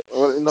 Yeah.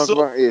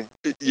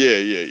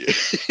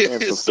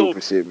 That's some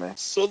stupid shit, man.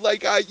 So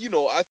like I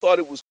thought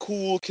it was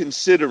cool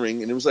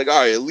considering, and it was like,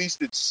 all right, at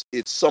least it's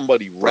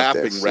somebody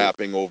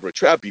rapping over a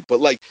trap beat.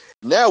 But like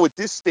now at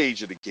this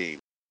stage of the game,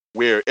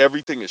 where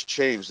everything has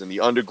changed and the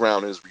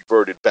underground has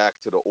reverted back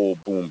to the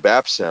old boom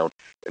bap sound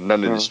and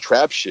none of this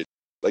trap shit.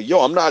 Like,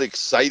 I'm not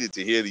excited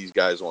to hear these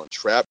guys on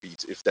trap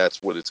beats if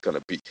that's what it's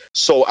gonna be.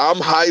 So I'm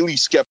highly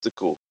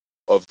skeptical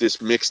of this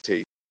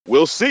mixtape.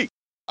 We'll see.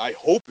 I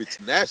hope it's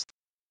nasty.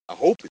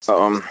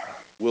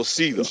 We'll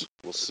see, though.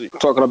 We'll see.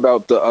 Talking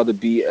about the other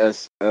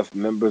BSF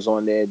members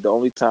on there, the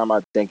only time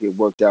I think it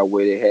worked out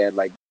where they had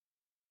like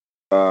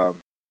the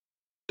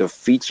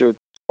featured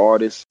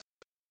artists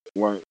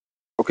weren't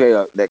okay.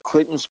 That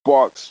Clinton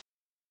Sparks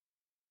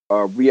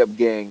Re-Up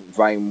Gang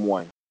Volume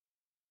 1.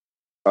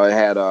 It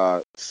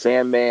had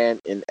Sandman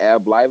and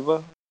Ab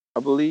Liva, I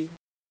believe.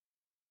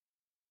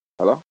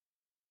 Hello?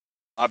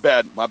 My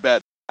bad.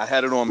 I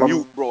had it on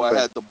mute, bro. I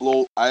had to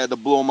blow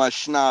my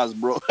schnoz,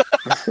 bro.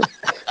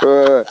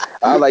 I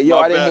was like,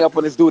 I didn't hang up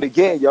on this dude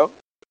again, yo.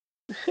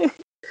 I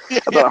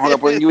thought I hung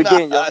up on you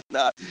again, yo.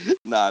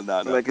 Nah.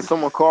 Like, is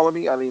someone calling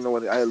me? I didn't even know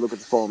what. I had to look at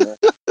the phone, man.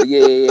 But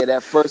yeah.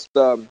 That first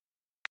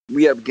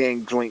Re-Up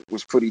Gang joint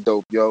was pretty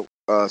dope, yo.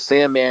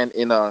 Sandman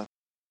and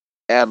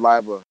Ad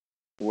Liva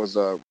was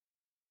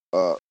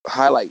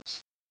highlights.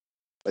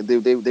 Like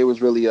they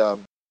was really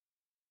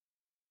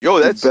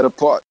that's the better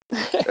part.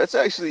 That's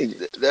actually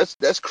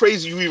that's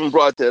crazy you even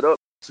brought that up.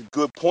 It's a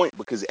good point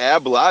because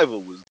Ab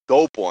Liva was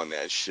dope on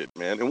that shit,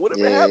 man. And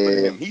whatever happened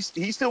to him? He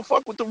still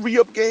fuck with the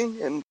Re-Up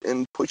Gang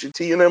and Pusha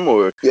T and them,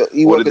 or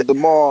he work at the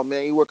mall,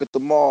 man. He work at the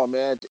mall,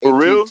 man. For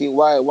real? AT&T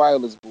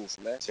wireless booth,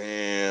 man.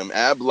 Damn,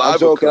 Ab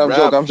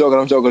Liva. I'm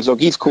joking.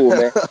 He's cool,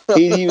 man.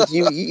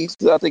 he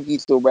still, I think he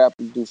still rap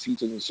and do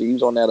features and shit. He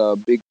was on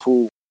that Big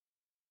Pool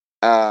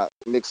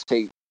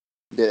mixtape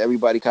that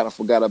everybody kind of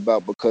forgot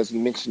about because he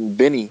mentioned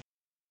Benny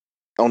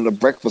on the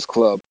Breakfast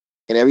Club,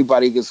 and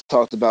everybody just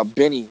talked about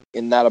Benny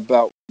and not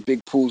about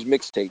Big Pool's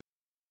mixtape.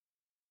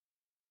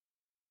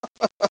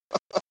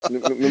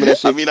 Remember that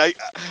shit? I mean, I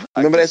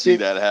remember that see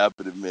shit? That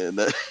happening, man.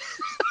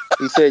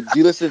 He said, "Do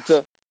you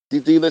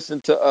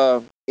listen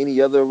to any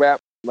other rap,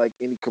 like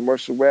any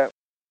commercial rap?"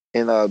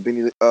 And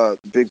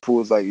Big Pooh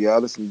was like, yeah, I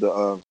listened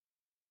to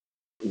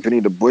Benny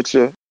the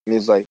Butcher, and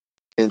he's like,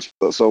 and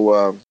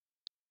so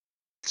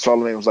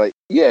Charlamagne was like,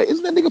 yeah,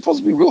 isn't that nigga supposed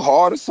to be real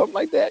hard or something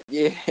like that?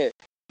 Yeah.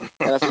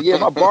 And I said, yeah,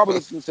 my barber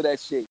listens to that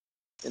shit.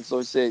 And so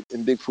he said,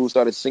 and Big Pooh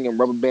started singing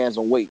Rubber Bands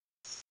on Weight.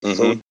 Mm-hmm.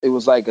 So it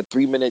was like a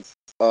 3-minute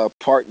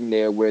part in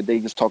there where they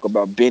just talk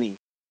about Benny.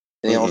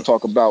 And they don't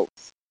talk about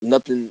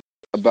nothing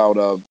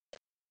about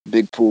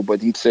Big Pooh,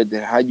 but he said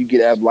that how you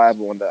get Ab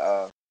Live on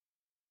the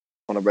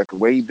record,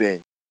 where he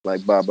been?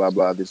 Like blah blah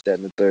blah, this, that,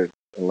 and the third.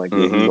 And like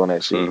yeah, he's on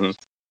that shit. Mm-hmm.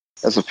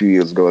 That's a few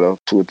years ago though,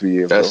 2 or 3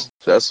 years ago.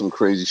 That's some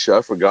crazy shit.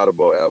 I forgot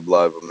about Ab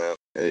Live, man.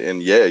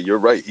 And yeah, you're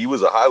right. He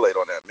was a highlight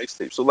on that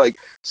mixtape. So like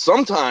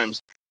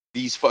sometimes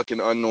these fucking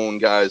unknown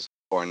guys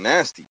are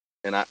nasty.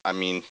 And I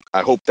mean,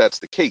 I hope that's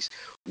the case.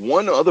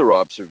 One other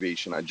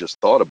observation I just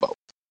thought about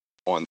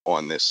on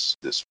this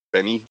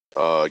Benny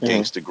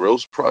Gangsta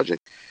Grillz project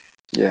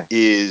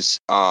is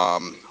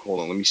hold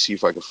on, let me see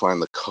if I can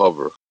find the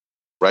cover.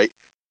 Right?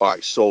 All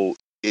right, so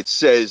it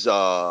says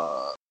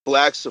Benny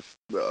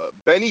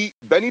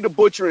the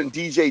Butcher and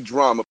DJ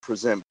Drama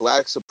present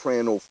Black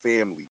Soprano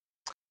Family.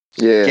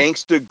 Yeah.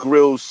 Gangsta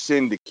Grillz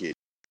Syndicate.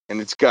 And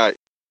it's got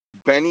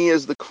Benny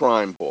as the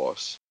crime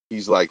boss.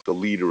 He's like the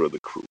leader of the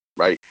crew,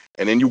 right?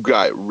 And then you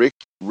got Rick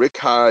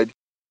Hyde,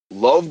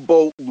 Love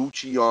Boat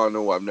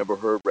Luciano, I've never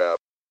heard rap.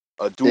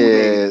 A dude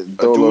named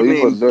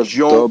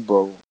Dolo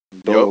Boat.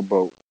 Yeah.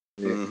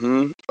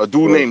 Mm-hmm. A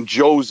dude named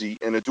Josie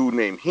and a dude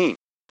named Heem.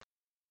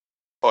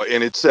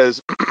 And it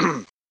says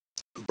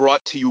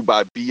brought to you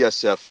by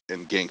BSF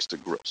and Gangsta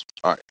Grillz.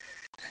 All right.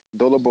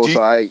 Dolo Boat's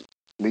alright.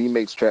 He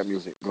makes trap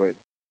music. Go ahead.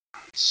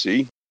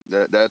 See,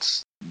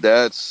 that's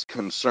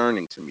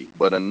concerning to me.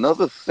 But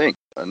another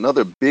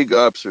big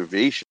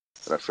observation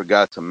that I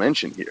forgot to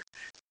mention here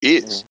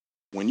is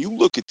when you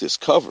look at this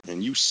cover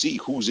and you see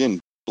who's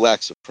in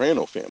Black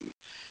Soprano Family,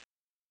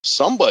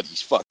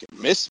 somebody's fucking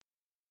missing.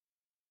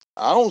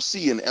 I don't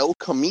see an El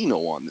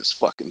Camino on this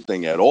fucking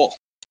thing at all.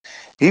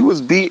 He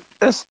was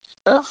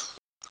BSF.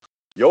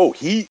 Yo,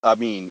 he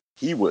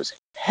was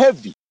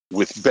heavy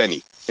with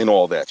Benny and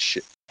all that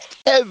shit.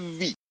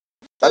 Heavy.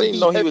 I didn't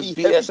know he was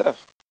BSF. Heavy.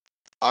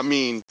 I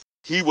mean,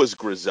 he was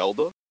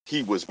Griselda.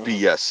 He was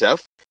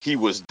BSF. He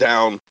was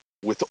down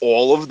with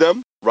all of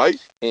them,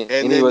 right? And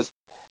then he was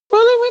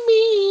rolling with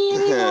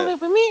me. Rolling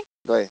with me.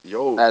 Go ahead.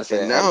 Yo, now it's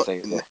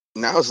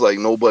like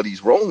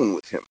nobody's rolling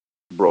with him,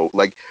 bro.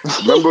 Like,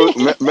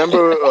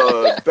 remember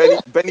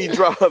Benny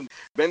dropped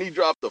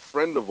a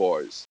friend of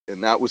ours,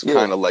 and that was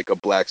kind of like a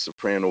Black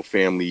Soprano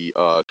Family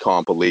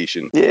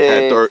compilation.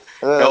 Yeah.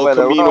 El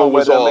Camino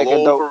was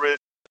all over it.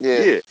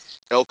 Yeah.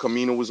 El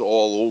Camino was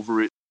all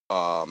over it.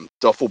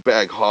 Duffel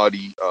Bag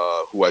Hardy,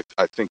 who I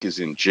think is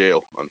in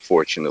jail,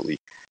 unfortunately,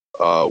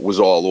 was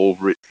all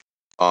over it.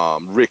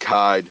 Rick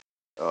Hyde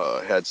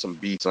had some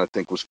beats, and I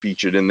think was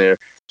featured in there.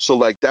 So,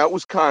 like, that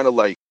was kind of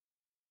like,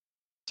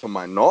 to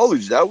my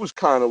knowledge, that was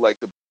kind of like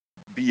the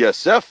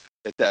BSF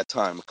at that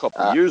time, a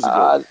couple of years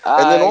ago.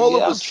 And then all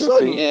of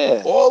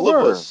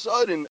a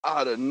sudden,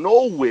 out of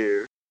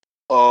nowhere,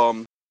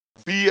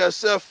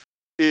 BSF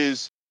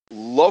is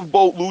Love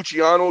Boat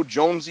Luciano,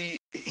 Jonesy,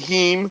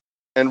 Heem,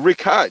 and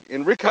Rick Hyde.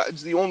 And Rick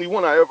Hyde's the only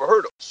one I ever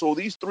heard of. So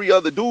these three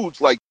other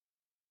dudes, like,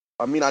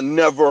 I mean, I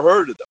never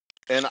heard of them.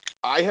 And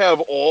I have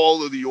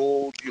all of the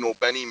old,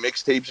 Benny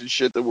mixtapes and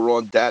shit that were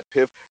on Dat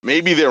Piff.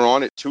 Maybe they're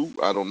on it too.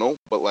 I don't know.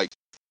 But, like,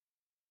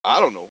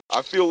 I don't know.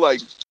 I feel like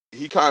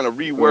he kind of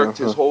reworked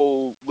his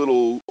whole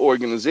little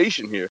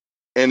organization here.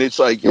 And it's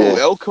like, yo,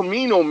 El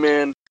Camino,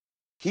 man,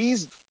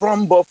 he's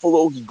from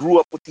Buffalo. He grew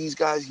up with these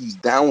guys. He's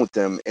down with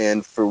them.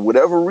 And for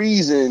whatever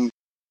reason,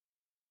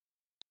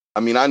 I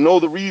mean, I know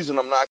the reason.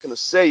 I'm not going to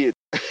say it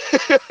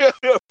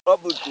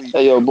publicly.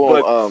 Hey, yo,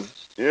 boom. But,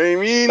 you know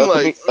what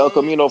I mean? El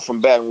Camino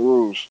from Baton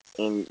Rouge,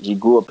 and he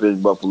grew up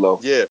in Buffalo.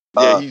 Yeah,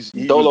 he was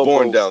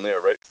born down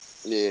there, right?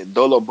 Yeah,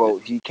 Dolo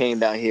Boat. He came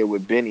down here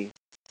with Benny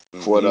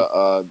for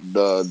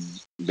the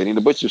Benny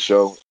the Butcher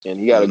show, and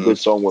he got a good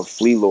song with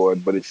Flea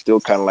Lord, but it's still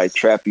kind of like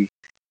trappy.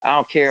 I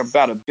don't care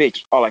about a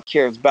bitch. All I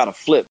care is about a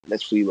flip.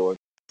 That's Flea Lord.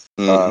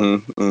 Yeah,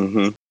 I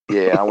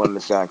went in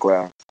the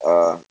SoundCloud.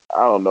 I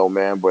don't know,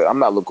 man, but I'm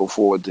not looking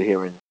forward to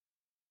hearing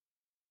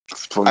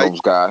from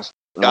those guys.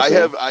 You know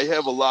I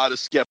have a lot of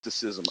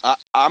skepticism.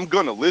 I'm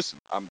gonna listen.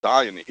 I'm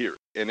dying to hear it.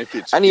 And if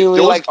it's I didn't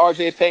even like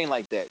RJ Payne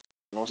like that. You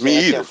know what I'm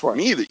saying?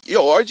 Me either.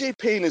 Yo, RJ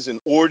Payne is an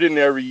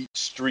ordinary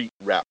street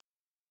rapper.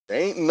 There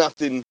ain't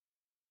nothing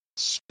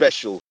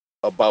special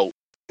about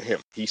him.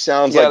 He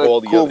sounds like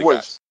all the other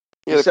guys.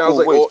 He sounds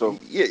like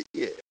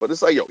but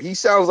it's like, yo, he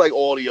sounds like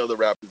all the other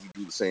rappers who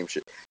do the same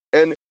shit.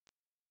 And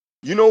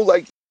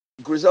like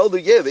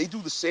Griselda, they do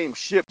the same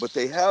shit, but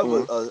they have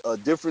a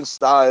different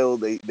style.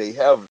 They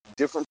have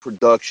different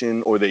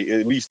production, or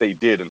at least they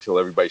did until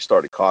everybody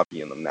started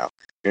copying them now.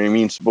 You know what I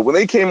mean? But when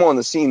they came on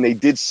the scene, they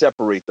did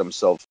separate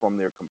themselves from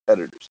their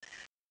competitors.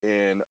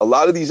 And a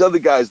lot of these other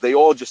guys, they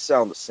all just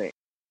sound the same.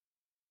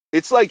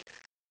 It's like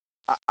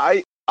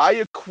I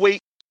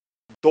equate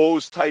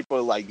those type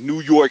of like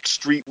New York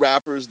street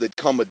rappers that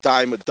come a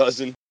dime a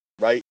dozen,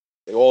 right?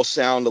 They all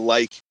sound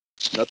alike.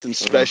 Nothing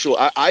special.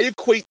 I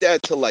equate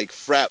that to like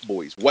frat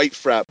boys, white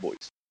frat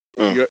boys.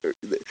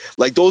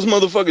 Like those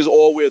motherfuckers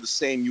all wear the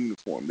same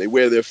uniform. They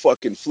wear their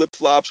fucking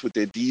flip-flops with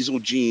their diesel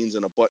jeans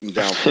and a button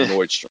down from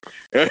Nordstrom.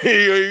 You know what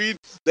I mean?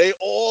 They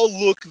all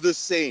look the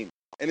same.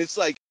 And it's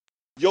like,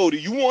 yo, do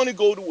you want to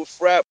go to a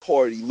frat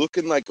party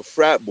looking like a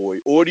frat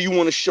boy, or do you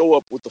want to show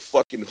up with a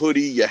fucking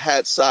hoodie, your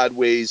hat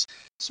sideways,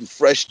 some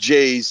fresh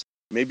J's,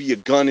 maybe a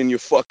gun in your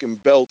fucking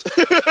belt,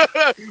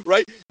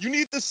 right? You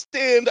need to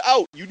stand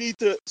out. You need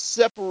to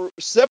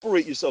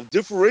separate yourself,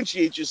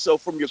 differentiate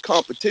yourself from your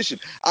competition.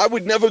 I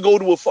would never go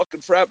to a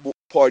fucking frat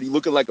party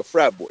looking like a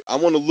frat boy. I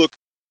want to look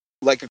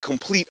like a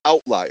complete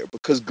outlier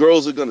because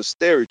girls are going to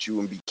stare at you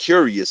and be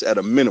curious at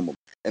a minimum.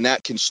 And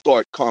that can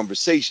start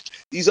conversations.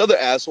 These other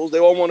assholes, they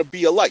all want to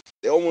be alike.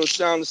 They all want to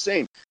sound the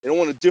same. They don't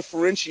want to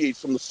differentiate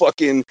from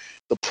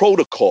the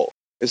protocol.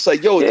 It's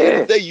like, yo, at the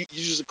end of the day, you're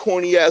just a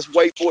corny ass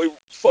white boy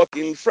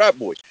fucking frat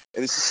boy.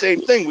 And it's the same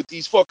thing with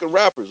these fucking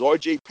rappers.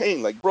 RJ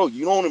Payne, like, bro,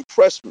 you don't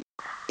impress me.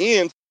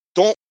 And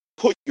don't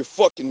put your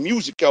fucking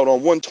music out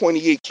on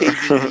 128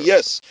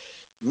 kbps,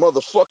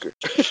 motherfucker.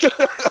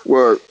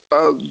 Word.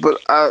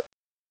 But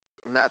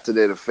not to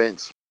their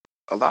defense,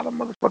 a lot of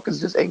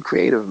motherfuckers just ain't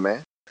creative,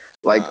 man.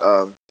 Like,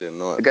 I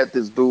got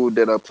this dude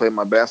that played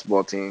my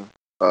basketball team.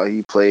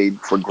 He played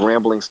for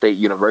Grambling State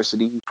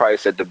University. He probably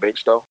sat the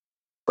bench though,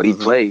 but he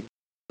played.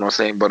 You know what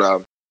I'm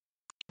saying?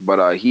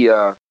 But he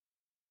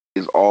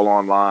is all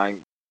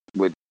online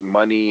with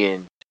money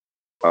and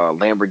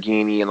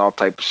Lamborghini and all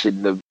type of shit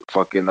in the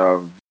fucking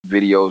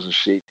videos and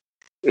shit.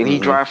 And he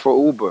drive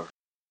for Uber.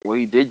 Well,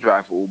 he did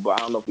drive for Uber. I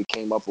don't know if he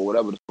came up or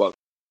whatever the fuck.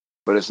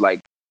 But it's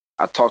like,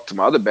 I talked to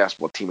my other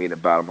basketball teammate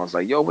about him. I was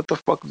like, yo, what the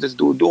fuck is this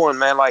dude doing,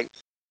 man? Like,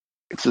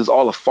 this is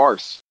all a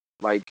farce.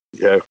 Like,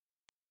 yeah.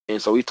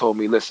 And so he told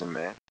me, listen,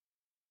 man,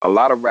 a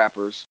lot of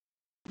rappers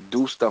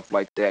do stuff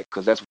like that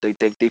because that's what they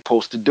think they're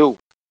supposed to do.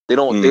 They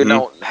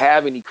don't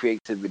have any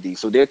creativity.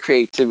 So their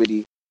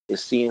creativity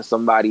is seeing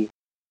somebody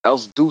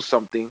else do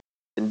something,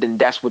 and then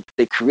that's what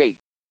they create.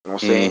 You know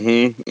what I'm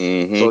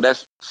saying?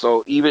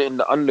 So even in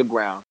the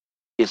underground,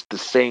 it's the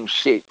same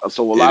shit.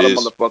 So a lot of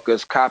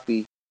motherfuckers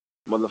copy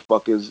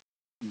motherfuckers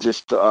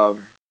just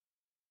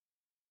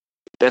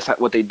that's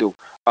what they do.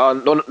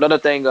 Another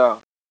thing,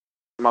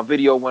 my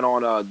video went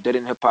on Dead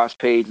in Hip Hop's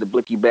page, the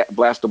Blicky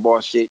Blaster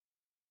Bar shit.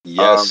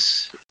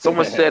 Yes.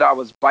 Someone said I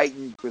was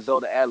biting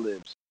Griselda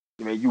ad-libs.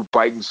 I mean, you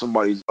biting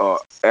somebody's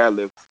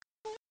ad-lib.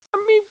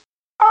 I mean,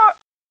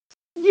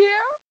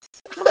 yeah.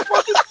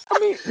 I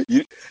mean,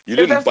 you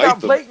didn't bite them.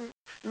 Blatant,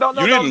 no,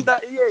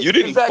 you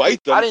didn't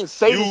bite them. I didn't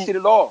say this shit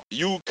at all.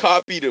 You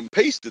copied and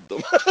pasted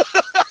them.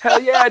 Hell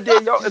yeah, I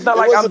did, yo. It's not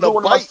like I'm doing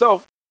it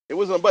myself. It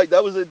wasn't a bite.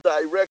 That was a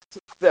direct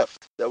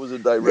theft.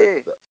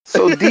 Theft.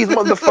 So these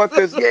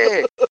motherfuckers,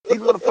 these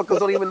motherfuckers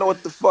don't even know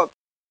what the fuck.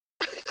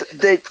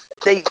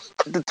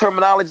 The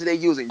terminology they're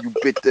using. You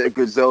bit the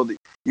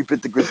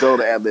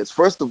Griselda ad-libs.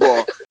 First of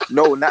all,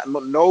 no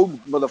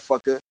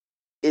motherfucker.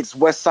 It's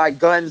Westside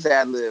Gunn's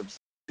ad-libs.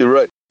 You're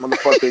right,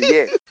 motherfucker.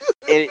 Yeah,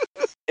 and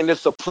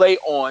it's a play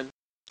on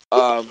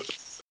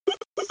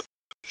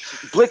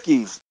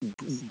Blickies,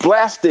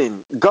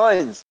 blasting,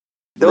 guns.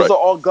 Those are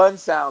all gun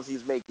sounds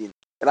he's making,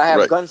 and I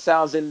have gun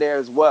sounds in there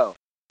as well.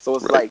 So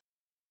it's like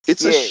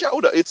it's a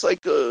shout out. It's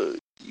like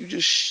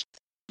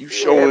you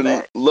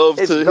showing love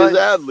to his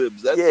ad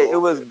libs. That's all.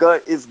 It was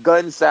gun. It's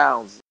gun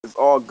sounds. It's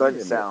all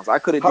gun sounds. I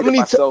could have did it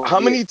myself.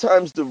 How many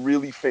times do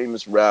really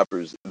famous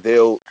rappers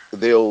they'll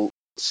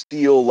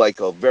steal like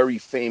a very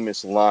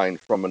famous line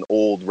from an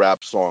old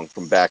rap song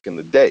from back in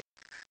the day?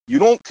 You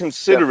don't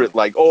consider it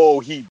like, oh,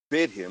 he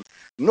bit him.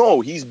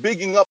 No, he's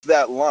bigging up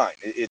that line.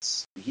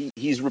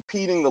 He's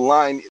repeating the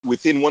line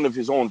within one of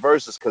his own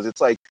verses because it's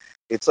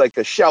like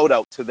a shout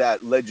out to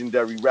that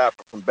legendary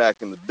rapper from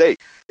back in the day.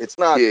 It's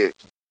not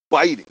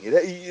biting.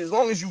 As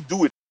long as you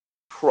do it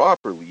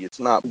properly, it's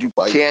not. You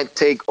biting. Can't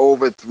take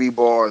over 3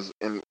 bars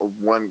in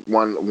one.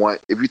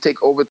 If you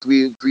take over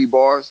three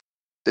bars,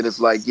 then it's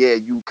like,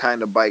 you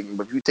kind of biting.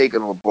 But if you take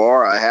a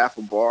bar, a half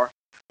a bar,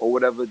 or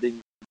whatever, then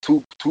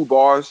two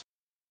bars,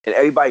 and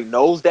everybody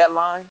knows that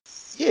line.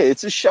 Yeah,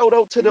 it's a shout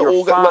out to the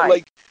old guy.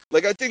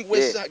 Like I think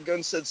Westside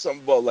Gunn said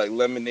something about like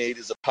lemonade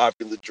is a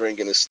popular drink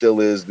and it still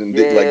is. And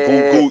like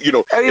Guru,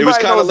 everybody it was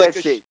kind of like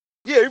that shit.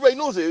 Yeah, everybody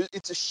knows it.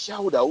 It's a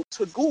shout out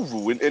to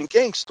Guru and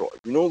Gangstar.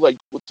 You know, like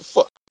what the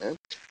fuck, man.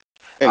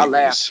 Anyways. I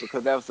laughed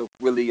because that was a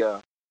really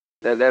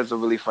that's a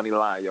really funny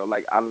line, yo.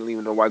 Like I don't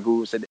even know why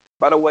Guru said it.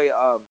 By the way,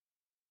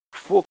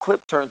 Full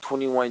Clip turned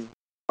 21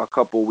 a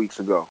couple weeks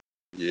ago.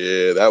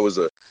 Yeah, that was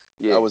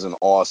an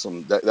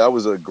awesome. That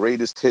was a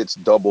greatest hits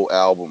double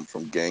album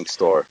from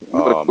Gangstar.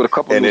 With a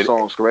couple new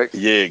songs, correct?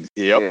 Yeah,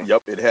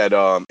 yep. It had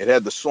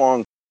the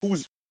song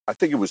I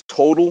think it was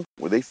Total,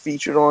 where they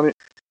featured on it.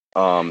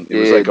 It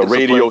was like a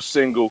radio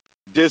single,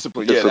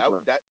 Discipline.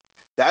 Yeah,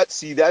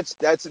 that's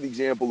an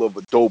example of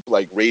a dope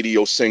like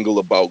radio single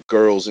about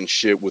girls and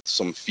shit with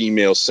some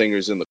female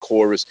singers in the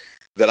chorus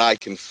that I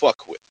can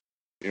fuck with.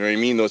 You know what I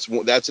mean?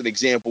 That's an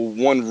example,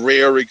 one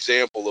rare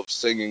example of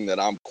singing that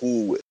I'm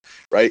cool with,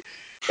 right?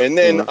 And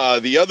then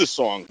the other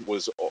song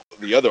was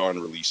the other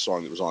unreleased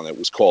song that was on it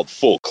was called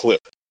Full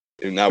Clip,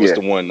 and that was the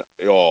one.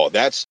 Oh,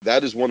 that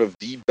is one of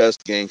the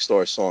best Gang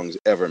Starr songs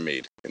ever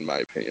made, in my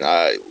opinion.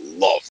 I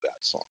love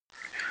that song.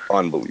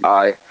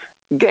 Unbelievable.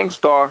 Gang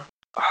Starr.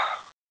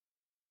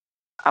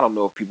 I don't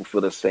know if people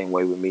feel the same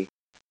way with me,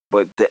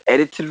 but the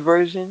edited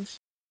versions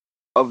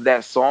of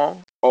that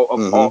song, or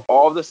of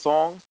all the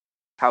songs,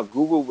 how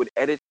Google would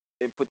edit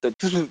and put the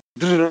you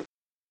know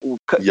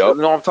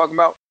what I'm talking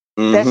about?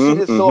 That shit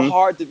is so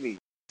hard to me.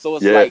 So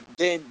it's like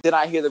then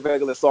I hear the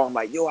regular song, I'm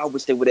like, yo, I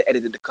wish they would have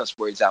edited the cuss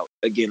words out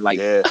again. Like,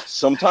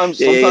 sometimes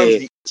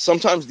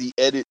the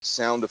edit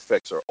sound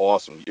effects are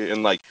awesome,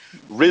 and like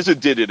RZA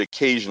did it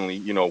occasionally,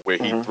 you know, where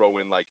he'd throw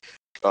in like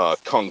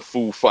kung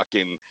fu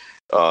fucking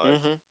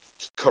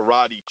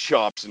karate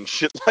chops and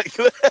shit like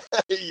that,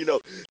 you know,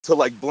 to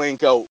like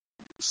blank out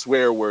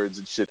swear words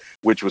and shit,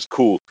 which was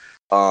cool.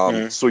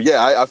 So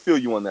yeah, I feel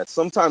you on that.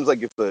 Sometimes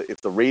like if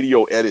the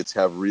radio edits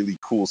have really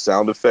cool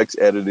sound effects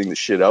editing the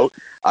shit out,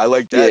 I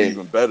like that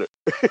even better.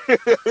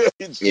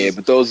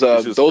 But those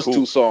cool.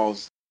 Two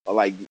songs are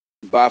like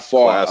by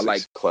far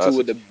classics. Two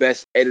of the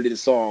best edited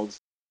songs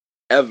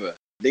ever.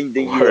 Then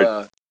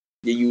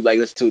you like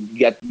listen to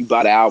you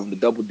buy the album, the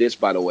double disc,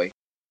 by the way.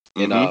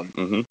 And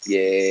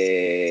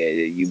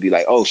you'd be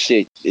like, oh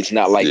shit, it's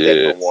not like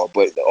that no more.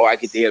 But I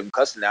get to hear them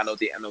cussing. I know what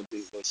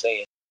they're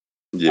saying.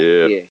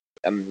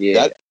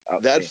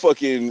 That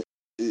fucking,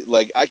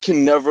 like, I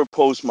can never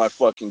post my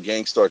fucking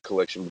Gang Starr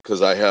collection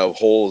because I have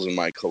holes in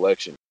my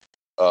collection.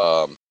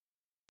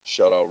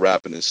 Shout out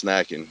Rapping and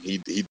Snacking.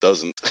 He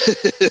doesn't.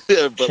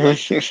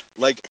 But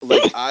like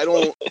I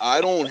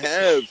don't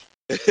have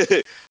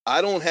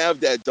I don't have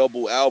that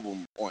double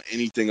album on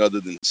anything other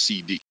than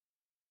CD.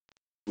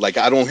 Like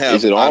I don't have.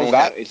 Is it on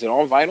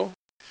vinyl?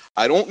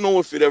 I don't know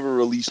if it ever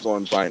released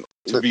on vinyl.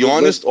 To be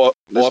honest, off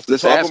the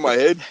top of my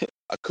head,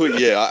 I could.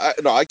 Yeah,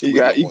 I can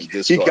look up on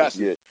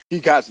Discogs. He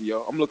got you,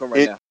 yo. I'm looking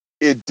now.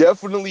 They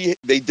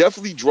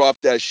definitely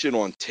dropped that shit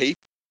on tape,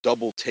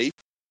 double tape,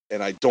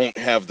 and I don't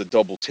have the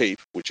double tape,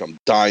 which I'm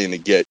dying to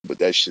get, but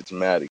that shit's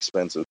mad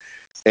expensive.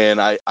 And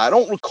I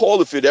don't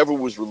recall if it ever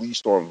was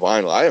released on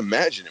vinyl. I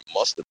imagine it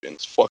must have been.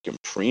 It's fucking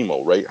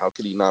primo, right? How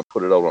could he not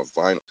put it out on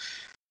vinyl?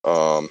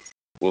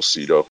 We'll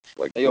see though.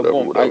 Like, hey, yo,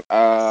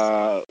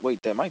 whatever.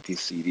 Wait, that might be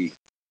CD.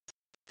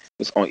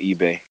 It's on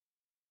eBay.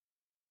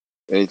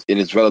 It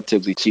is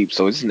relatively cheap,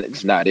 so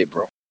it's not it,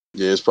 bro.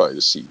 Yeah, it's probably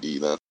the CD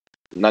then.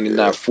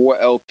 99 4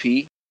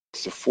 LP.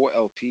 It's the 4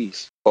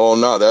 LPs. Oh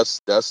no, that's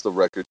the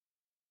record.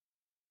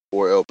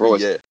 4 LP. Bro,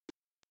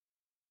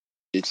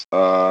 it's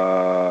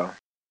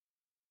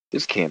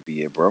this can't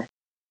be it, bro.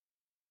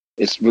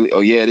 It's really.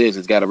 Oh yeah, it is.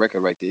 It's got a record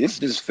right there. This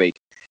is fake.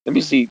 Let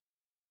me see.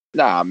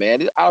 Nah,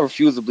 man. I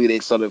refuse to believe they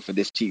sell it for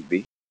this cheap,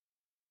 B.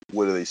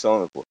 What are they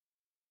selling it for?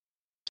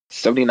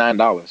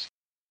 $79.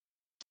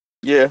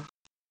 Yeah,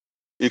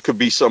 it could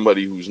be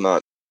somebody who's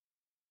not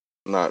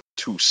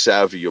too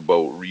savvy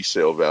about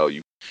resale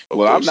value.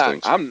 Well, I'm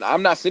not.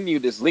 I'm not sending you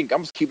this link.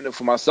 I'm just keeping it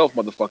for myself,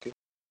 motherfucker.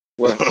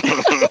 What?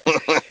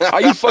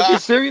 Are you fucking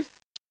serious?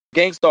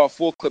 Gang Starr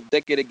full clip,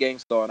 Decade of Gang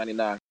Starr,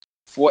 99.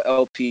 4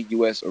 LP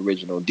US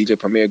original. DJ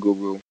Premier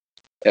Guru.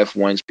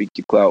 F1, Speak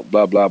Your Clout,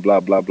 blah blah blah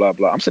blah blah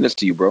blah. I'm sending this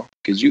to you, bro,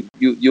 because you'll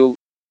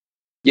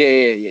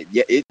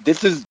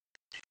this is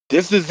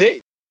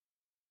it.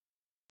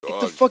 Dog, get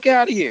the fuck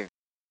out of here,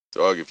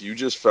 dog. If you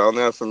just found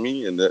that for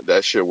me and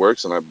that shit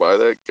works and I buy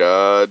that,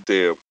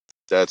 goddamn,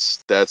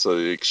 that's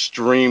an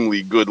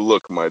extremely good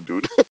look, my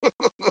dude.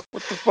 What the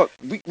fuck?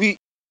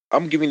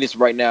 I'm giving this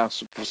right now,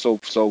 so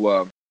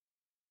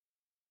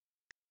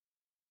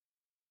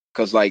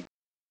because like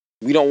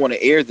we don't want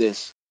to air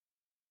this.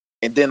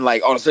 And then,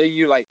 like, all of a sudden,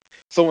 you're like,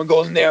 someone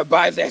goes in there and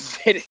buys that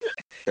shit.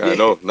 I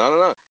know.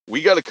 No.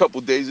 We got a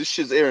couple days. This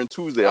shit's airing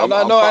Tuesday. I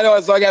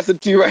know. So I got some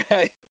tea right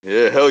now.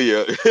 Yeah, hell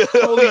yeah.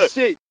 Holy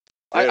shit.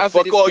 Yeah,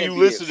 fuck all you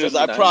listeners.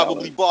 I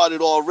probably bought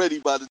it already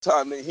by the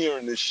time they're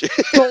hearing this shit.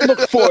 Don't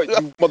look for it,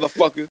 you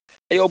motherfucker.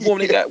 Hey, yo, boom,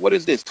 they got, what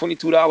is this?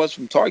 $22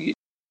 from Target?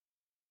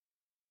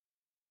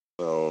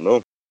 I don't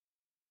know.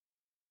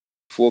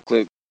 Full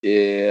clip.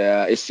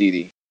 Yeah, it's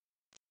CD.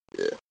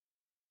 Yeah.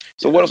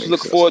 So what else to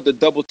look for? The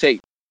double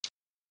tape.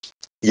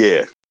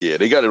 Yeah,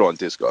 they got it on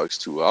Discogs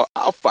too.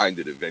 I'll find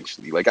it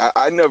eventually. Like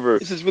I never.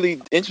 This is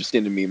really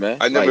interesting to me, man.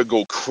 I never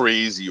go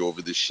crazy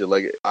over this shit.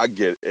 Like I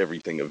get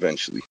everything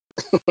eventually.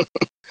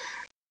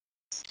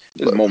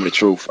 It's moment of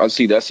truth. I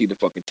see the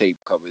fucking tape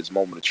cover. It's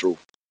moment of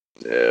truth.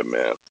 Yeah,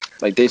 man.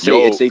 Like they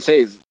say,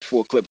 it's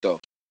full clip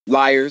though.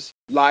 Liar,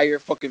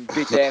 fucking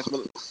bitch ass.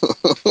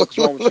 What's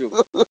wrong with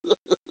you?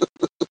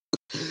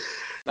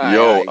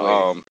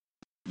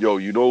 Yo,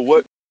 you know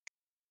what?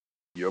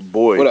 Your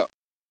boy. What up?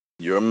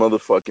 Your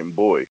motherfucking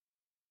boy.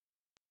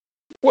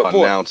 What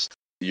boy?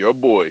 Your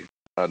boy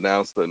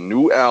announced a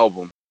new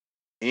album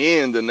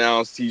and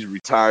announced he's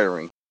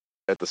retiring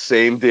at the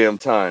same damn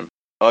time.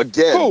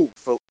 Again.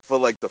 For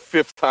like the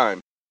 5th time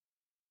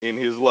in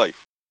his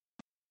life.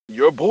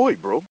 Your boy,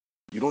 bro.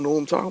 You don't know what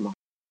I'm talking about?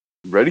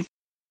 Ready?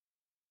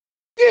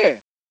 Yeah.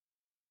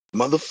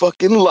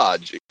 Motherfucking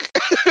Logic.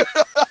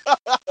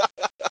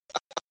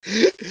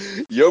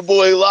 Your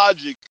boy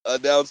Logic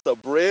announced a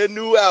brand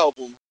new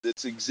album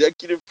that's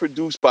executive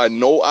produced by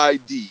No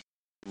ID,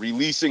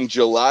 releasing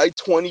July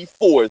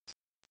 24th.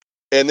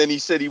 And then he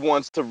said he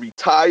wants to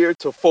retire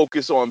to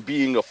focus on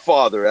being a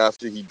father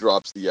after he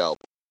drops the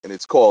album. And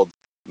it's called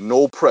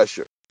No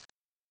Pressure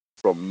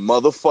from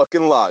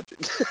motherfucking Logic.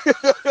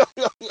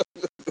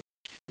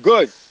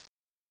 Good.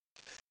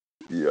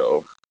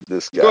 Yo,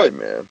 this guy,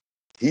 man.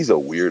 He's a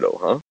weirdo,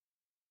 huh?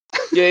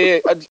 Yeah.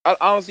 I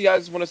honestly, I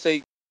just want to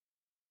say,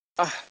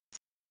 I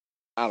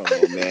don't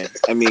know, man.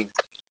 I mean,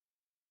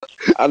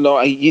 I know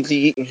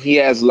he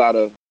has a lot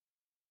of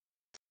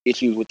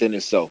issues within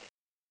himself.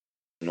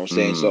 You know what I'm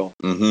saying? So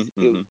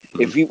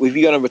if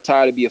you're gonna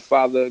retire to be a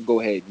father, go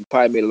ahead. You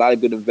probably made a lot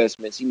of good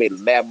investments. He made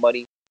mad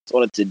money. It's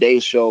on a Today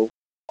Show,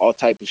 all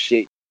type of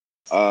shit.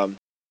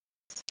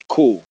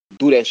 Cool.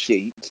 Do that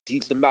shit.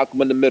 He's the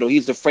Malcolm in the Middle.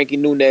 He's the Frankie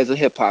Nunez of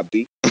hip hop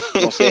beat. You know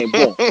what I'm saying?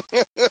 Boom.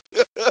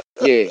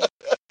 Yeah.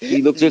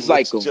 He looks just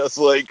like him. Just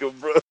like him,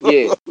 bro.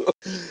 Yeah.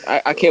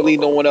 I can't believe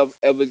no one else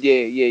ever.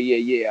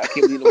 Yeah. I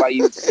can't believe nobody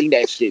even seen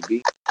that shit,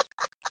 B.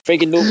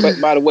 Frankie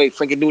Nunez, by the way,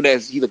 Frankie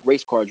Nunez, he's a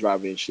race car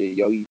driver and shit.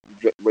 Yo, he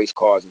race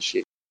cars and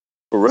shit.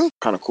 For real?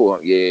 Kind of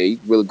cool. Yeah, he's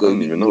really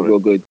good. He's a real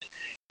good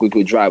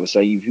driver. So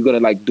if you're gonna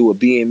like do a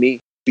B&E,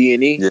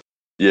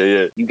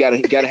 yeah, you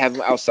gotta have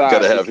him outside.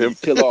 Gotta have him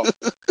peel off.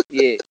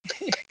 Yeah.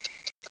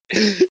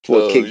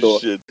 For a kick door.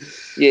 Shit.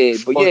 Yeah,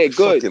 but yeah,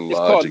 good. It's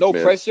called No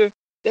Pressure.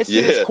 That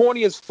shit is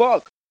corny as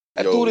fuck.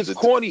 That dude is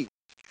corny.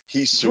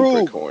 He's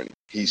super corny.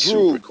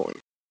 Super corny.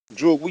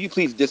 Drew, will you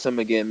please diss him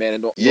again, man,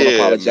 and don't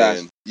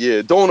apologize? Man.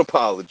 Yeah, don't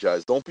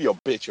apologize. Don't be a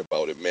bitch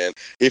about it, man.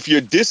 If you're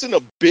dissing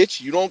a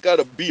bitch, you don't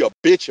gotta be a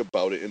bitch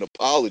about it and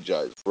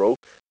apologize, bro.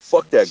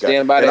 Fuck that guy.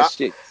 Stand by that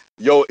shit.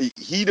 Yo,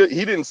 he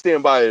didn't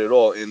stand by it at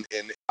all, and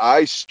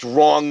I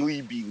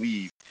strongly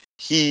believe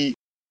he,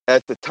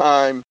 at the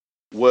time,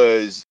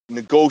 was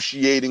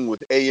negotiating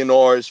with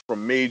A&Rs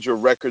from major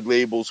record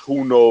labels.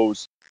 Who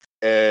knows?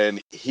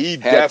 And he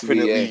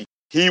definitely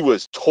he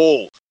was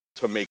told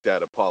to make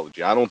that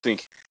apology. I don't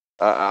think.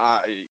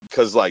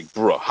 Because, like,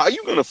 bro, how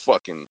you gonna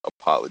fucking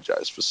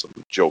apologize for some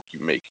joke you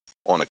make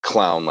on a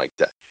clown like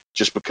that?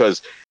 Just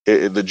because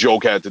the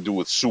joke had to do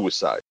with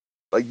suicide.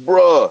 Like,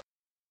 bruh.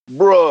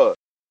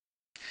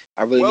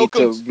 I really need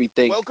to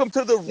rethink. Welcome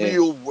to the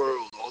real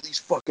world. All these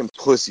fucking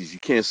pussies. You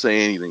can't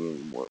say anything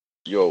anymore.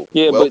 Yo,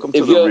 yeah, welcome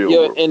but if to the real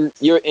world.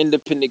 you're an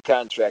independent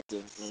contractor,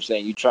 you know what I'm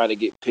saying, you're trying to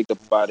get picked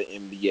up by the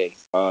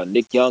NBA.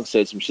 Nick Young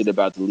said some shit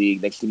about the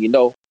league. Next thing you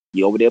know,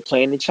 you're over there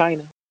playing in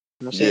China.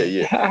 You know what I'm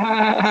saying?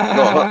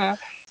 Yeah.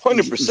 No,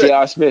 100%.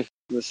 J.R. Smith,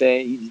 you know what I'm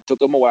saying? It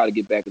took him a while to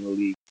get back in the league.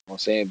 You know what I'm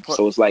saying?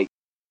 So it's like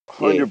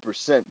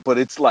 100%. But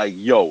it's like,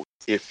 yo,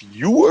 if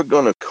you are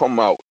gonna come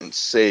out and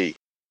say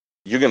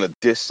you're gonna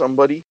diss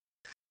somebody,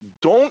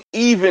 don't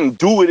even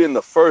do it in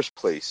the first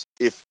place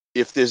if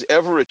there's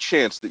ever a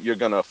chance that you're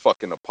gonna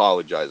fucking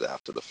apologize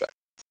after the fact.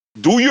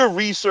 Do your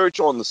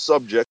research on the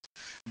subject.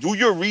 Do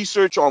your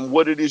research on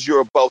what it is you're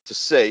about to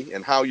say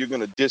and how you're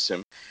going to diss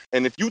him.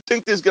 And if you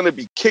think there's going to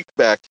be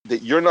kickback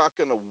that you're not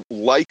going to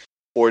like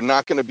or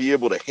not going to be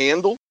able to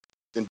handle,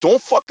 then don't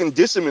fucking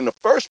diss him in the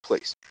first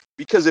place.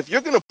 Because if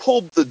you're going to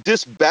pull the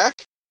diss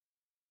back,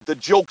 the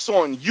joke's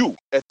on you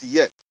at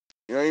the end.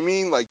 You know what I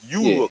mean? Like,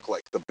 you look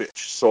like the bitch.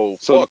 So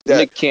fuck that.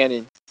 Nick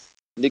Cannon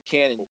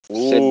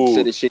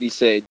said the shit he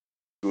said.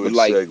 Good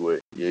segue.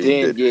 Yeah,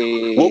 he did.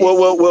 Yeah.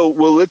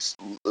 Well.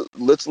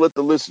 Let's let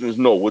the listeners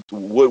know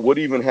what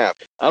even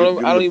happened. I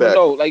don't even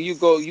know. Like you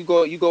go.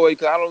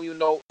 Because I don't even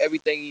know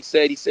everything he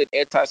said. He said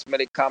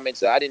anti-Semitic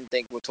comments that I didn't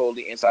think were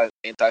totally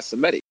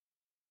anti-Semitic.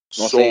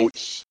 You know so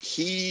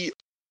he,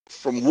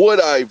 from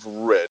what I've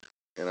read,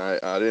 and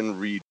I didn't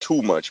read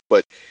too much,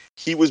 but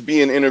he was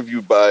being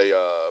interviewed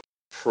by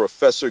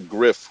Professor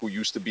Griff, who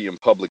used to be in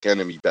Public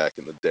Enemy back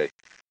in the day,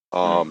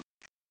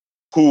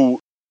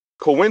 who.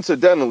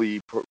 Coincidentally,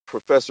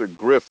 Professor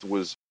Griff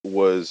was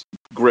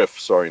Griff.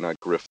 Sorry, not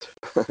Grift.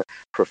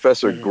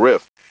 Professor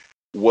Griff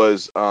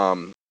was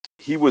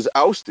he was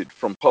ousted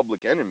from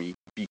Public Enemy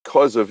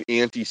because of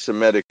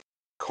anti-Semitic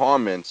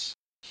comments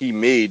he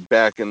made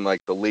back in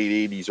like the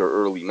late 80s or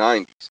early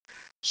 90s.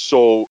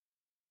 So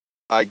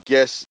I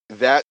guess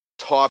that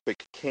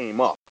topic came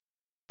up.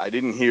 I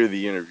didn't hear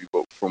the interview,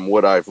 but from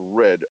what I've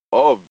read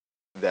of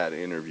that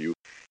interview,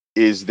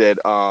 is that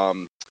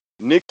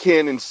Nick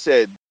Cannon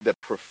said that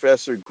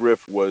Professor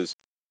Griff was,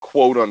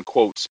 quote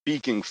unquote,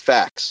 speaking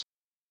facts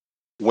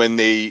when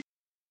they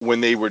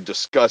were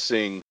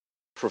discussing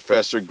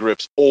Professor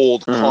Griff's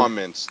old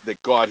comments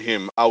that got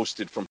him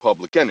ousted from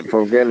Public Enemy.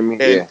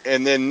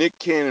 And then Nick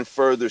Cannon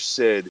further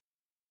said,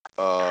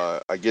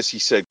 I guess he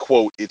said,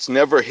 quote, "It's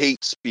never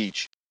hate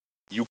speech.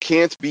 You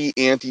can't be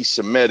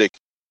anti-Semitic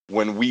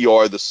when we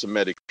are the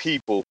Semitic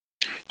people.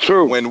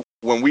 True.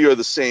 When we are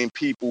the same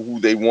people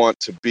who they want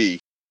to be.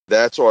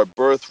 That's our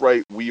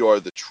birthright. We are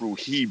the true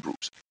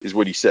Hebrews," is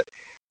what he said.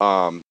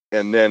 And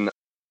then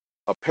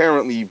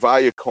apparently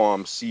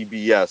Viacom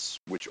CBS,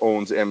 which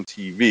owns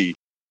MTV,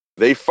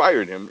 they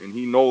fired him, and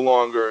he no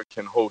longer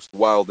can host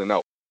Wild 'N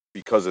Out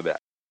because of that.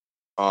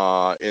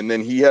 And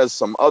then he has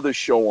some other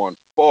show on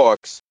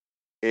Fox,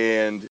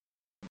 and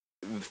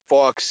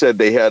Fox said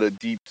they had a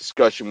deep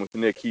discussion with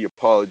Nick. He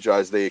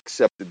apologized. They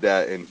accepted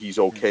that, and he's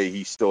okay.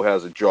 He still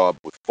has a job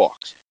with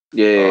Fox.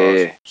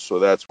 Yeah. So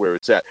that's where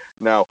it's at.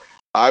 Now,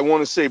 I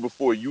want to say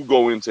before you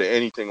go into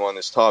anything on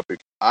this topic,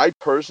 I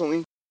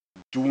personally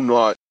do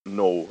not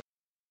know.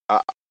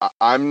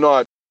 I'm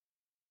not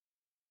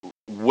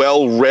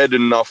well read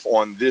enough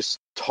on this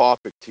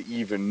topic to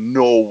even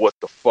know what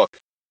the fuck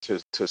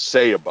to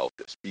say about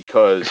this,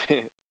 because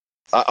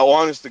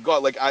honest to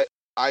God, like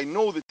I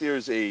know that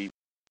there's a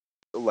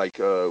like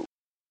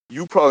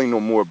you probably know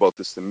more about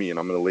this than me, and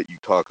I'm gonna let you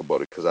talk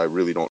about it because I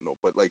really don't know.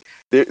 But like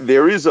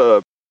there is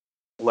a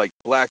like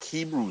Black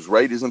Hebrews,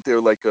 right? Isn't there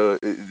like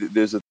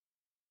there's a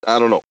I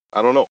don't know.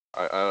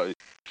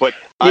 But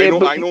yeah,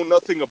 I know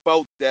nothing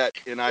about that,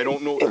 and I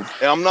don't know, and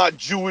I'm not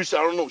Jewish. I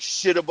don't know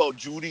shit about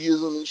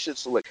Judaism and shit.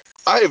 So like,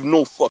 I have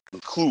no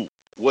fucking clue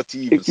what to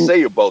even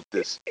say about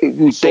this. If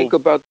you think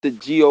about the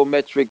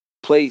geometric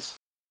place,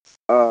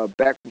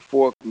 back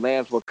before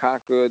lands were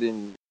conquered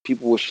and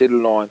people were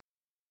shitted on,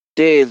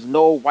 there's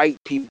no white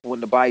people in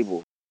the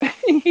Bible.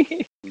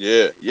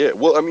 Yeah.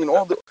 Well, I mean,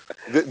 all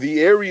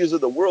the areas of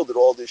the world that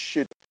all this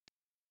shit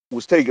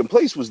was taking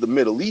place was the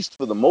Middle East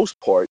for the most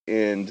part,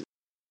 and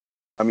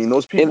I mean,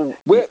 those people,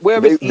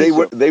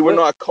 they were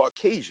not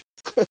Caucasian.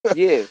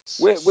 Yeah,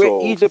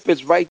 where Egypt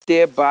is right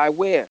there by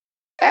where?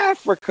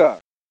 Africa.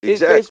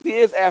 Exactly. It basically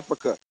is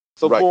Africa.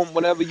 So right. Boom,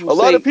 whenever you a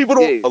lot of people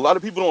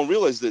don't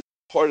realize that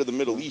part of the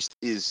Middle East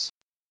is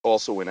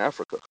also in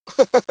Africa.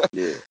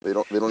 Yeah. They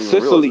don't even realize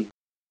it.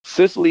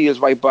 Sicily is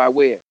right by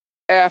where?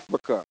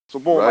 Africa. So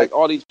boom, right. Like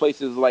all these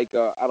places like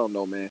I don't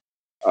know, man.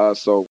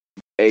 So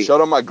hey,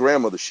 shout out my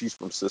grandmother, she's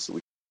from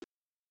Sicily.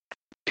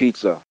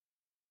 Pizza.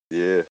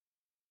 Yeah.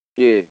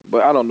 Yeah,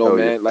 but I don't know,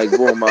 man. Yeah. Like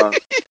boom,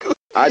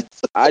 I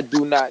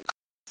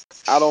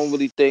don't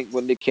really think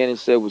what Nick Cannon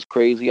said was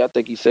crazy. I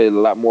think he said a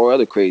lot more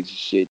other crazy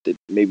shit that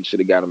maybe should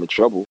have got him in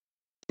trouble.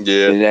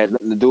 Yeah. And it had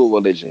nothing to do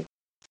with religion.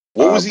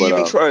 What was he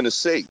even trying to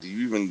say? Do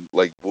you even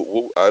like?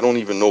 I don't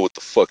even know what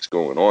the fuck's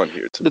going on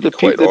here. To be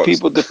quite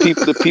honest,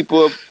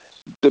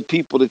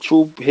 the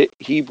true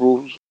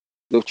Hebrews,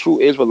 the true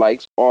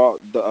Israelites are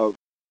the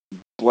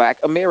Black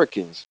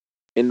Americans.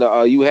 In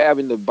the you have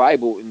in the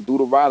Bible in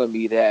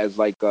Deuteronomy, it has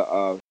like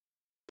a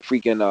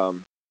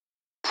freaking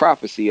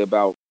prophecy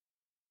about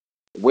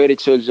where the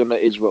children of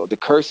Israel, the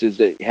curses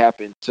that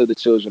happened to the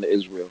children of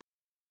Israel,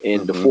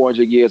 and the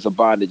 400 years of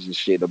bondage and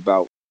shit.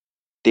 About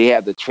they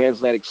have the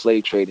transatlantic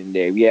slave trade in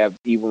there. We have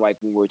even like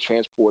when we're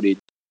transported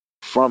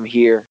from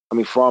here,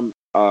 from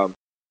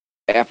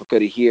Africa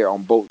to here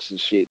on boats and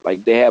shit.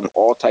 Like they have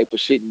all type of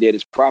shit in there.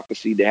 This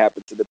prophecy that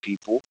happened to the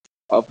people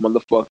of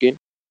motherfucking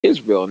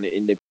Israel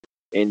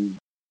and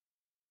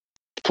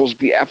supposed to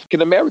be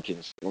African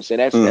Americans. You know what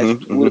I'm saying?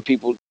 That's who the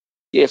people.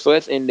 Yeah, so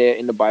that's in there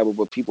in the Bible,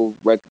 but people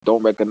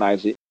don't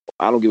recognize it.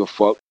 I don't give a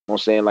fuck. You know what I'm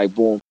saying? Like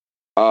boom.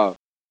 And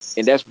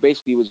that's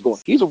basically what's going.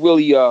 He's a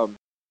really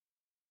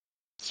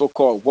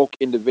so-called woke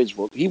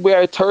individual. He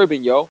wear a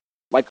turban, yo,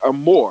 like a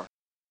Moor.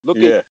 Look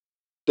at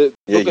one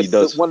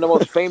of the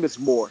most famous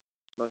Moor.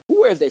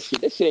 Who wears that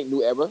shit? That shit ain't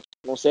new ever. You know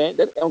what I'm saying?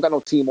 That don't got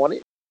no team on it.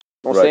 You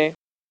know what I'm saying?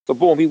 So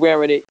boom, he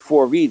wearing it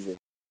for a reason.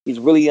 He's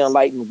really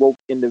enlightened, woke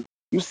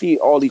you see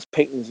all these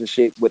paintings and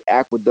shit with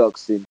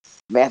aqueducts and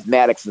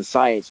mathematics and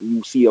science, and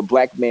you see a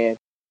black man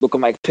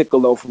looking like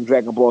Piccolo from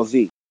Dragon Ball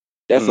Z.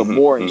 That's a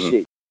Moor and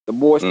shit. The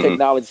Moor's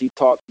technology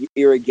taught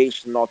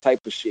irrigation and all type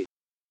of shit.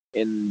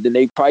 And then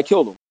they probably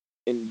killed him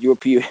in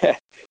European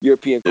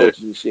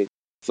cultures and shit.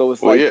 So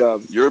it's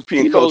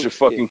European culture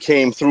fucking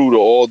came through to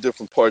all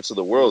different parts of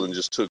the world and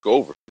just took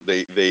over.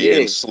 They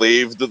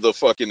enslaved the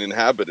fucking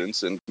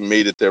inhabitants and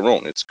made it their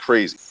own. It's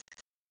crazy.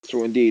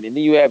 True indeed. And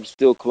then you have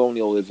still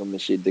colonialism and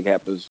shit that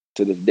happens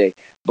to this day.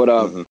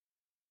 But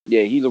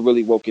yeah, he's a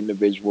really woke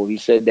individual. He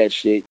said that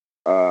shit.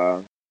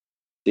 Then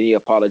he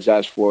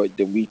apologized for it.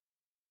 Then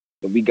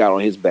we got on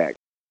his back.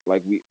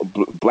 Like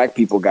black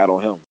people got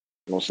on him.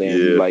 You know what I'm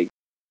saying? Yeah. Like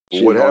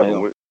what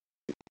happened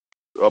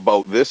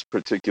about this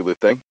particular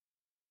thing?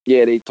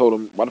 Yeah, they told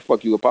him, "Why the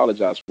fuck you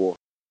apologize for?"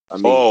 I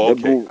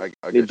mean, okay.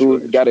 The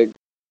dude gotta,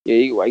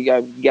 he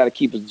gotta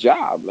keep his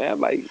job, man.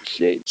 Like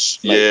shit.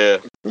 Yeah.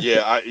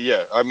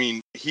 I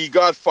mean, he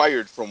got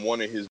fired from one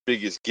of his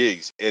biggest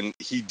gigs, and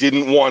he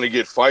didn't want to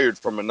get fired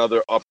from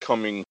another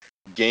upcoming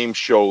game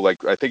show.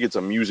 Like I think it's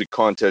a music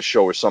contest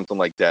show or something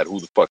like that. Who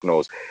the fuck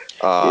knows?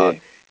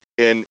 And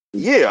I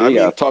mean,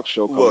 a talk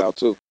show coming out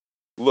too.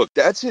 Look,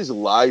 that's his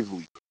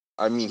livelihood.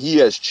 I mean, he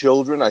has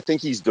children. I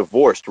think he's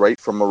divorced, right,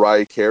 from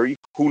Mariah Carey.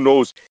 Who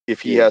knows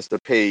if he has to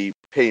pay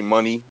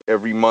money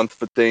every month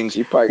for things?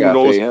 He probably got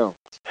to pay him.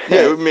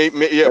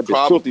 Yeah,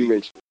 probably.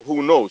 Rich.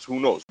 Who knows?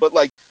 But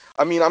like,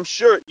 I mean, I'm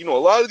sure a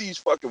lot of these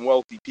fucking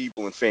wealthy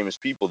people and famous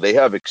people, they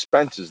have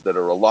expenses that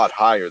are a lot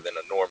higher than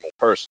a normal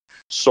person.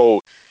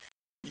 So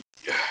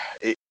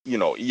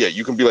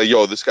you can be like,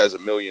 yo, this guy's a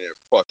millionaire,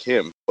 fuck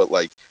him. But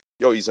like,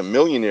 yo, he's a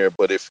millionaire,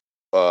 but if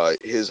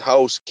his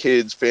house,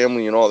 kids,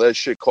 family, and all that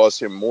shit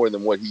costs him more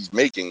than what he's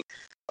making,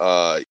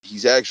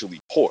 he's actually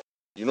poor.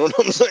 You know what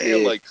I'm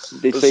saying? Yeah. Like,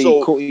 they say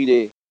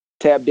he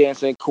tap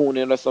dancing,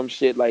 cooning or some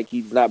shit, like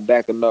he's not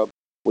backing up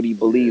what he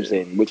believes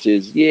in, which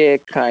is,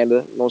 kind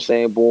of, you know what I'm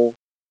saying, boom.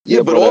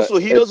 Yeah, but also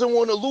he doesn't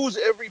want to lose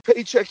every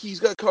paycheck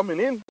he's got coming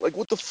in. Like,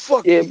 what the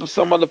fuck? Yeah, but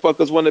some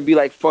motherfuckers want to be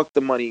like, fuck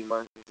the money,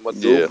 man.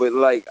 Dude, but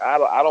like, I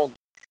don't.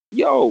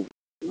 You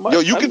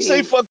can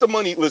say fuck the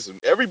money. Listen,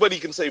 everybody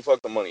can say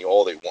fuck the money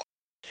all they want.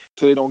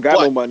 So they don't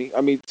got no money.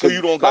 I mean, so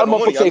you don't got no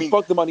money. Say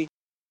fuck the money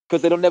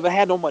because they don't never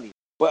had no money.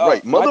 But,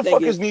 right,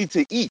 motherfuckers need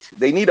to eat.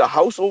 They need a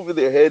house over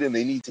their head, and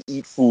they need to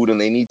eat food,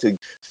 and they need to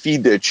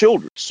feed their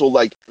children. So,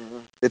 like,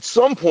 at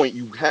some point,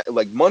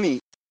 money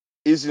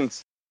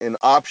isn't an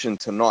option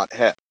to not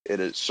have at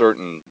a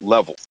certain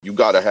level. You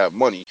got to have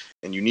money,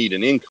 and you need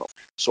an income.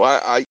 So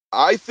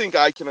I think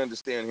I can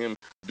understand him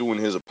doing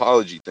his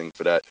apology thing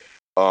for that.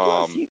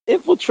 He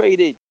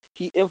infiltrated.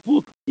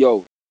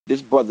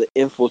 This brother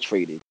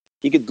infiltrated.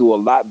 He could do a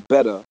lot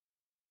better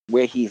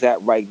where he's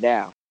at right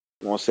now.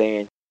 You know what I'm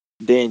saying?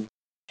 Than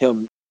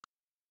him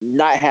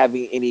not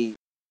having any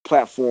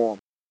platform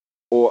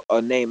or a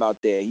name out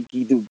there.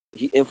 He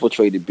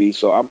infiltrated B.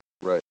 So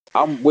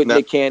I'm with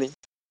Nick Cannon.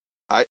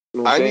 I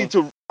need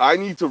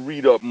to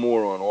read up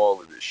more on all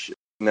of this shit.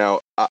 Now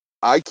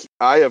I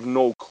have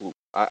no clue.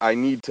 I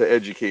need to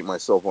educate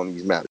myself on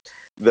these matters.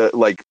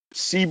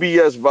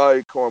 CBS,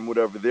 Viacom,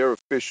 whatever, their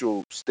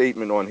official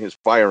statement on his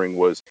firing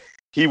was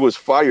he was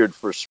fired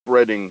for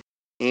spreading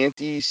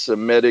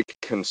anti-Semitic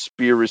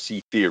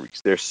conspiracy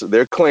theories.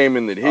 They're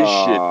claiming that his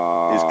shit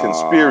is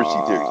conspiracy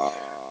theories.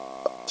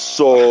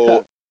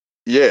 So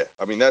yeah,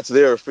 I mean that's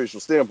their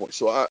official standpoint.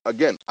 So I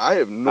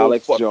have no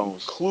fucking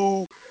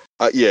clue.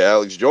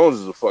 Alex Jones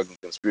is a fucking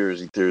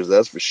conspiracy theorist,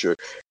 that's for sure.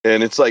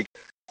 And it's like,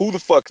 who the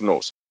fuck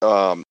knows?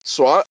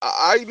 So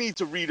I need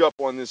to read up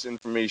on this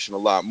information a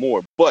lot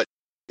more. But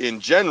in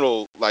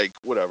general, like,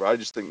 whatever, I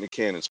just think Nick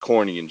Cannon's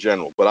corny in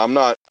general. But I'm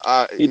not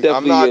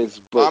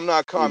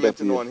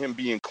commenting on him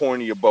being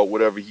corny about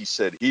whatever he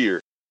said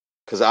here,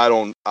 because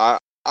I'm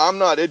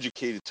not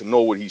educated to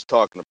know what he's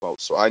talking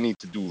about. So I need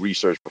to do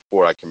research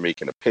before I can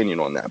make an opinion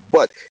on that.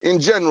 But in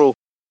general,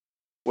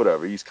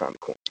 whatever, he's kind of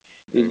corny.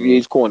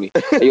 He's corny.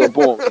 Hey, yo,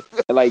 boom.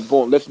 And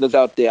boom, listeners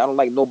out there, I don't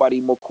like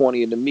nobody more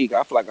corny than me.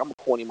 I feel like I'm a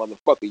corny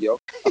motherfucker, yo.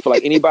 I feel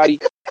like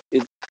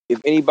if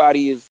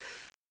anybody is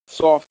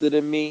softer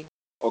than me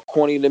or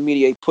corny than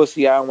me, they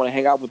pussy, I don't want to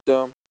hang out with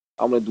them.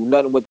 I'm going to do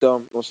nothing with them. You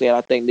know what I'm saying?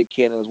 I think Nick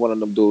Cannon is one of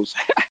them dudes.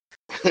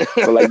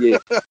 So yeah.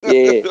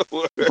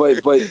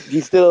 But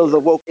he still is a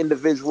woke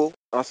individual.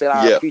 I'm saying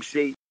I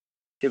appreciate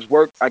his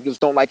work. I just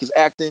don't like his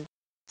acting.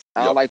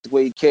 I don't like the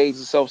way he carries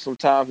himself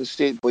sometimes and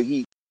shit, but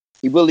he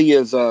really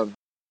is,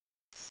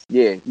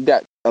 he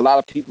got a lot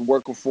of people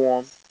working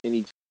for him, and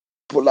he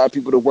put a lot of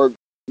people to work.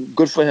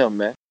 Good for him,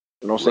 man.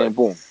 You know what I'm saying?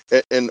 Boom.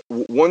 And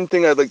one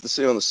thing I'd like to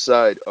say on the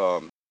side,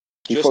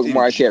 he fucked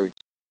Mariah Carey.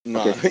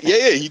 Nah,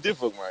 okay. He did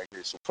fuck Mariah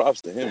Carey, so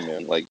props to him,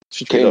 man. Like,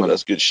 straight up,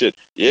 that's good shit.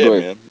 Yeah,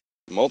 man.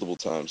 Multiple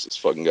times, this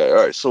fucking guy. All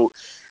right, so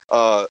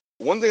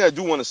one thing I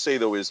do want to say,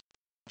 though, is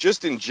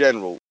just in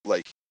general,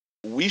 like,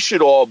 we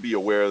should all be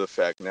aware of the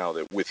fact now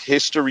that with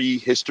history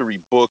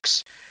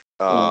books,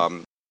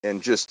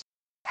 and just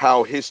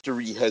how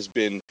history has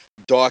been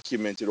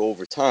documented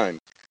over time,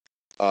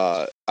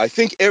 I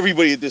think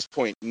everybody at this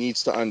point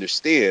needs to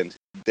understand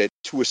that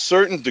to a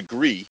certain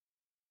degree,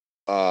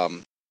 what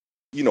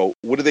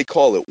do they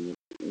call it?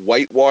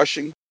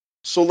 Whitewashing.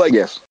 So, like,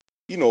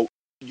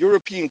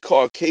 European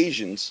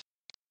Caucasians,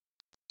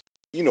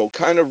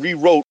 kind of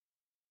rewrote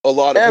a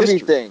lot of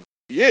everything. History.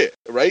 Yeah,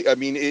 right. I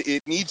mean,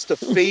 it needs to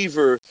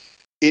favor.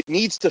 It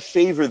needs to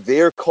favor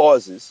their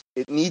causes.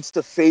 It needs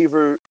to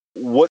favor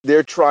what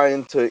they're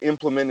trying to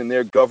implement in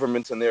their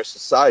governments and their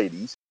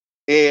societies,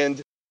 and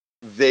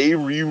they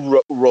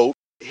rewrote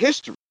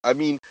history. I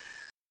mean,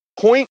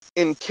 point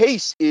in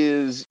case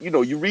is,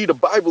 you read a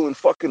Bible in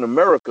fucking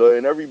America,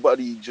 and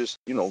everybody just,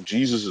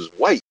 Jesus is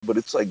white, but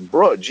it's like,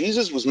 bruh,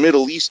 Jesus was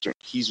Middle Eastern.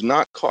 He's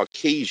not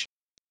Caucasian.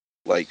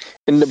 Like,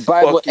 and the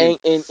Bible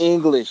ain't in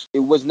English. It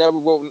was never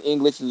written in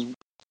English. It's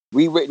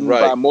rewritten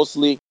by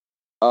mostly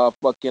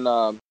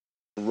King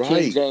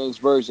James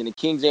version. And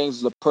King James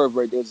is a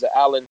pervert. There's an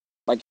Alan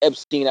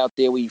Epstein out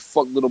there where he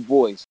fucked little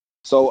boys.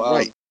 So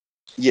oh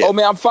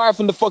man, I'm fired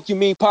from the Fuck You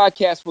Mean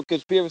podcast for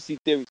conspiracy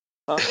theories.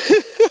 Huh?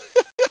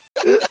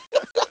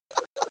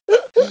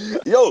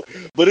 Yo,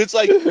 but it's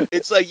like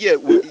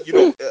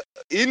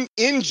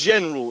in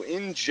general,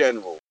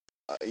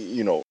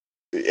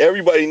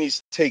 everybody needs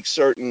to take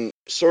certain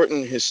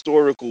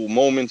historical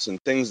moments and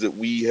things that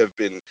we have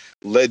been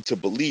led to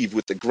believe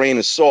with a grain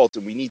of salt,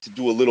 and we need to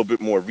do a little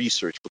bit more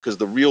research, because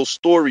the real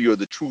story or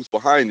the truth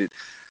behind it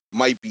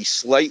might be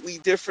slightly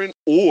different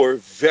or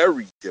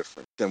very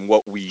different than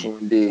what we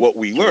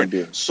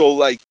learned. So,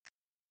 like,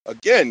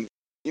 again,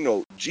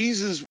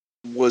 Jesus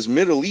was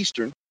Middle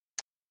Eastern.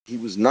 He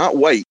was not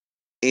white.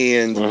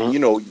 And, you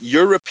know,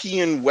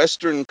 European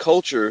Western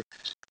culture,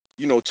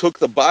 you know, took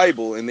the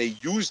Bible and they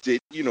used it,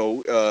 you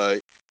know,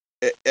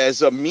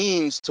 as a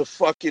means to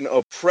fucking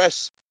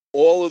oppress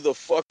all of the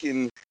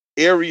fucking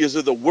areas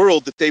of the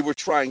world that they were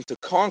trying to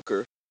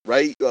conquer,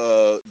 right?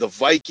 The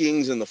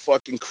Vikings and the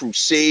fucking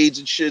Crusades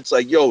and shit. It's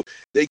like, yo,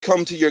 they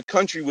come to your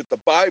country with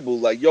the Bible,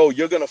 like, yo,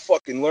 you're gonna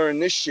fucking learn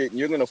this shit and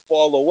you're gonna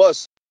follow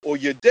us or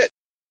you're dead,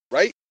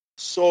 right?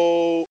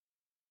 So,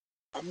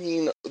 I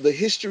mean, the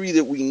history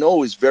that we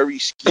know is very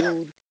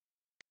skewed,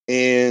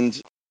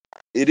 and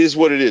it is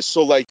what it is.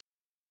 So, like,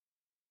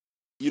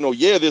 you know,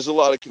 yeah, there's a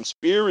lot of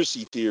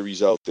conspiracy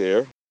theories out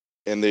there,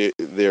 and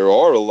there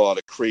are a lot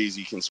of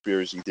crazy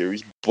conspiracy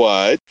theories,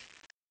 but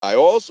I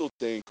also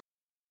think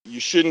you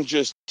shouldn't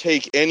just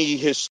take any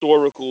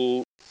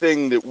historical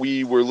thing that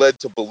we were led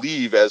to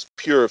believe as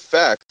pure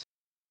fact.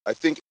 I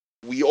think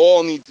we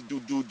all need to do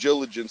due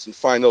diligence and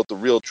find out the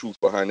real truth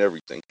behind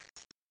everything,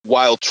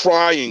 while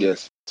trying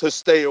to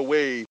stay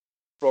away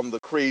from the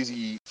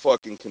crazy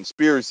fucking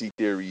conspiracy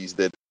theories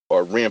that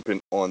are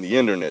rampant on the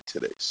internet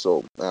today.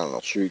 So I don't know.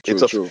 True.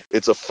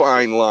 It's a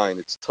fine line.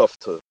 It's tough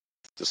to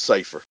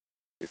decipher,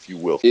 if you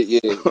will.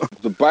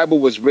 The Bible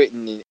was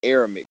written in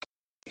Aramaic,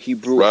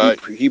 Hebrew,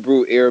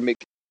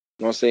 Aramaic.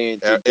 You know what I'm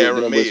saying?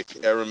 Aramaic.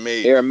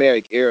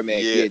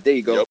 Yeah, there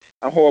you go. Yep.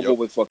 I'm horrible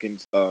with fucking.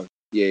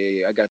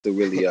 Yeah. I got to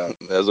really.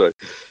 That's right.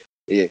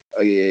 Yeah.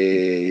 Oh,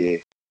 yeah.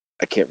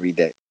 I can't read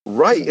that.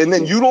 Right, and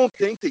then you don't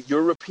think that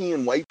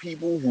European white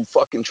people who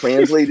fucking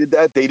translated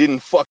that, they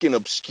didn't fucking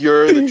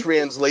obscure the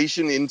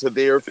translation into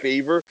their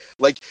favor?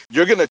 Like,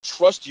 you're gonna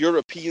trust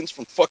Europeans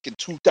from fucking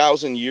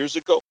 2,000 years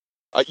ago?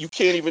 You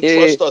can't even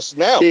trust us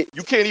now.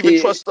 You can't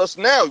even trust us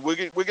now.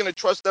 We're gonna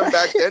trust them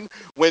back then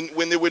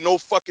when there were no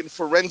fucking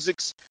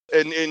forensics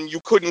and you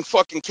couldn't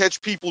fucking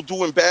catch people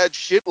doing bad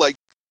shit. Like,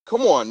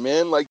 come on,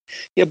 man. Like,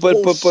 but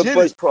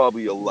is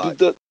probably a lie.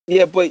 But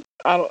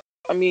I don't.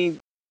 I mean.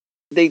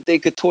 They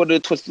contorted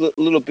it, twist a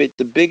little bit.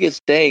 The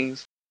biggest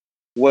things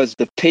was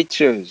the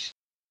pictures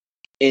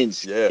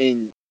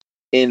in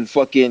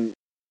fucking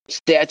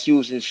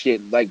statues and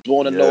shit, like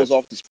blowing the nose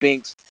off the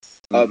Sphinx,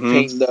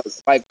 painting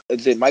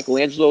is it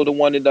Michelangelo, the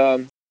one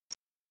that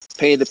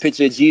painted the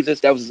picture of Jesus?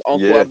 That was his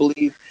uncle, I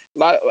believe.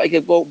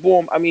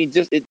 Boom. I mean,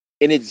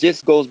 it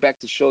just goes back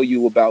to show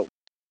you about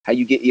how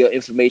you get your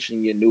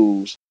information, your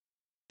news,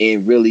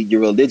 and really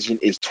your religion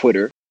is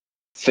Twitter,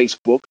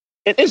 Facebook,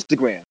 and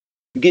Instagram.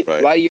 You get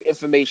a lot of your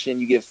information,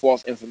 you get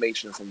false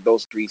information from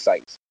those three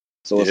sites.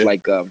 So it's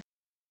like, and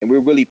we're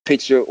really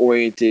picture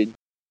oriented,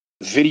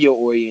 video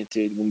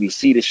oriented when we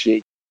see the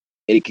shit,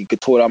 and it can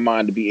contort our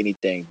mind to be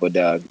anything. But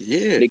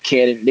Nick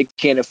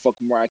Cannon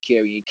fuck Mariah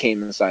Carey and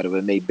came inside of her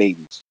and made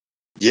babies.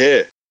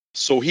 Yeah.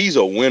 So he's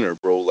a winner,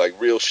 bro. Like,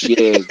 real shit.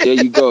 Yeah, there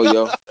you go,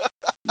 yo.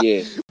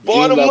 Yeah.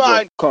 Bottom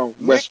line,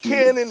 Nick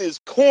Cannon is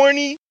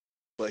corny,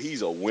 but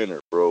he's a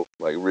winner, bro.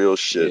 Like, real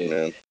shit,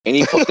 man. And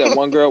he fucked that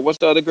one girl. What's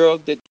the other girl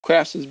that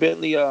crashed his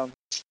Bentley? That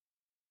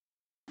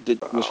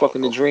was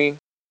fucking the Dream.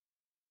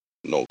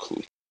 No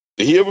clue.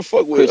 Did he ever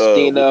fuck with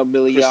Christina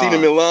Milian? Christina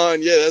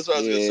Milian. Yeah, that's what I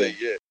was gonna say.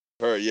 Yeah,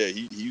 her. Yeah,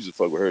 he used to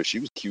fuck with her. She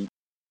was cute.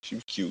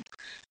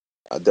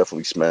 I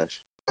definitely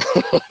smash.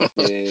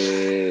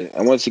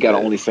 And once she got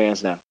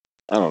OnlyFans now,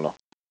 I don't know.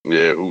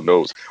 Yeah, who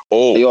knows?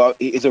 Oh,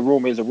 it's a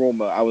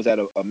rumor. I was at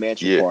a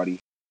mansion party,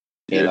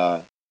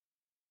 and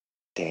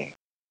damn.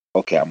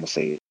 Okay, I'm gonna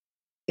say it.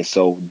 And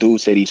so, dude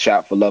said he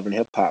shot for Love and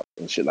Hip Hop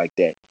and shit like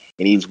that,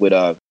 and he's with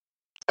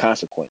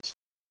Consequence.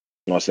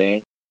 You know what I'm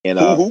saying? And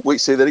who?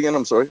 Wait, say that again.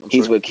 I'm sorry.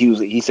 He said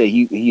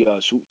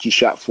he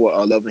shot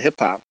for Love and Hip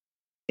Hop,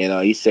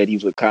 and he said he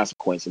was with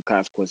Consequence, and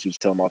Consequence was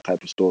telling him all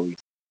type of stories.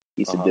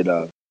 He said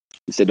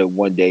that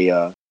one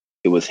day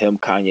it was him,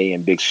 Kanye,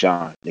 and Big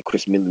Sean. And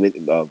Christina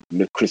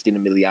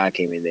Milian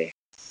came in there,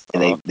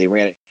 and they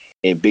ran it.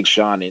 And Big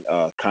Sean and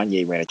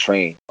Kanye ran a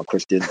train on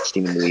Christina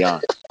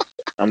Milian.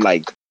 I'm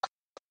like,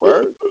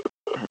 word?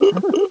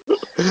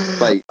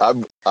 Like,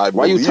 why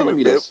are you telling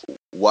me this?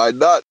 Why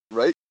not?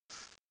 Right?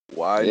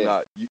 Why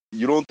not?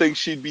 You don't think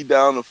she'd be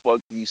down to fuck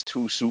these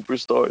two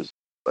superstars?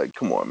 Like,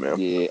 come on, man.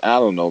 Yeah, I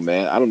don't know,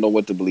 man. I don't know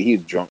what to believe.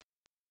 He's drunk.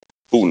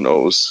 Who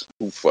knows?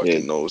 Who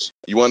fucking knows?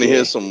 You want to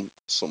hear some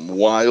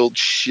wild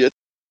shit?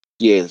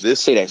 Yeah,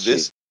 say that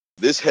shit.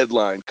 This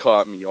headline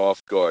caught me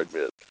off guard,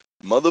 man.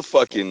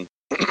 Motherfucking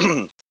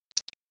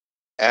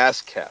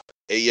ASCAP,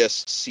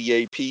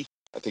 ASCAP.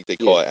 I think they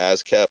call it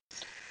ASCAP.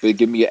 They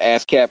give me your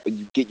ASCAP and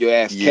you get your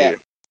ass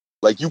capped.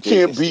 Like, you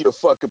can't be a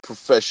fucking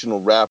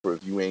professional rapper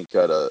if you ain't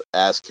got a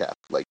ASCAP.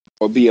 Like,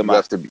 or BMI. You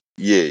have to be,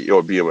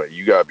 or BMI.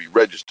 You gotta be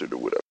registered or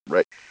whatever,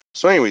 right?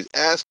 So, anyways,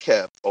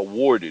 ASCAP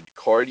awarded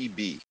Cardi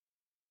B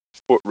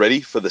for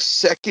the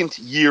second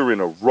year in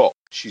a row.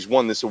 She's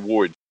won this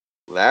award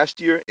last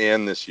year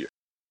and this year.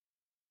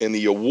 And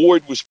the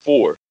award was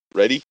for,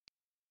 ready?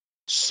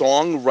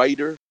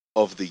 Songwriter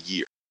of the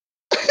Year.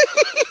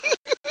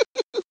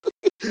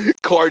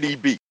 Cardi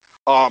B.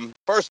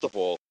 First of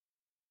all,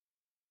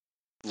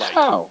 like,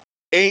 how?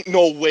 Ain't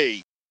no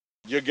way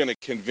you're gonna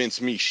convince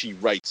me she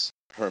writes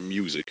her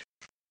music.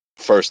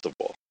 First of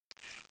all.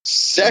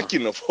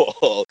 Second of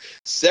all,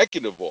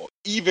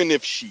 even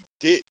if she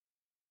did,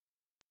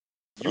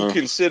 you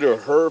consider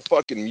her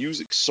fucking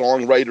music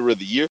songwriter of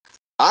the year.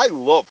 I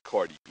love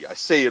Cardi B. I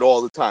say it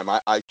all the time.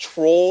 I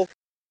troll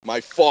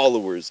my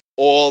followers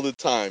all the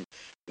time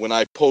when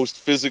I post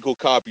physical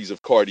copies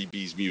of Cardi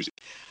B's music.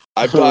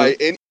 I buy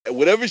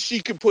whatever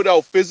she can put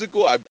out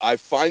physical, I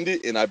find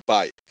it and I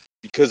buy it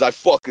because I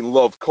fucking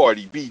love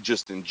Cardi B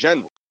just in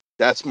general.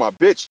 That's my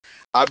bitch.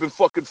 I've been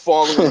fucking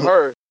following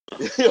her.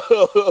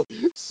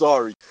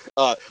 Sorry.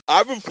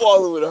 I've been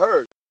following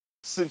her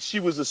since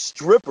she was a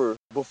stripper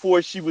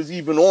before she was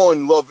even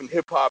on Love and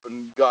Hip Hop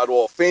and got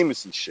all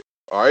famous and shit.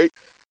 All right.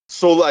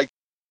 So like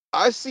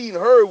I seen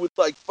her with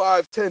like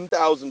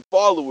 5,000-10,000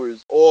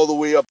 followers all the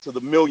way up to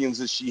the millions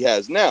that she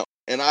has now.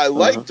 And I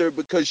liked her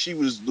because she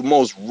was the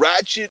most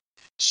ratchet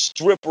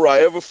stripper I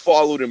ever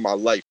followed in my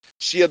life.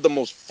 She had the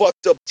most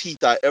fucked up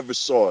teeth I ever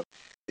saw.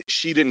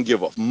 She didn't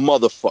give a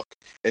motherfucker.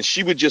 And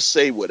she would just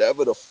say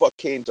whatever the fuck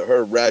came to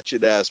her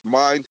ratchet ass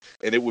mind,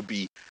 and it would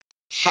be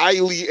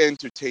highly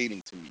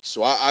entertaining to me.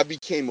 So I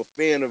became a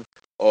fan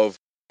of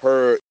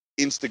her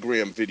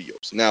Instagram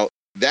videos. Now,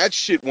 that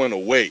shit went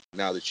away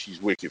now that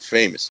she's wicked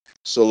famous.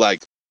 So,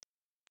 like,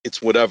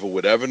 it's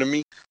whatever to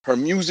me. Her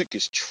music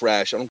is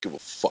trash. I don't give a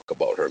fuck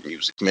about her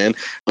music, man.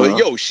 But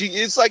yo,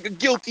 it's like a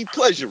guilty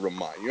pleasure of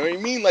mine. You know what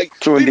I mean?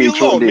 Like, leave me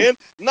alone, man.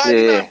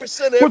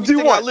 99% of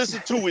everything I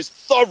listen to is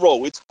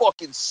thorough. It's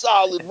fucking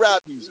solid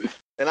rap music.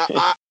 And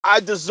I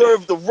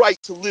deserve the right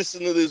to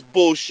listen to this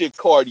bullshit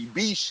Cardi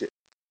B shit.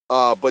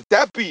 But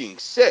that being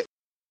said,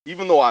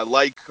 even though I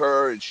like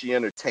her and she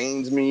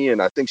entertains me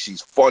and I think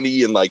she's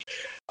funny and like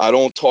I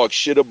don't talk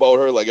shit about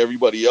her like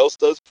everybody else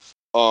does,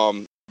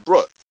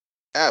 bruh,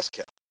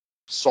 ASCAP,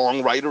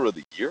 songwriter of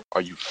the year?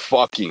 Are you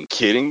fucking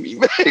kidding me?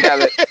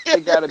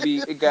 It gotta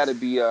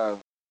be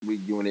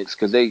with units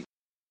because they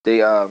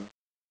gotta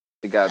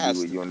be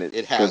with units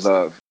because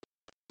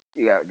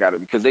gotta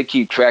because they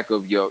keep track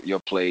of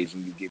your plays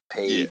and you get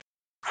paid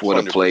for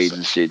 100%. The plays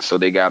and shit. So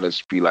they gotta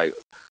be like,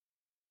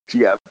 she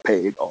got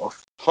paid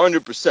off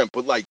 100%.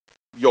 But like,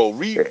 yo,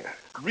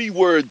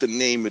 reword the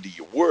name of the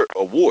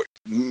award.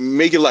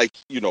 Make it like,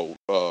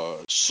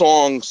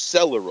 song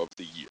seller of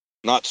the year,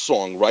 not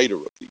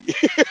songwriter of the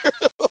year.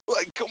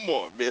 Like, come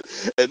on, man.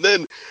 And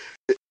then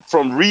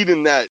from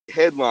reading that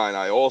headline,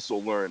 I also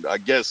learned, I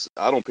guess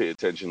I don't pay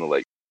attention to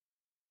like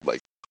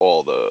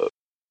all the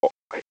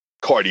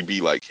Cardi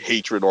B like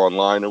hatred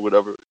online or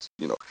whatever,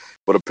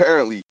 but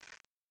apparently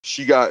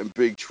she got in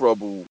big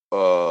trouble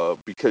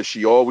because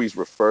she always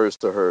refers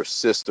to her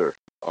sister,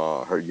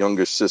 her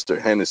younger sister,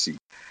 Hennessy.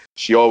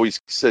 She always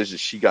says that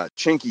she got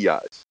chinky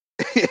eyes.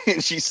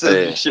 And she says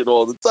this shit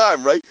all the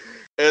time, right?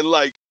 And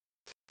like,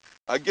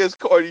 I guess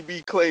Cardi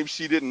B claims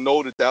she didn't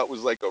know that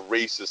was like a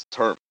racist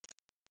term.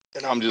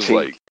 And I'm just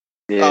like,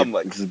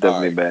 this is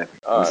definitely bad.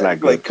 It's not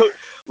good.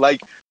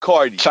 Like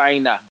Cardi.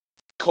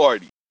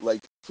 Cardi.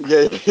 Like,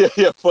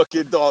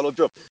 fucking Donald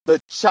Trump.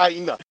 The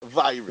China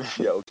virus.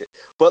 Yeah, okay.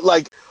 But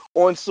like,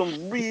 on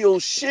some real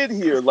shit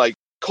here, like,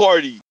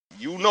 Cardi,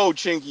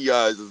 chinky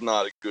eyes is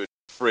not a good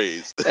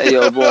phrase.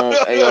 Don't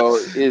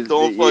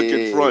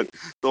fucking front.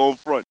 Don't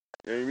front.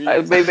 You know what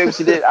I mean? Maybe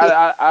she did.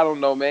 I don't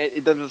know, man.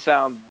 It didn't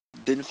sound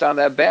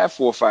that bad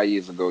 4 or 5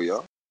 years ago,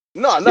 yo.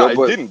 No, it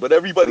didn't. But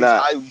everybody's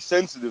highly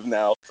sensitive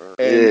now.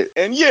 And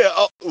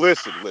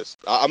listen.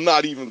 I'm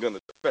not even gonna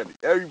defend it.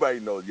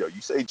 Everybody knows, yo.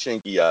 You say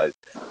chinky eyes.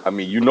 I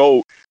mean,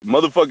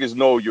 motherfuckers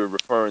know you're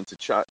referring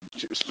to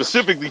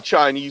specifically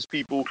Chinese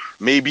people,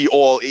 maybe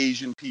all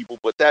Asian people.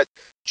 But that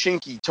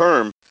chinky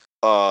term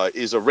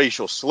is a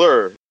racial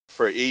slur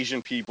for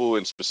Asian people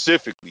and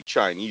specifically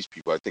Chinese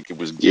people. I think it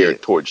was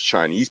geared towards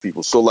Chinese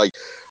people. So, like,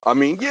 I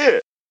mean,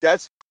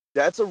 that's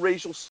a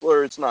racial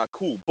slur. It's not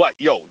cool. But,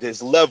 yo,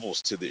 there's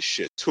levels to this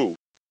shit, too.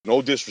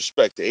 No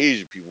disrespect to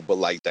Asian people, but,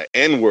 like, the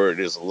N-word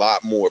is a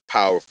lot more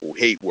powerful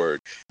hate word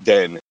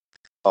than,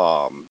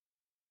 the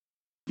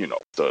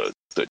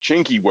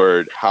chinky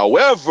word.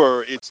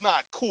 However, it's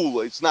not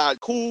cool. It's not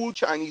cool.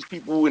 Chinese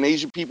people and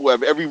Asian people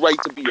have every right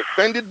to be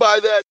offended by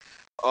that.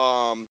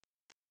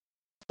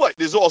 But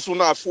there's also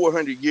not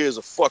 400 years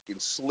of fucking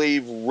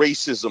slave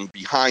racism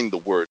behind the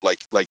word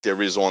like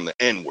there is on the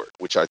N-word,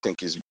 which I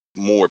think is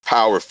more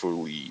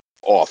powerfully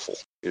awful,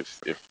 if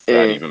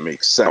that even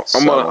makes sense.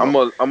 I'm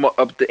gonna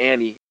up the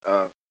ante.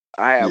 I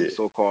have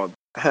so-called,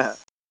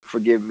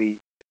 forgive me,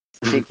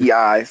 chinky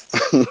eyes,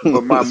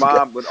 but my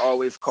mom would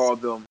always call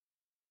them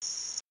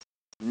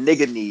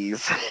nigga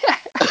knees.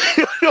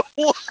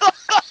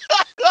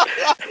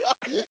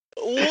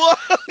 What?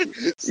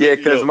 Yeah,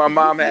 because my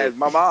mom, it's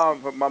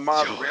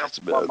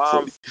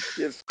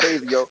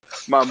crazy, yo.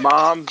 My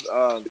mom's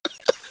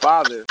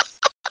father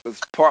was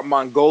part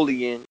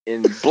Mongolian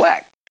and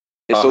black,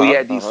 and so he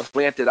had these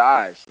slanted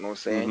eyes. You know what I'm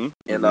saying?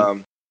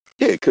 And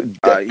he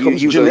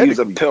was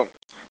a pimp.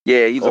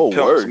 Yeah, he's a pimp.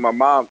 Word. So my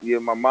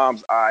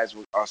mom's eyes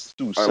are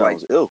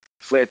like ill.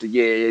 Slanted.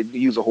 Yeah,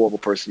 he was a horrible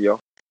person, yo.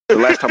 The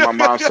last time my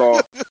mom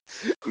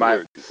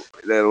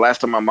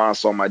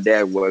saw my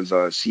dad was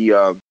let's see.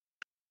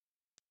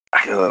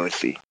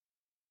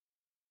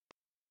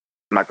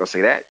 not gonna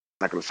say that.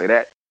 Not gonna say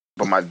that.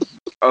 But my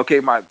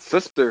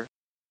sister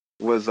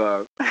was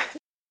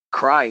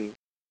crying,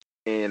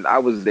 and I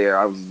was there.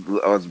 I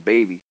was a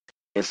baby,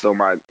 and so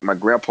my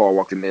grandpa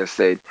walked in there and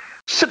said,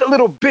 "Shut the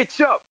little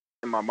bitch up,"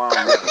 and my mom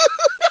left.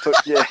 So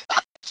yeah.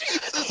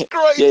 Jesus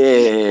Christ!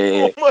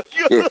 Yeah. Oh my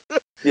God!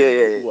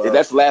 Yeah. Wow. And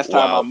that's the last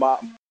time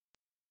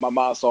my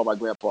mom saw my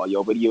grandpa,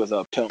 yo. But he was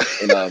a pimp,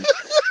 and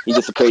he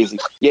just a crazy.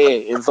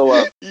 Yeah. And so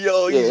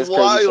yo, yeah, he's it's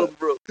crazy wild, stuff.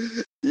 bro.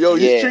 Yo,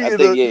 he's Yeah,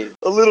 treating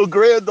a little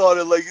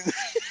granddaughter like.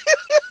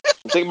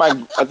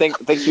 I think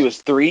she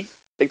was 3. I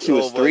think she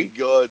was 3.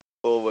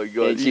 Oh my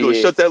God! And You gonna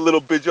shut that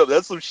little bitch up?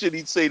 That's some shit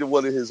he'd say to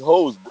one of his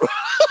hoes, bro.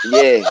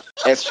 Yeah,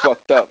 that's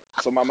fucked up.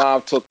 So my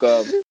mom took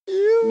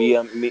me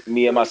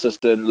and my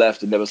sister and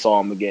left and never saw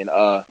him again.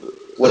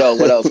 What else?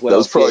 That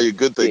was probably Yeah. a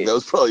good thing. Yeah. That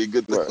was probably a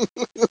good thing. Right.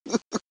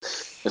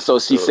 And so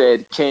she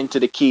said, "Ken to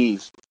the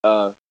keys."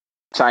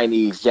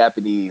 Chinese,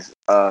 Japanese,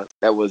 that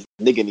was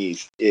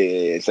nigganese.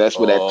 Yeah, so that's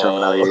where that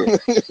terminology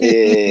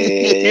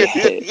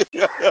is.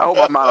 Yeah. I hope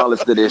my mom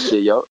listens to this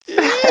shit, yo.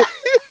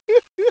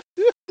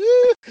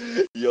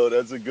 Yo,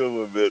 that's a good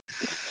one, man.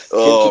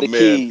 Oh, the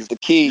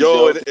keys,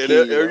 yo, yo. and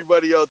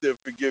everybody out there,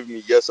 forgive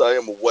me. Yes, I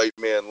am a white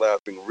man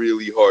laughing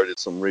really hard at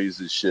some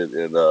racist shit,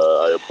 and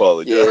I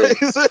apologize.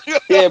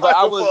 Yeah, but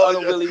I was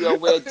unwilling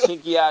aware of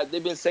chinky eyes.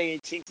 They've been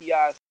saying chinky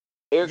eyes.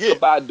 Erykah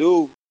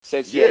Badu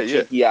said she had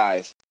chinky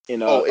eyes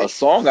in a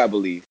song, I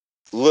believe.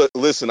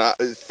 Listen,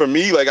 for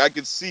me, like I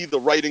could see the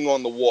writing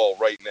on the wall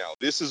right now.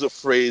 This is a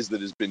phrase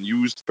that has been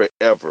used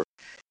forever,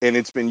 and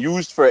it's been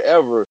used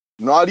forever,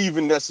 not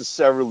even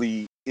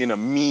necessarily in a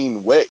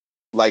mean way.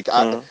 Like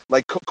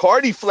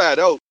Cardi flat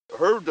out,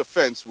 her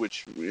defense,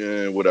 which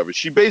whatever,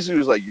 she basically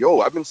was like, "Yo,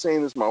 I've been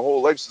saying this my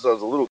whole life since I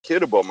was a little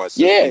kid about my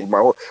sister. Yeah.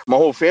 My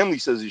whole family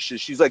says this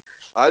shit." She's like,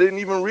 "I didn't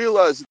even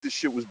realize that this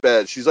shit was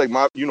bad." She's like,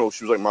 she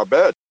was like, "My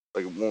bad.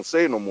 Like, I won't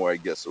say it no more, I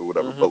guess, or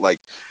whatever." But like.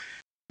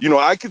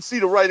 I can see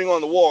the writing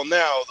on the wall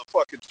now. The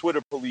fucking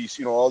Twitter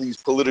police, all these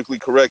politically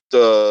correct,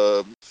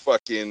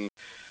 fucking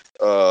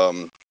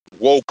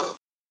woke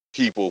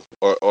people,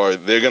 are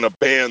they're gonna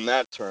ban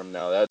that term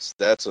now.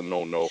 That's a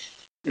no-no.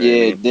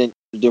 Yeah. Then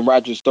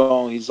Roger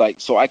Stone, he's like,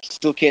 so I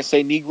still can't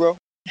say Negro.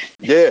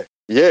 Yeah.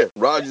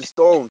 Roger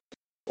Stone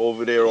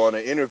over there on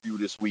an interview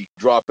this week,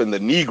 dropping the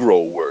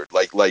Negro word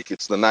like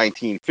it's the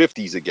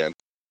 1950s again,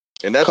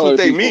 and that's what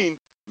they mean.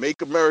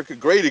 Make America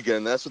great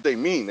again. That's what they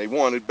mean. They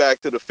want it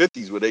back to the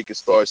 50s where they could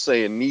start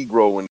saying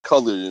Negro and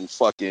colored and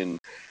fucking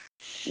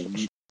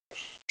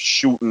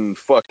shooting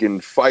fucking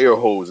fire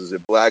hoses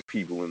at black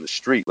people in the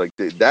street. Like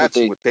that's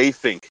what they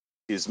think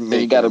is making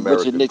America great. He got a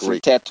Richard Nixon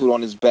tattooed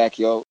on his back,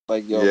 yo.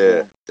 Like, yo.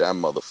 Yeah, that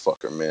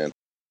motherfucker, man.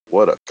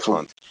 What a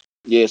cunt.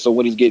 Yeah, so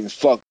when he's getting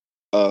fucked,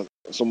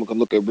 someone can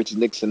look at Richard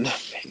Nixon in the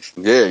face.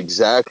 Yeah,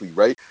 exactly,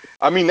 right?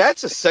 I mean,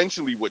 that's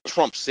essentially what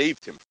Trump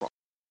saved him from.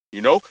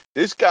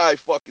 This guy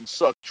fucking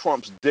sucked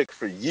Trump's dick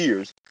for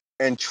years,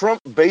 and Trump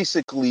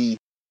basically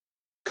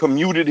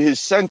commuted his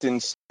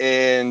sentence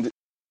and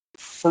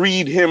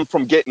freed him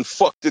from getting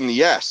fucked in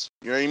the ass.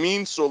 You know what I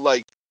mean? So,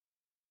 like,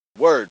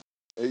 word.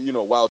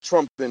 While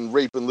Trump been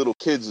raping little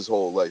kids his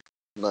whole life.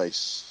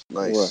 Nice.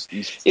 Right.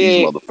 These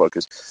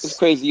motherfuckers. It's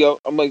crazy, yo.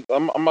 I'm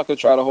not gonna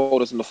try to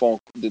hold us in the phone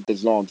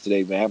this long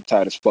today, man. I'm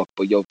tired as fuck.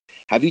 But yo,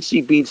 have you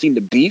seen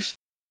the beef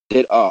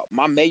that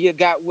my mayor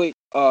got with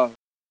the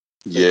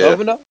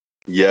governor?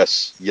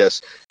 Yes.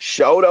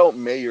 Shout out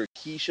Mayor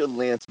Keisha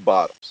Lance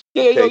Bottoms.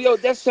 Yeah, okay? Yo,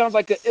 that sounds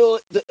like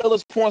the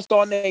illest porn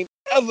star name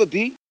ever,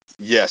 B.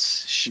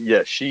 Yes, she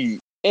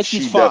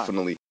she's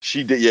definitely.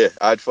 She did, yeah.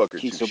 I'd fuck her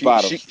Keisha too.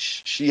 Bottoms.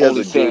 She has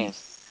a good.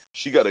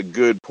 She got a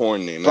good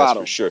porn name, that's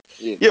for sure.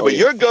 But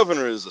your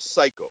governor is a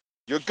psycho.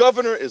 Your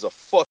governor is a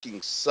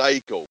fucking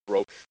psycho,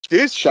 bro.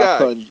 This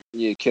guy,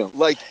 kill.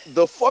 Like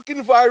the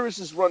fucking virus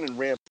is running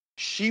rampant.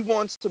 She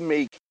wants to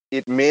make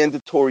it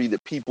mandatory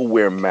that people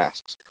wear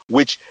masks,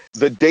 which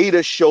the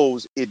data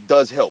shows it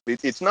does help.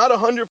 It's not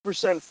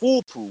 100%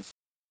 foolproof,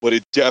 but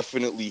it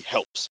definitely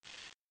helps.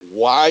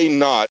 Why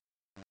not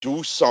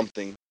do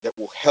something that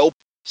will help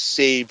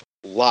save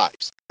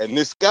lives? And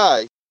this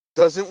guy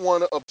doesn't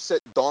want to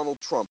upset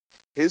Donald Trump.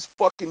 His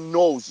fucking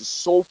nose is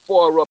so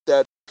far up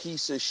that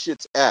piece of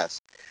shit's ass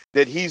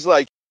that he's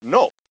like,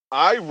 no,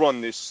 I run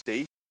this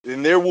state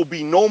and there will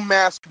be no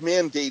mask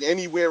mandate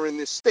anywhere in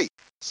this state.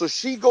 So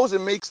she goes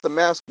and makes the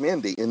mask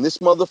mandate, and this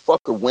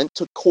motherfucker went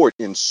to court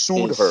and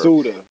sued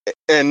her.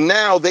 And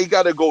now they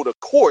got to go to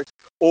court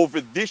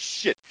over this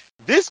shit.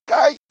 This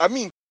guy, I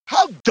mean,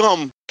 how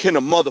dumb can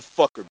a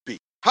motherfucker be?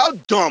 How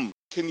dumb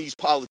can these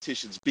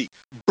politicians be?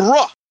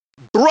 Bruh,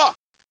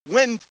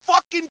 when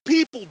fucking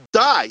people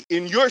die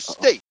in your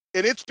state,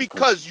 and it's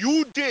because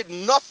you did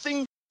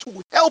nothing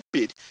to help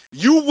it,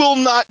 you will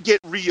not get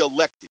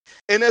reelected.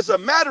 And as a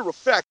matter of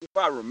fact, if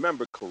I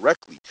remember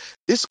correctly,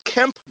 this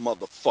Kemp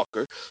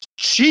motherfucker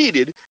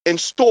cheated and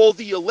stole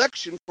the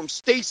election from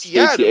Stacey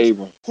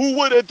Abrams, who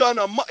would have done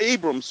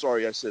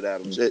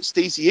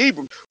Stacey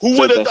Abrams, who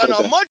would have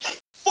done a much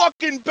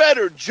fucking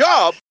better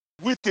job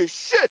with this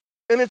shit.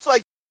 And it's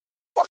like,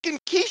 Fucking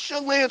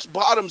Keisha Lance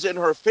Bottoms and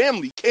her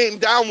family came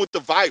down with the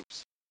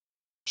virus.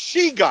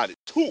 She got it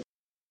too.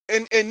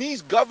 And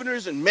these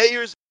governors and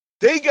mayors,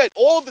 they get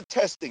all the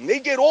testing. They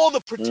get all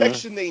the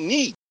protection they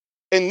need.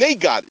 And they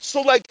got it.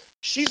 So, like,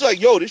 she's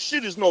like, yo, this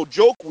shit is no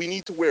joke. We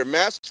need to wear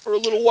masks for a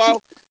little while.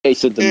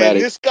 Asymptomatic.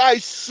 And this guy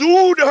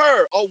sued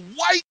her. A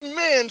white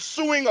man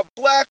suing a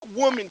black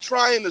woman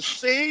trying to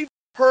save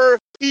her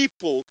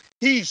people.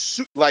 He's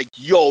like,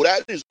 yo,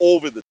 that is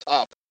over the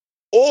top.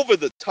 Over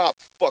the top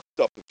fucked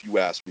up, if you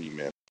ask me,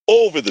 man.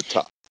 Over the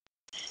top.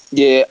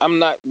 Yeah, I'm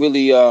not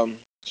really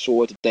sure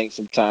what to think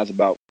sometimes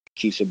about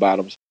Keisha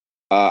Bottoms.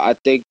 I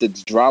think the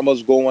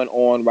drama's going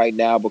on right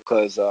now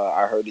because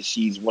I heard that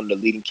she's one of the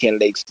leading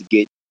candidates to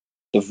get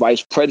the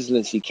vice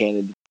presidency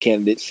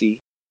candidacy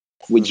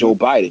with Joe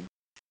Biden,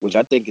 which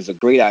I think is a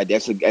great idea.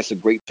 That's a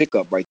great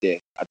pickup right there.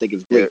 I think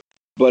it's great. Yeah.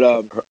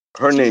 But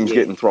her name's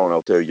getting thrown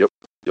out there. Yep.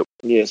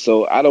 Yeah,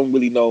 so I don't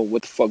really know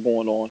what the fuck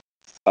going on.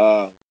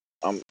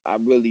 I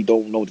really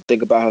don't know what to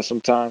think about her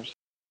sometimes,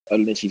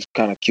 other than she's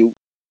kind of cute.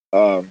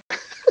 Brian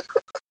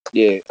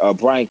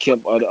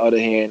Kemp, on the other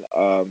hand,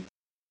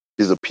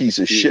 is a piece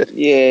of shit.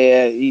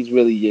 Yeah, he's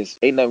really just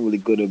ain't nothing really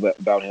good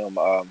about him.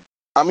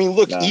 I mean,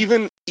 look,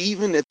 even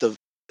at the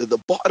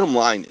bottom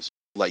line is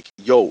like,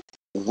 yo,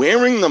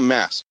 wearing the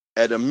mask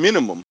at a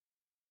minimum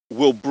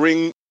will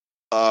bring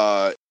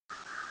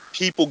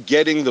people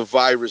getting the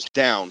virus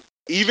down.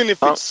 Even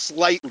if it's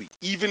slightly,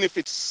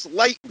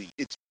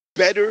 it's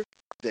better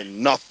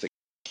than nothing.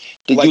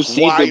 Did you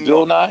see the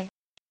Bill Nye?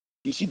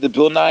 You see the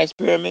Bill Nye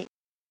experiment?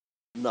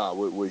 Nah,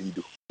 what did he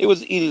do? It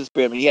was an easy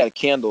experiment. He had a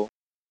candle,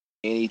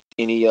 and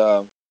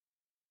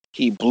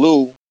he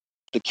blew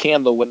the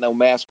candle with no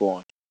mask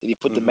on. Then he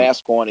put the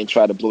mask on and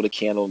tried to blow the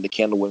candle, and the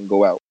candle wouldn't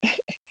go out.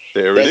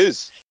 There it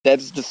is.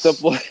 That's the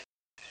simple,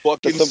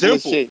 fucking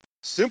simple. Shit.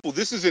 Simple.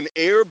 This is an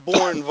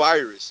airborne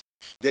virus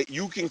that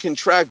you can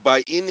contract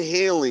by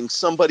inhaling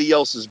somebody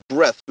else's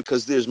breath,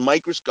 because there's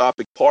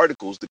microscopic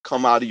particles that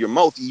come out of your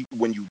mouth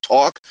when you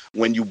talk,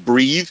 when you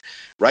breathe,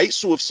 right?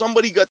 So if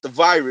somebody got the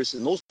virus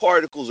and those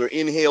particles are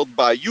inhaled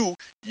by you,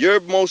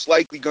 you're most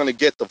likely going to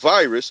get the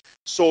virus.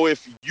 So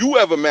if you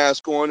have a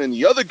mask on and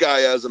the other guy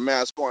has a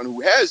mask on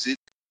who has it,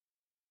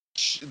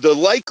 the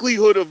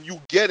likelihood of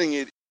you getting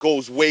it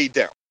goes way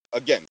down.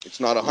 Again, it's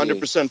not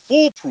 100%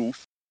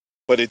 foolproof,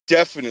 but it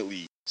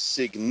definitely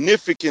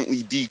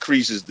significantly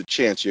decreases the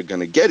chance you're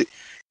gonna get it.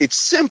 It's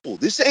simple.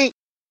 This ain't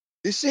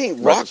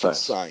rocket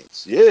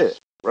science. Yeah,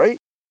 right.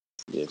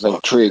 Yeah, it's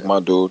like trig, my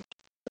dude.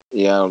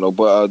 Yeah, I don't know,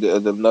 but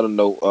another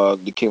note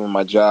that came on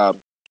my job.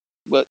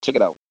 But check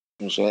it out.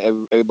 You know what I'm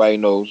saying? Everybody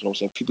knows. You know what I'm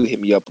saying? People hit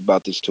me up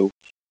about this too.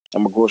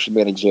 I'm a grocery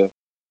manager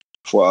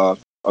for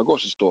a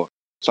grocery store.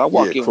 So I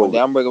walk in one day.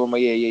 I'm regular.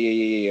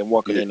 I'm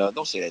walking in.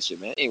 Don't say that shit,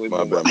 man. Anyway,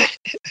 my bad.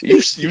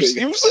 You said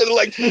it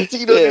like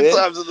 1,500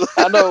 times.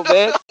 I know,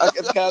 man.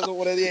 That's kind of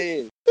what it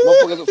is.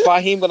 Motherfuckers,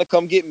 Fahim gonna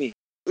come get me.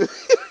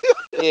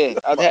 Yeah,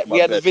 we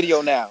got the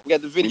video now. We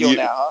got the video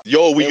now, huh?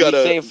 Yo, we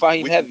gotta saying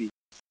Fahim heavy.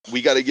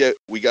 We gotta get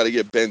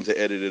Ben to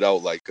edit it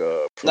out like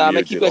Premiere. Nah,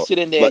 man, keep that shit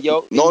in there,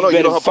 yo. No,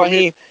 you don't have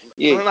Fahim.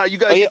 Yeah. No, you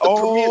gotta get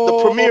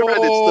the Premiere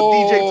edits, the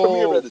DJ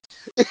Premiere edits.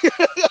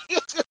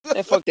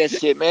 Man, fuck that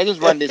shit, man.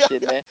 Just run this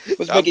shit, man.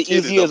 Let's make it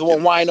easy as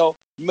one wino.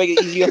 You make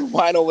it easy as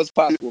wino as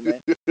possible,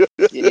 man.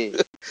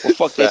 Yeah. Well,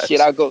 fuck that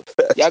shit.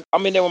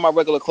 I'm in there with my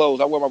regular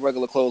clothes. I wear my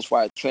regular clothes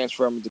before I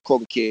transfer them to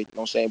Kroger Kid. You know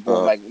what I'm saying?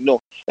 Boom, like,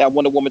 that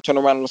Wonder Woman turn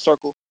around in a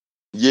circle.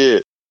 Yeah.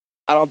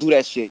 I don't do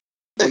that shit.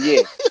 But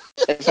yeah,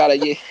 that's how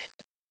that.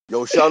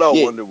 Yo, shout out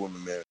Wonder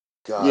Woman, man.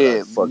 God,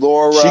 yeah,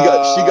 Laura. She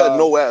got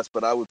no ass,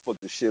 but I would fuck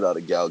the shit out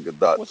of Gal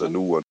Gadot, the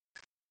new one.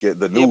 Get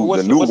the new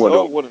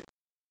one.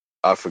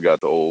 I forgot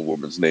the old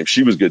woman's name.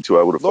 She was good too.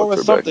 I would have fucked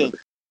her something.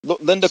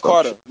 back. Linda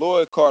Carter,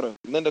 Laura Carter,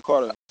 Linda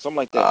Carter, something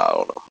like that.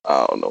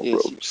 I don't know,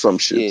 bro. Some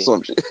shit.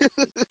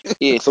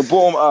 Yeah. So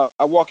boom,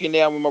 I walk in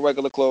there with my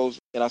regular clothes,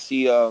 and I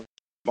see my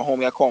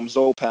homie. I call him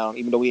Zoe Pound,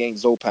 even though he ain't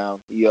Zoe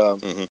Pound.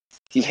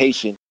 He's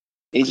Haitian.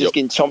 And he's just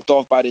getting chumped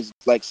off by this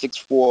like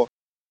 6'4",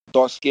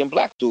 dark-skinned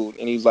black dude,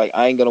 and he's like,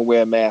 I ain't gonna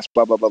wear a mask.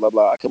 Blah blah blah blah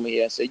blah. I come in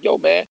here and say, yo,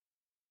 man.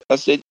 I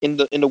said, in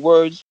the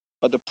words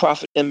of the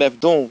Prophet MF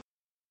Doom,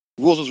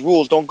 rules is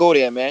rules. Don't go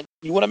there, man.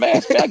 You want a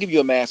mask, man? I'll give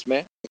you a mask,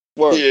 man.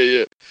 Word.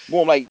 Yeah.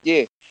 Well, I'm like,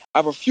 I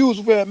refuse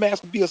to wear a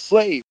mask and be a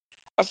slave.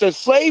 I said,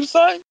 slave,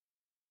 son?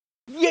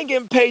 You ain't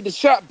getting paid to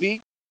shop,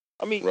 B.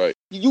 I mean, right.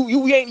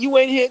 You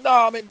ain't here.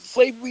 Nah, man,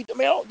 slavery.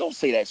 Man, don't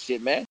say that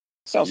shit, man.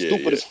 Sounds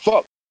stupid as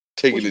fuck.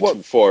 Taking it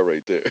too far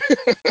right there.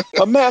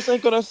 A mask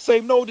ain't gonna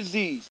save no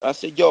disease. I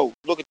said, yo,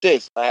 look at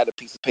this. I had a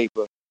piece of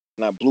paper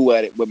and I blew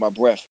at it with my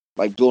breath,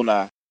 like Bill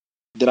Nye.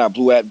 Then I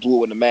blew it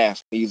with the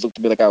mask. He looked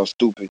at me like I was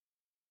stupid.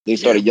 They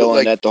started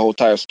yelling at the whole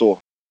entire store.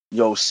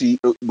 Yo, see,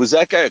 was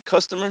that guy a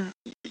customer?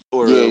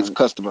 Or yeah, he's a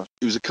customer.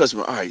 He was a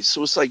customer. All right,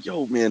 so it's like,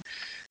 yo, man,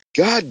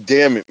 God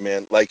damn it,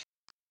 man. Like,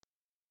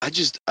 I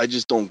just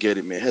don't get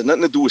it, man. It has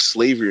nothing to do with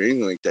slavery or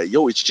anything like that.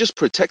 Yo, it's just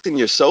protecting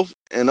yourself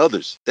and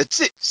others. That's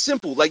it.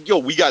 Simple. Like, yo,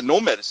 we got no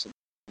medicine.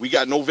 We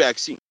got no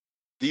vaccine.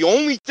 The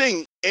only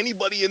thing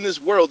anybody in this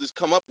world has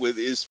come up with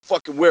is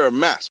fucking wear a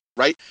mask,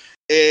 right?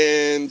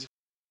 And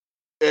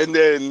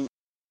then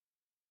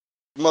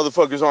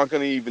motherfuckers aren't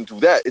going to even do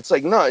that. It's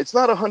like, no, it's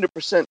not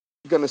 100%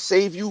 going to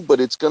save you, but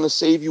it's going to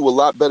save you a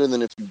lot better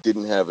than if you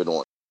didn't have it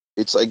on.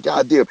 It's like,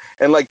 goddamn.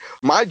 And like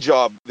my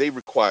job, they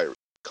require it.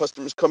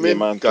 Customers come in,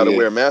 got to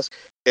wear a mask,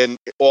 and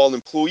all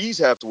employees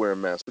have to wear a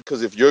mask,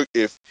 because if you're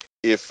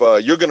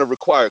going to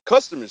require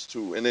customers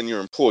to, and then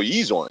your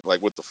employees on it,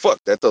 like, what the fuck?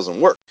 That doesn't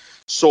work.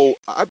 So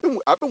I've been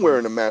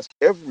wearing a mask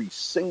every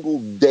single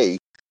day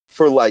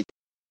for like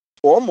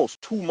almost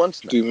 2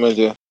 months now. 2 months,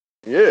 yeah.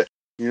 Yeah,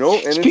 you know,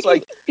 and it's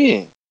like,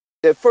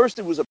 at first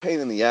it was a pain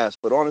in the ass,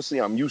 but honestly,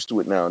 I'm used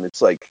to it now, and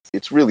it's like,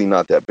 it's really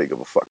not that big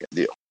of a fucking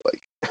deal.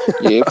 Like,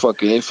 yeah,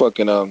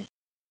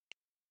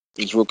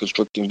 it's real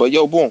constricting. But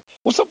yo, boom,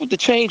 what's up with the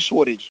chain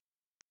shortage?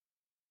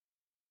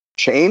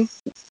 Chain?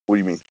 What do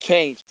you mean?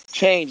 Change,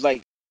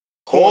 like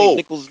coins,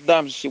 nickels,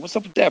 diamonds, shit. What's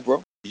up with that,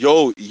 bro?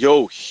 Yo,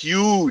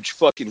 huge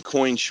fucking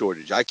coin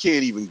shortage. I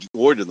can't even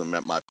order them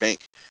at my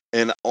bank.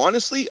 And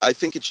honestly, I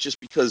think it's just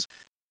because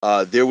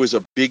there was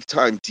a big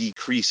time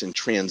decrease in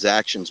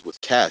transactions with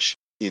cash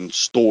in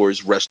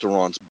stores,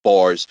 restaurants,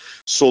 bars.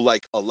 So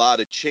like a lot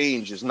of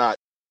change is not,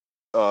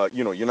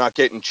 you're not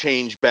getting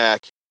change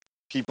back.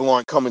 People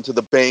aren't coming to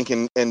the bank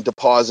and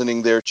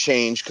depositing their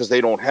change because they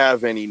don't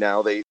have any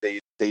now. They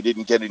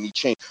didn't get any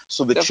change.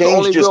 So that's the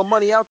only real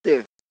money out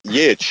there.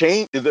 Yeah,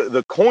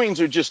 the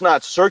coins are just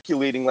not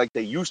circulating like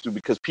they used to,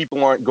 because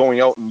people aren't going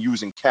out and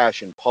using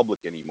cash in public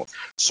anymore.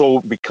 So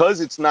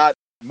because it's not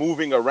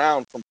moving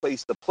around from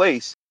place to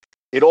place,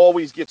 it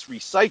always gets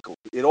recycled.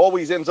 It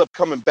always ends up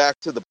coming back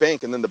to the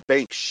bank, and then the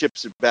bank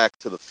ships it back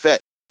to the Fed.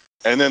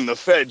 And then the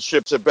Fed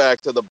ships it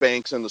back to the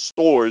banks and the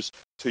stores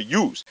to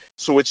use.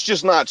 So it's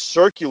just not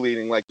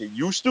circulating like it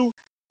used to.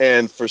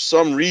 And for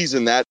some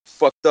reason, that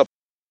fucked up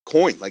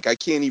coin. Like, I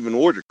can't even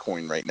order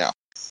coin right now,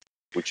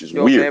 which is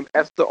weird. Man,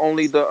 that's the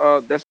only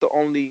it's the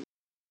only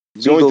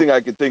thing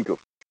I can think of.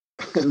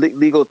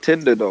 Legal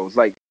tender, though. It's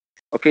like,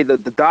 okay, the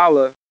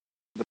dollar,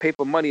 the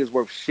paper money is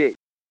worth shit,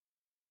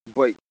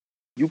 but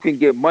you can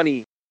get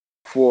money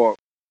for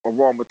a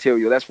raw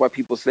material. That's why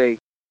people say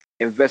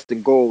invest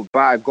in gold,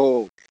 buy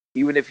gold.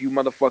 Even if you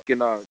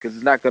motherfucking because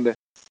it's not gonna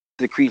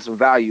decrease in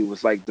value.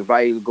 It's like the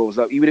value goes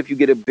up. Even if you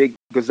get a big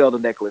Griselda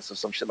necklace or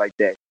some shit like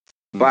that,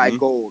 buy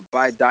gold,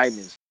 buy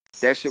diamonds.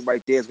 That shit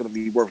right there is gonna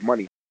be worth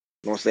money. You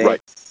know what I'm saying?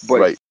 Right.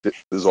 But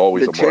there's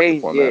always a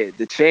market on that.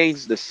 The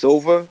change, the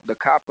silver, the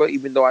copper.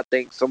 Even though I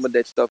think some of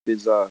that stuff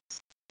is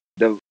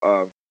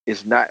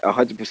it's not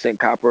 100%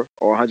 copper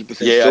or 100%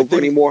 silver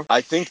anymore.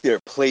 I think they're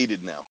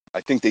plated now.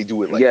 I think they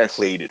do it like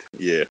plated.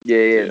 Yeah.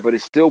 But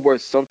it's still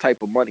worth some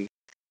type of money.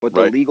 But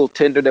the legal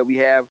tender that we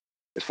have,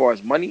 as far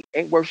as money,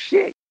 ain't worth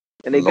shit.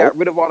 And they got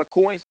rid of all the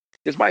coins.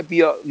 This might be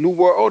a new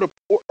world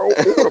order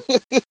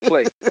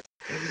play.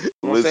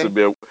 Listen,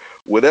 man,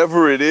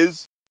 whatever it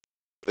is,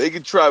 they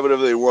can try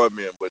whatever they want,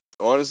 man. But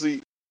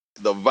honestly,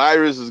 the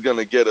virus is going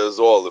to get us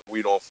all if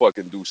we don't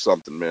fucking do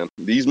something, man.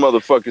 These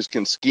motherfuckers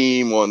can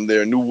scheme on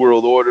their new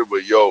world order,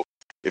 but yo,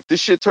 if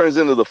this shit turns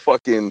into the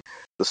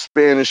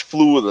Spanish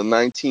flu of the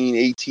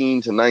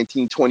 1918 to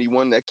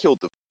 1921, that killed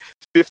the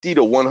 50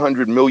 to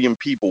 100 million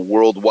people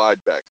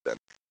worldwide back then.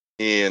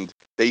 And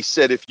they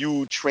said if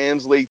you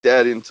translate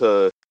that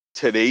into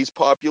today's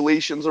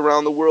populations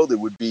around the world, it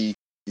would be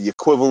the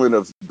equivalent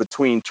of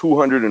between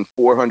 200 and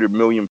 400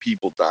 million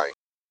people dying,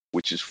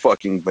 which is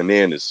fucking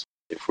bananas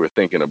if we're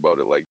thinking about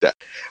it like that.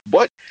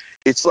 But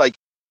it's like,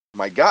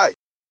 my guy,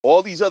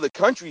 all these other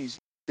countries,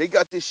 they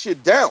got this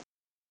shit down.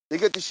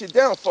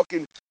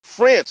 Fucking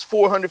France,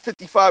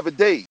 455 a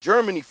day.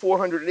 Germany,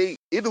 408.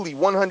 Italy,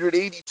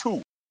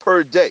 182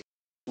 per day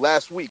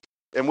last week.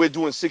 And we're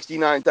doing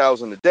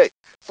 69,000 a day.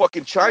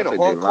 Fucking China,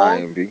 Hong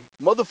Kong,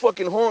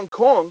 motherfucking Hong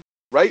Kong,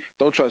 right?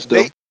 Don't trust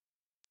them.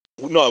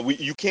 No,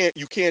 you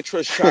can't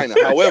trust China.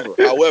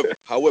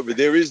 However,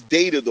 there is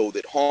data though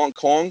that Hong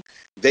Kong,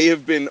 they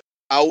have been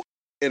out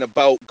and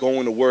about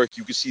going to work.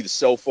 You can see the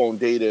cell phone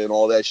data and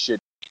all that shit.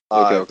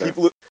 Okay.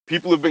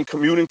 People have been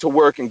commuting to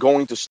work and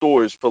going to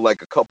stores for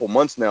like a couple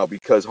months now,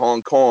 because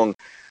Hong Kong,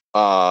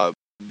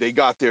 they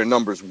got their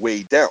numbers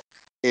way down.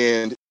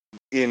 And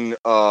in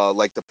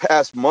like the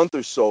past month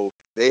or so,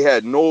 they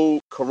had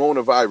no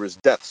coronavirus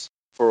deaths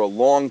for a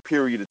long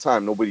period of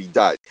time. Nobody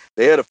died.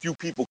 They had a few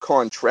people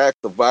contract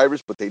the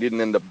virus, but they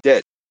didn't end up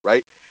dead,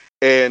 right?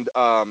 And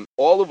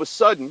all of a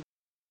sudden,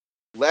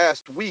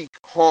 last week,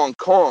 Hong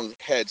Kong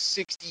had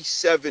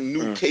 67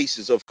 new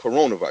cases of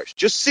coronavirus.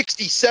 Just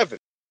 67.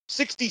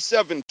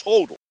 67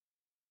 total.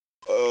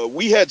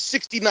 We had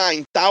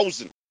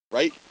 69,000,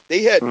 right?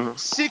 They had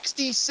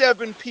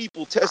 67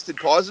 people tested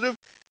positive.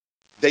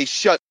 They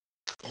shut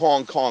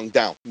Hong Kong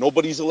down.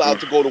 Nobody's allowed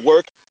to go to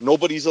work.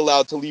 Nobody's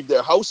allowed to leave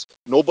their house.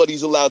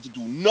 Nobody's allowed to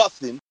do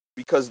nothing,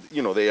 because,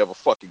 they have a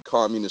fucking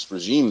communist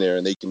regime there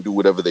and they can do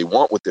whatever they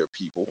want with their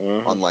people,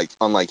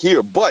 unlike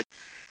here. But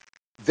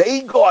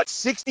they got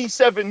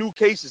 67 new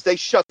cases. They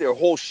shut their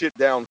whole shit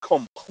down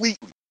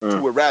completely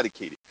to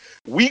eradicate it.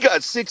 We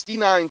got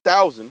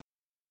 69,000,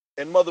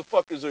 and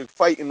motherfuckers are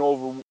fighting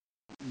over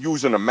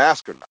using a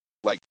mask or not.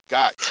 Like,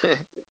 God,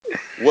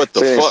 what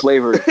the fuck?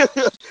 Slavery.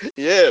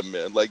 Yeah,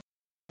 man. Like,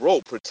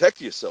 bro,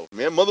 protect yourself,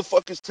 man.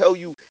 Motherfuckers tell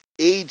you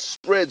AIDS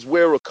spreads,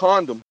 wear a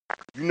condom.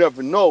 You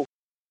never know.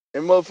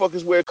 And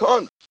motherfuckers wear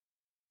condoms.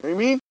 You know what I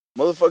mean?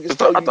 Motherfuckers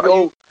tell you,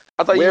 yo,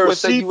 I thought wear you a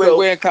said you ain't seatbelt.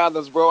 wearing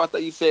condoms, bro. I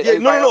thought you said Yeah,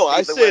 no.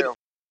 I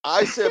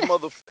I said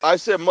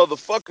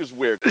motherfuckers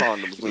wear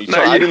condoms when you No,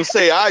 talk. I didn't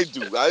say I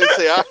do. I didn't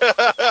say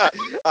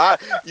I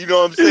you know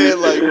what I'm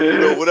saying? Like, you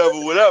know,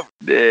 whatever.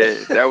 Yeah,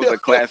 that was a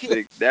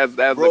classic. That's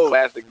a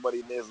classic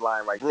Money Miz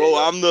line right bro,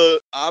 there.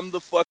 I'm the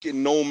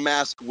fucking no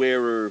mask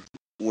wearer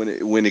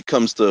when it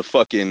comes to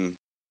fucking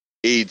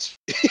AIDS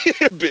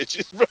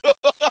bitches, bro.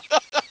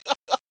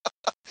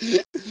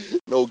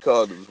 No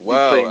condoms.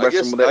 Wow. I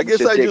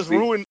guess I just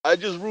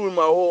ruined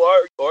my whole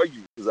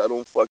argument because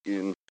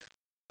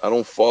I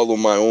don't follow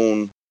my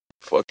own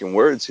fucking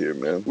words here,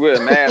 man. Wear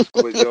a mask,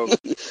 but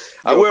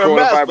I wear a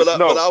mask, but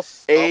I'll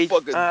AIDS,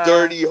 fuck a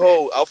dirty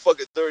hoe. I'll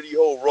fuck a dirty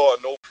hoe raw,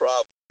 no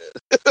problem.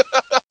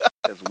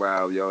 That's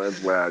wild, yo.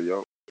 That's wild,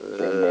 yo.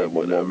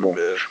 Whatever,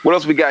 man. What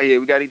else we got here?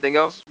 We got anything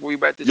else? We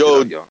back this shit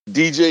up, yo.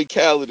 DJ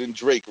Khaled and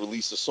Drake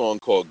released a song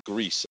called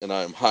Grease, and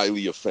I am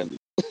highly offended.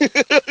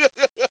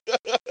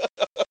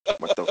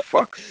 What the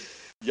fuck?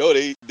 Yo,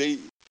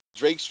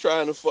 Drake's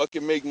trying to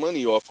fucking make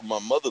money off of my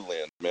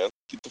motherland, man.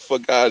 Get the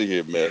fuck out of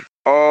here, man.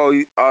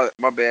 Oh,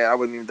 my bad. I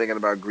wasn't even thinking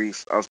about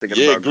Greece. I was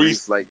thinking about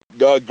Greece, like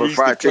Greece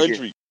the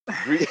country.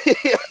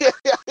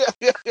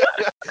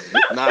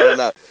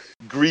 Nah.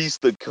 Greece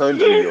the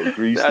country, yo.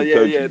 Greece the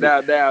country. Yeah.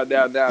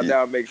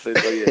 Now it makes sense.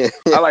 Oh, yeah.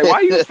 I like,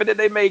 why you offended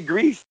they made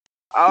Grease?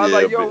 I was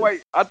like, yo, man.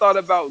 Wait. I thought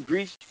about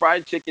Grease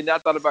fried chicken. I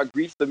thought about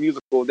Grease the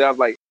musical. Then I was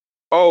like,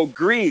 oh,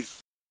 Grease.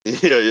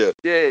 Yeah.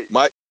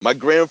 My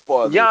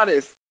grandfather.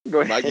 Giannis.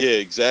 Go ahead. Yeah,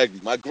 exactly.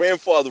 My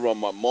grandfather on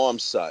my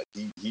mom's side,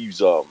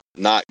 he's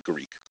not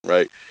Greek,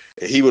 right?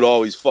 And he would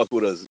always fuck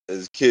with us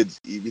as kids.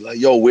 He'd be like,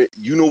 yo,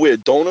 you know where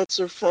donuts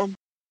are from?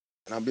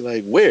 And I'd be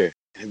like, where?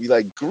 And he'd be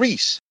like,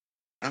 Greece.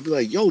 I'd be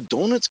like, yo,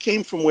 donuts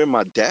came from where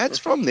my dad's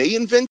from? They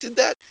invented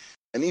that?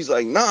 And he's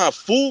like, nah,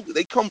 fool,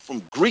 they come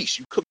from Greece.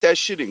 You cook that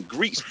shit in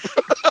Greece.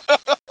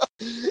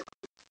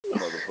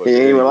 He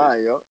ain't even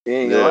lying, yo. He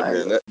ain't even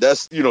lying. Man,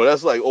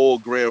 that's like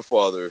old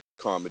grandfather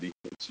comedy.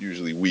 It's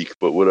usually weak,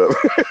 but whatever.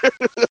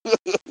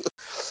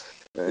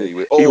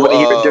 Anyway, you want to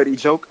hear a dirty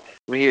joke?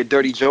 Want to hear a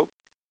dirty joke?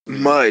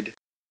 Mud.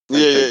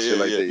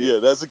 Yeah.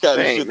 That's the kind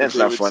of shit that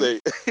they would say.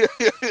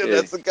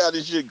 That's the kind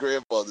of shit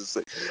grandfathers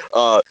say.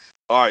 All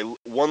right,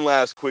 one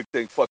last quick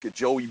thing. Fuck it,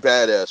 Joey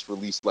Badass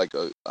released like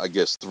I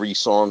guess 3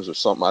 songs or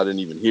something. I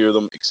didn't even hear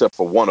them except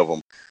for one of them.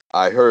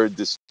 I heard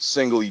this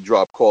single he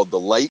dropped called "The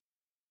Light."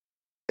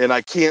 And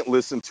I can't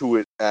listen to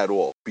it at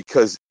all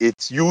because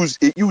it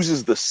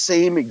uses the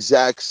same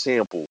exact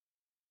sample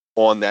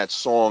on that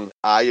song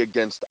 "Eye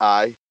Against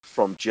Eye"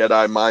 from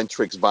Jedi Mind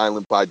Tricks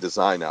Violent by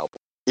Design album.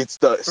 It's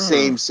the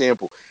same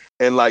sample.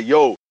 And like,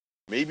 yo,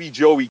 maybe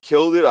Joey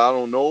killed it, I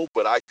don't know,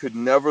 but I could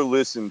never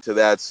listen to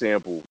that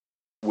sample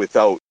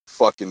without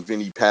fucking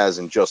Vinny Paz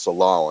and Just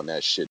Allah on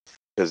that shit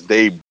because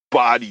they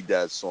bodied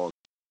that song.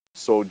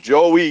 So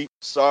Joey,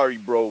 sorry,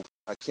 bro.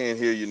 I can't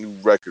hear your new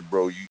record,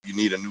 bro. You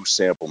need a new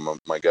sample,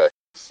 my guy.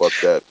 Fuck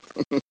that.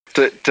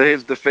 To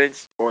his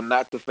defense or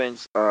not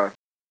defense,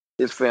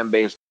 his fan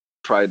base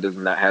probably does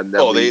not have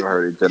never even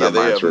heard it. They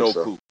have no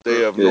clue.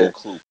 They have no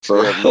clue.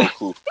 They have no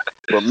clue.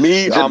 But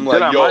me, I'm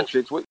like, yo,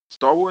 Tricks, what,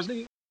 Star Wars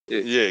nigga?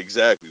 Yeah,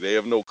 exactly. They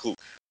have no clue.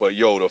 But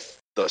yo,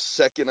 the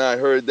second I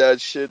heard that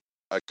shit,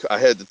 I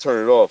had to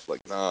turn it off.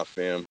 Like, nah,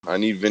 fam. I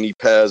need Vinny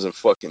Paz and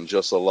fucking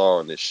Just Allah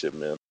on this shit,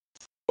 man.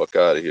 Fuck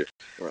out of here.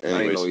 Anyways. I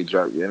didn't know he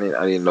dropped.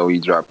 I didn't know he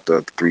dropped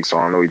the 3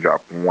 songs. I know he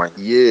dropped 1.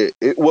 Yeah.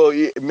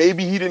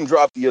 Maybe he didn't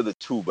drop the other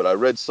 2, but I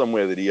read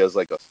somewhere that he has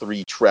like a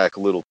 3-track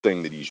little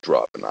thing that he's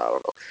dropping. I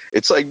don't know.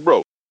 It's like,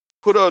 bro,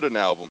 put out an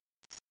album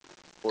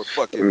or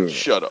fucking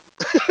shut up.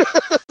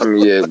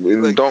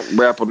 Don't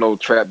rap on no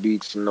trap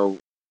beats and no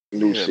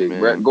new shit.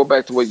 Man. Go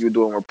back to what you were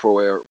doing with Pro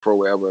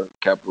Era,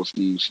 Capital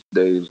Steve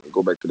days.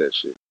 Go back to that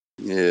shit.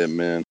 Yeah,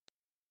 man.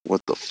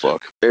 What the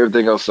fuck?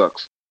 Everything else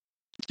sucks.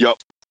 Yup.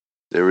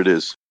 There it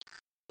is.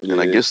 And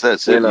I guess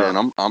that's it, man.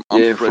 I'm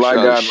fresh Fly out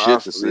God of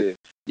shit to say.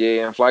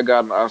 Yeah, and Fly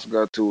God and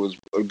Oscar too is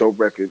a dope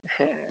record.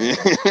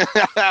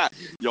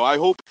 Yo, I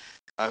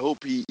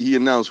hope he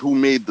announced Who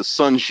Made the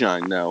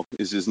Sunshine now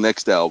is his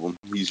next album.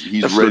 He's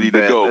ready to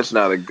go. That's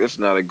not a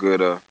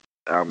good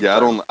album. Yeah,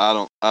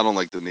 I don't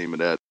like the name of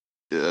that.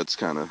 Yeah, that's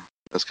kind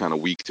of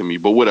weak to me,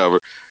 but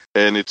whatever.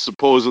 And it's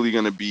supposedly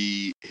going to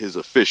be his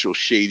official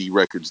Shady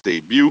Records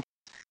debut.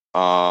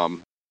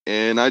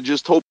 And I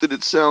just hope that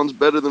it sounds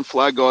better than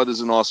Fly God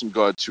is an Awesome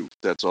God too.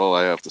 That's all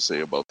I have to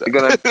say about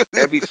that.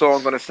 Every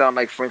song gonna sound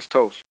like French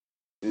toast.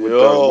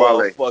 Yo,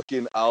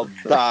 I'll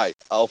die.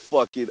 I'll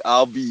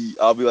be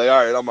like,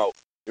 all right, I'm out.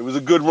 It was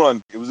a good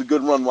run. It was a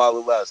good run while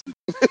it lasted.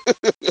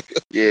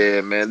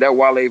 Yeah, man, that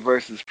Wale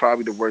verse is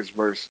probably the worst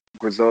verse,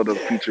 Griselda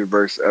featured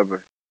verse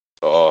ever.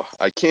 Oh,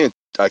 I can't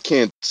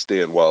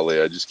stand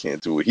Wale. I just can't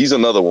do it. He's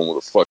another one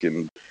with a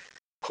fucking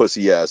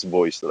pussy ass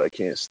voice that I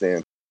can't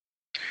stand.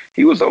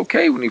 He was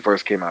okay when he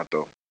first came out,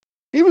 though.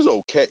 He was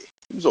okay.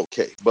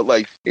 But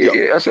like,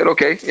 I said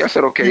okay. Yeah, I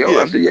said okay. Yo,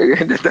 I said yeah,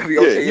 that'd be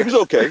okay. He was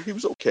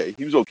okay.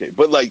 He was okay.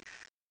 But like,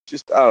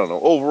 just I don't know.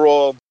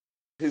 Overall,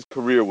 his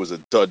career was a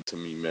dud to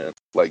me, man.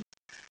 Like,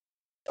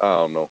 I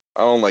don't know.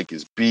 I don't like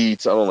his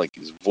beats. I don't like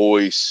his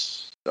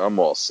voice. I'm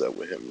all set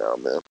with him now,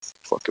 man.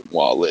 Fucking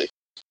Wale.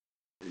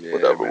 Yeah,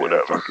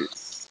 whatever. Fuck it.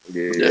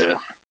 Yeah.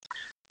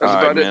 That's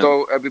about it,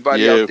 though.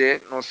 Everybody out there, you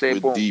know what I'm saying?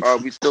 Boom. Deep.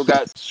 We still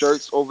got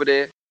shirts over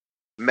there,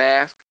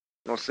 mask.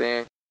 You know what I'm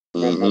saying?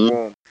 Boom, boom,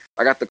 boom.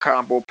 I got the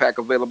combo pack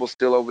available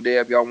still over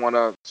there. If y'all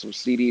want some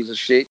CDs and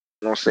shit,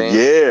 you know what I'm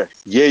saying?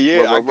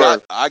 Yeah.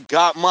 I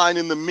got mine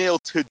in the mail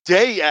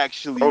today,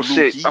 actually. Oh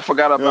Lukey. shit, I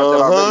forgot about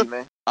that already,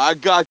 man. I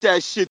got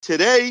that shit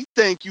today.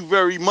 Thank you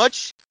very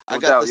much. I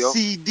got the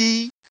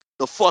CD.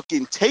 The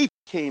fucking tape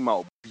came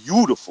out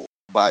beautiful,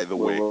 by the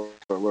way.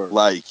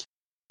 Like,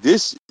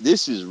 this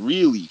is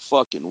really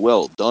fucking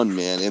well done,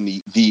 man. And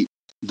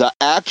the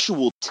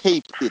actual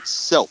tape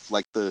itself,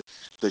 like the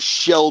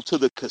shell to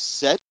the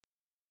cassette,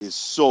 is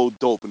so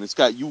dope. And it's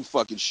got you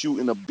fucking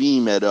shooting a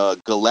beam at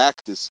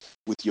Galactus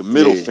with your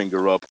middle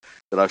finger up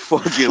that I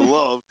fucking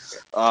love.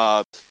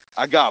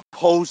 I got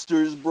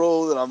posters,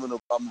 bro, that I'm gonna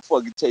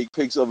fucking take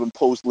pics of and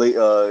post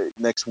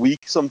next week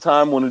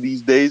sometime, one of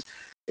these days.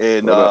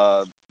 And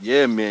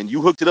yeah, man,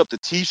 you hooked it up. The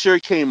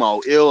t-shirt came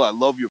out ill. I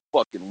love your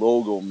fucking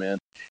logo, man.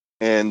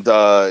 And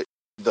the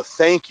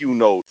thank you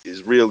note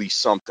is really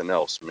something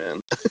else,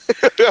 man.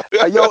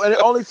 Yo, and it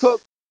only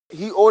took,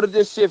 he ordered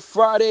this shit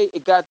Friday.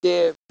 It got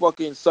there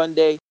fucking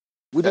Sunday.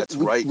 We didn't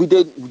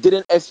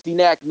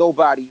SDNAC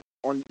nobody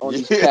on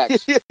these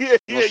packs. You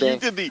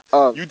did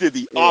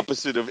the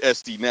opposite of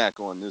SDNAC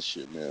on this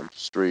shit, man.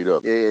 Straight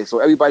up. Yeah. So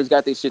everybody's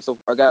got their shit. So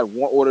I got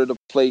one order to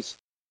place.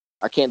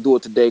 I can't do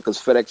it today because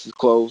FedEx is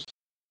closed.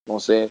 You know what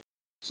I'm saying?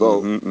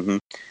 So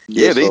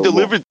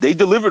they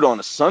delivered on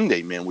a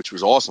Sunday, man, which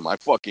was awesome. I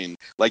fucking,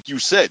 like you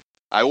said,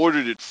 I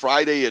ordered it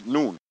Friday at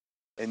noon,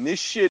 and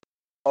this shit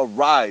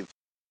arrived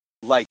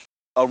like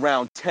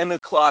around 10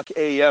 o'clock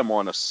a.m.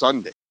 on a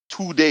Sunday,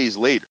 2 days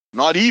later.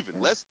 Not even,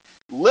 less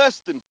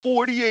than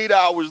 48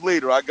 hours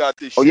later, I got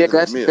this shit. Oh, yeah,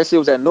 that shit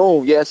was at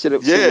noon. Yeah, shit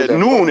was at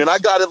noon, and I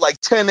got it like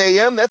 10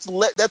 a.m. That's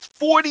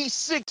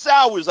 46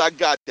 hours I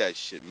got that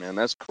shit, man.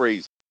 That's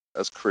crazy.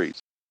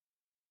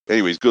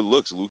 Anyways, good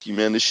looks, Lukey,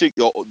 man. This shit,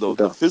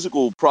 the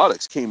physical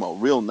products came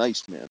out real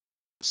nice, man.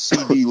 The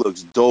CD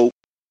looks dope.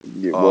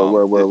 Yeah,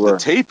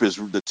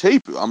 the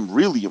tape. I'm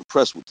really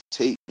impressed with the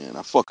tape, man.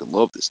 I fucking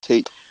love this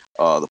tape.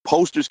 The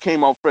posters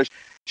came out fresh.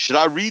 Should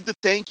I read the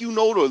thank you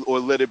note or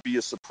let it be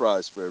a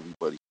surprise for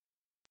everybody?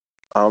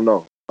 I don't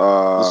know.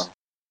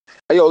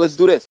 Hey, yo, let's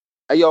do this.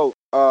 Hey, yo,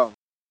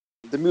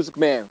 the Music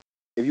Man.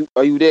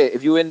 Are you there?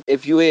 If you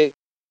here.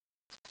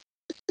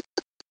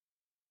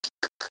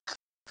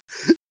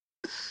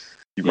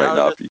 You might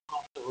not be.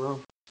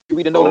 You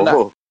read the note or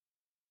not?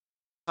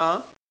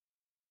 Huh?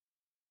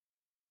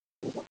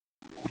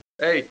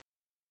 Hey.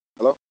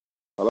 Hello?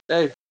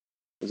 Hey.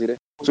 Is he there?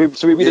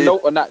 Should we read the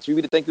note or not? Should we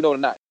read the thank you note or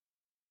not?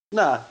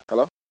 Nah.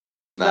 Hello?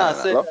 Nah.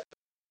 Hello?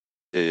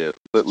 Yeah.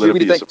 Let it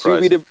be a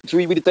surprise. Should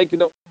we read the thank you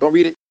note? Don't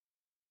read it.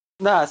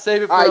 Nah,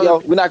 save it for all right, yo,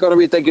 we're not going to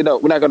read the thank you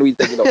note.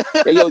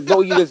 Hey, yo, you know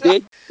what you just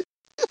did?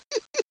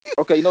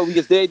 Okay, you know what we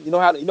just did? You know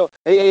how to,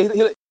 hey,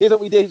 here's what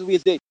we did.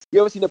 You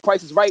ever seen The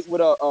Price is Right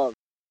with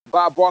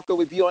Bob Barker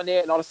would be on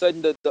there, and all of a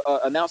sudden the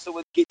announcer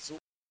would get some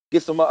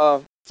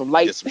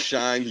light, get some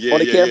shine, on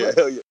the camera.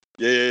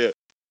 Yeah.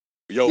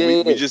 Yo,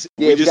 we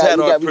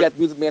got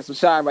Music Man some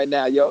shine right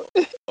now, yo.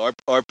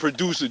 Our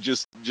producer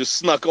just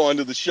snuck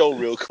onto the show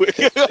real quick.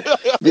 Yeah.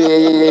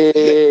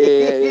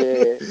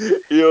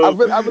 Yo,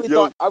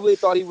 I really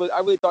thought he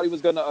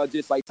was gonna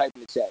just like type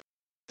in the chat.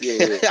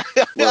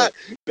 Yeah.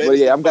 But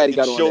yeah, I'm glad he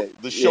got on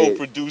that. The show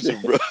producing,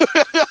 bro.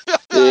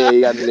 Yeah,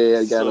 he got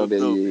on there.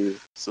 Yeah.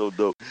 So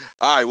dope.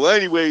 All right. Well,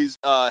 anyways,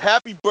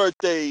 happy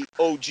birthday,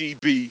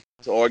 OGB,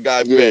 to our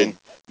guy Ben,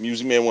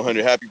 Music Man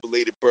 100. Happy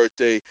belated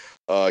birthday.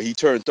 He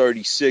turned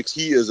 36.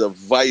 He is a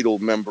vital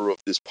member of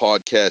this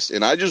podcast,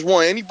 and I just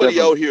want anybody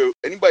out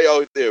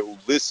there who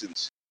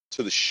listens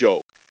to the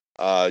show,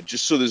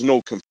 just so there's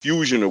no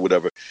confusion or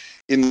whatever.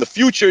 In the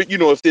future,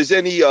 if there's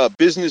any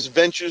business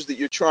ventures that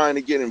you're trying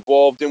to get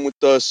involved in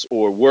with us,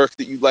 or work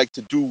that you'd like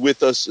to do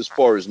with us as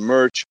far as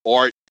merch,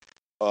 art,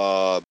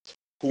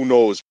 who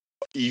knows,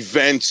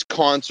 events,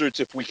 concerts,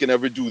 if we can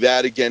ever do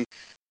that again.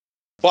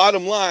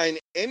 Bottom line,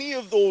 any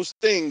of those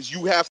things,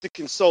 you have to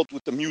consult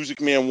with the Music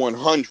Man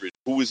 100,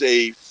 who is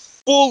a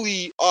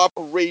fully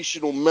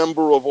operational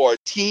member of our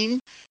team.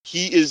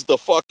 He is the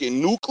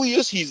fucking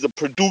nucleus. He's the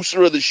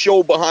producer of the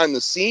show behind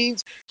the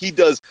scenes. He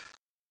does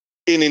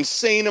an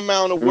insane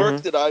amount of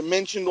work that I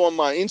mentioned on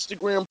my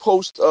Instagram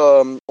post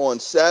on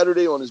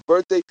Saturday on his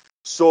birthday.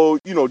 So,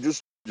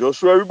 just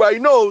so everybody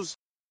knows,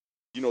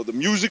 the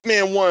Music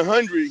Man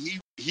 100,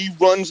 he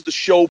runs the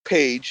show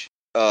page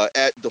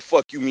at the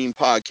Fuck You Mean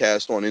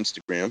podcast on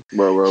Instagram.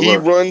 He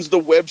runs the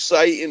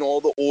website and all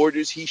the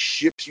orders. He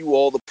ships you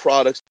all the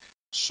products.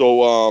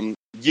 So,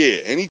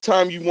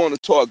 anytime you want to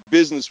talk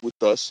business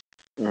with us,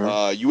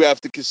 You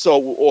have to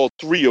consult with all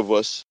three of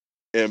us,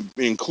 and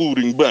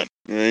including Ben.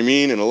 You know what I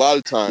mean? And a lot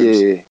of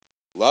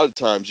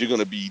times you're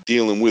gonna be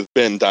dealing with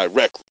Ben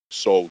directly.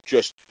 So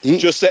just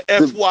a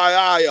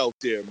FYI out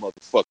there,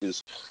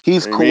 motherfuckers.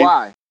 He's you know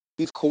Kawhi.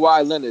 He's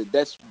Kawhi Leonard.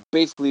 That's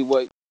basically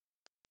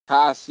how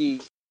I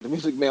see the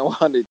Music Man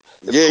 100.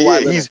 He's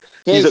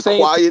a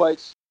quiet.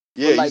 Much,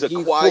 he's a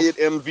quiet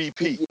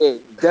MVP. Yeah,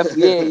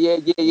 definitely.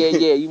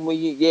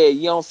 Yeah.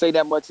 You don't say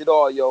that much at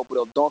all, yo. But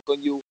he'll dunk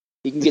on you.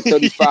 He can get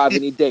 35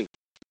 any day.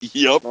 Yep.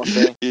 You know what I'm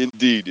saying?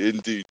 Indeed.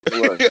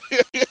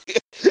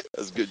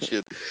 That's good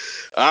shit.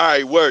 All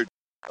right, word.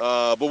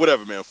 But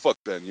whatever, man. Fuck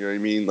Ben. You know what I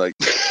mean? Like.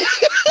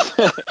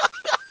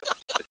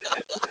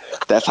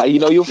 That's how you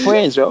know you're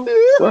friends, yo.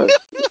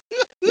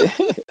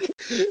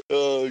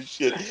 Oh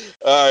shit!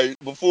 All right,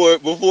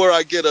 before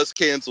I get us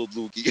canceled,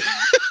 Lukey.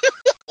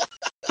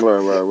 Right.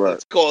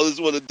 Let's call this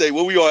one a day.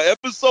 Where we are,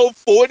 episode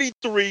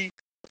 43.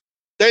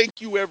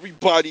 Thank you,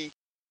 everybody,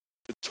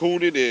 for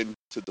tuning in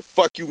to the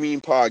Fuck You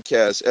Mean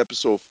podcast,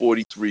 episode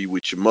 43,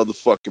 with your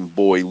motherfucking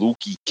boy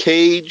Lukey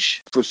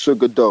Cage for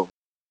Sugar Dough,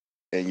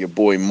 and your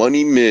boy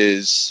Money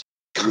Miz.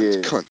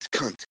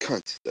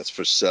 Cunt. That's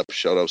for Sep.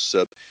 Shout out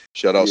Sep.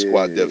 Shout out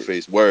Squad Dead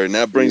Face. Word. And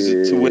that brings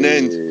it to an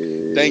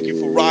end. Thank you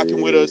for rocking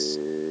with us.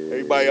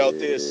 Everybody out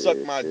there, suck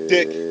my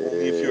dick.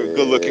 Only if you're a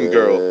good looking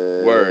girl.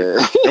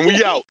 Word. And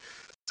we out.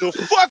 The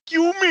fuck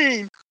you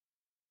mean,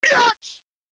 bitch?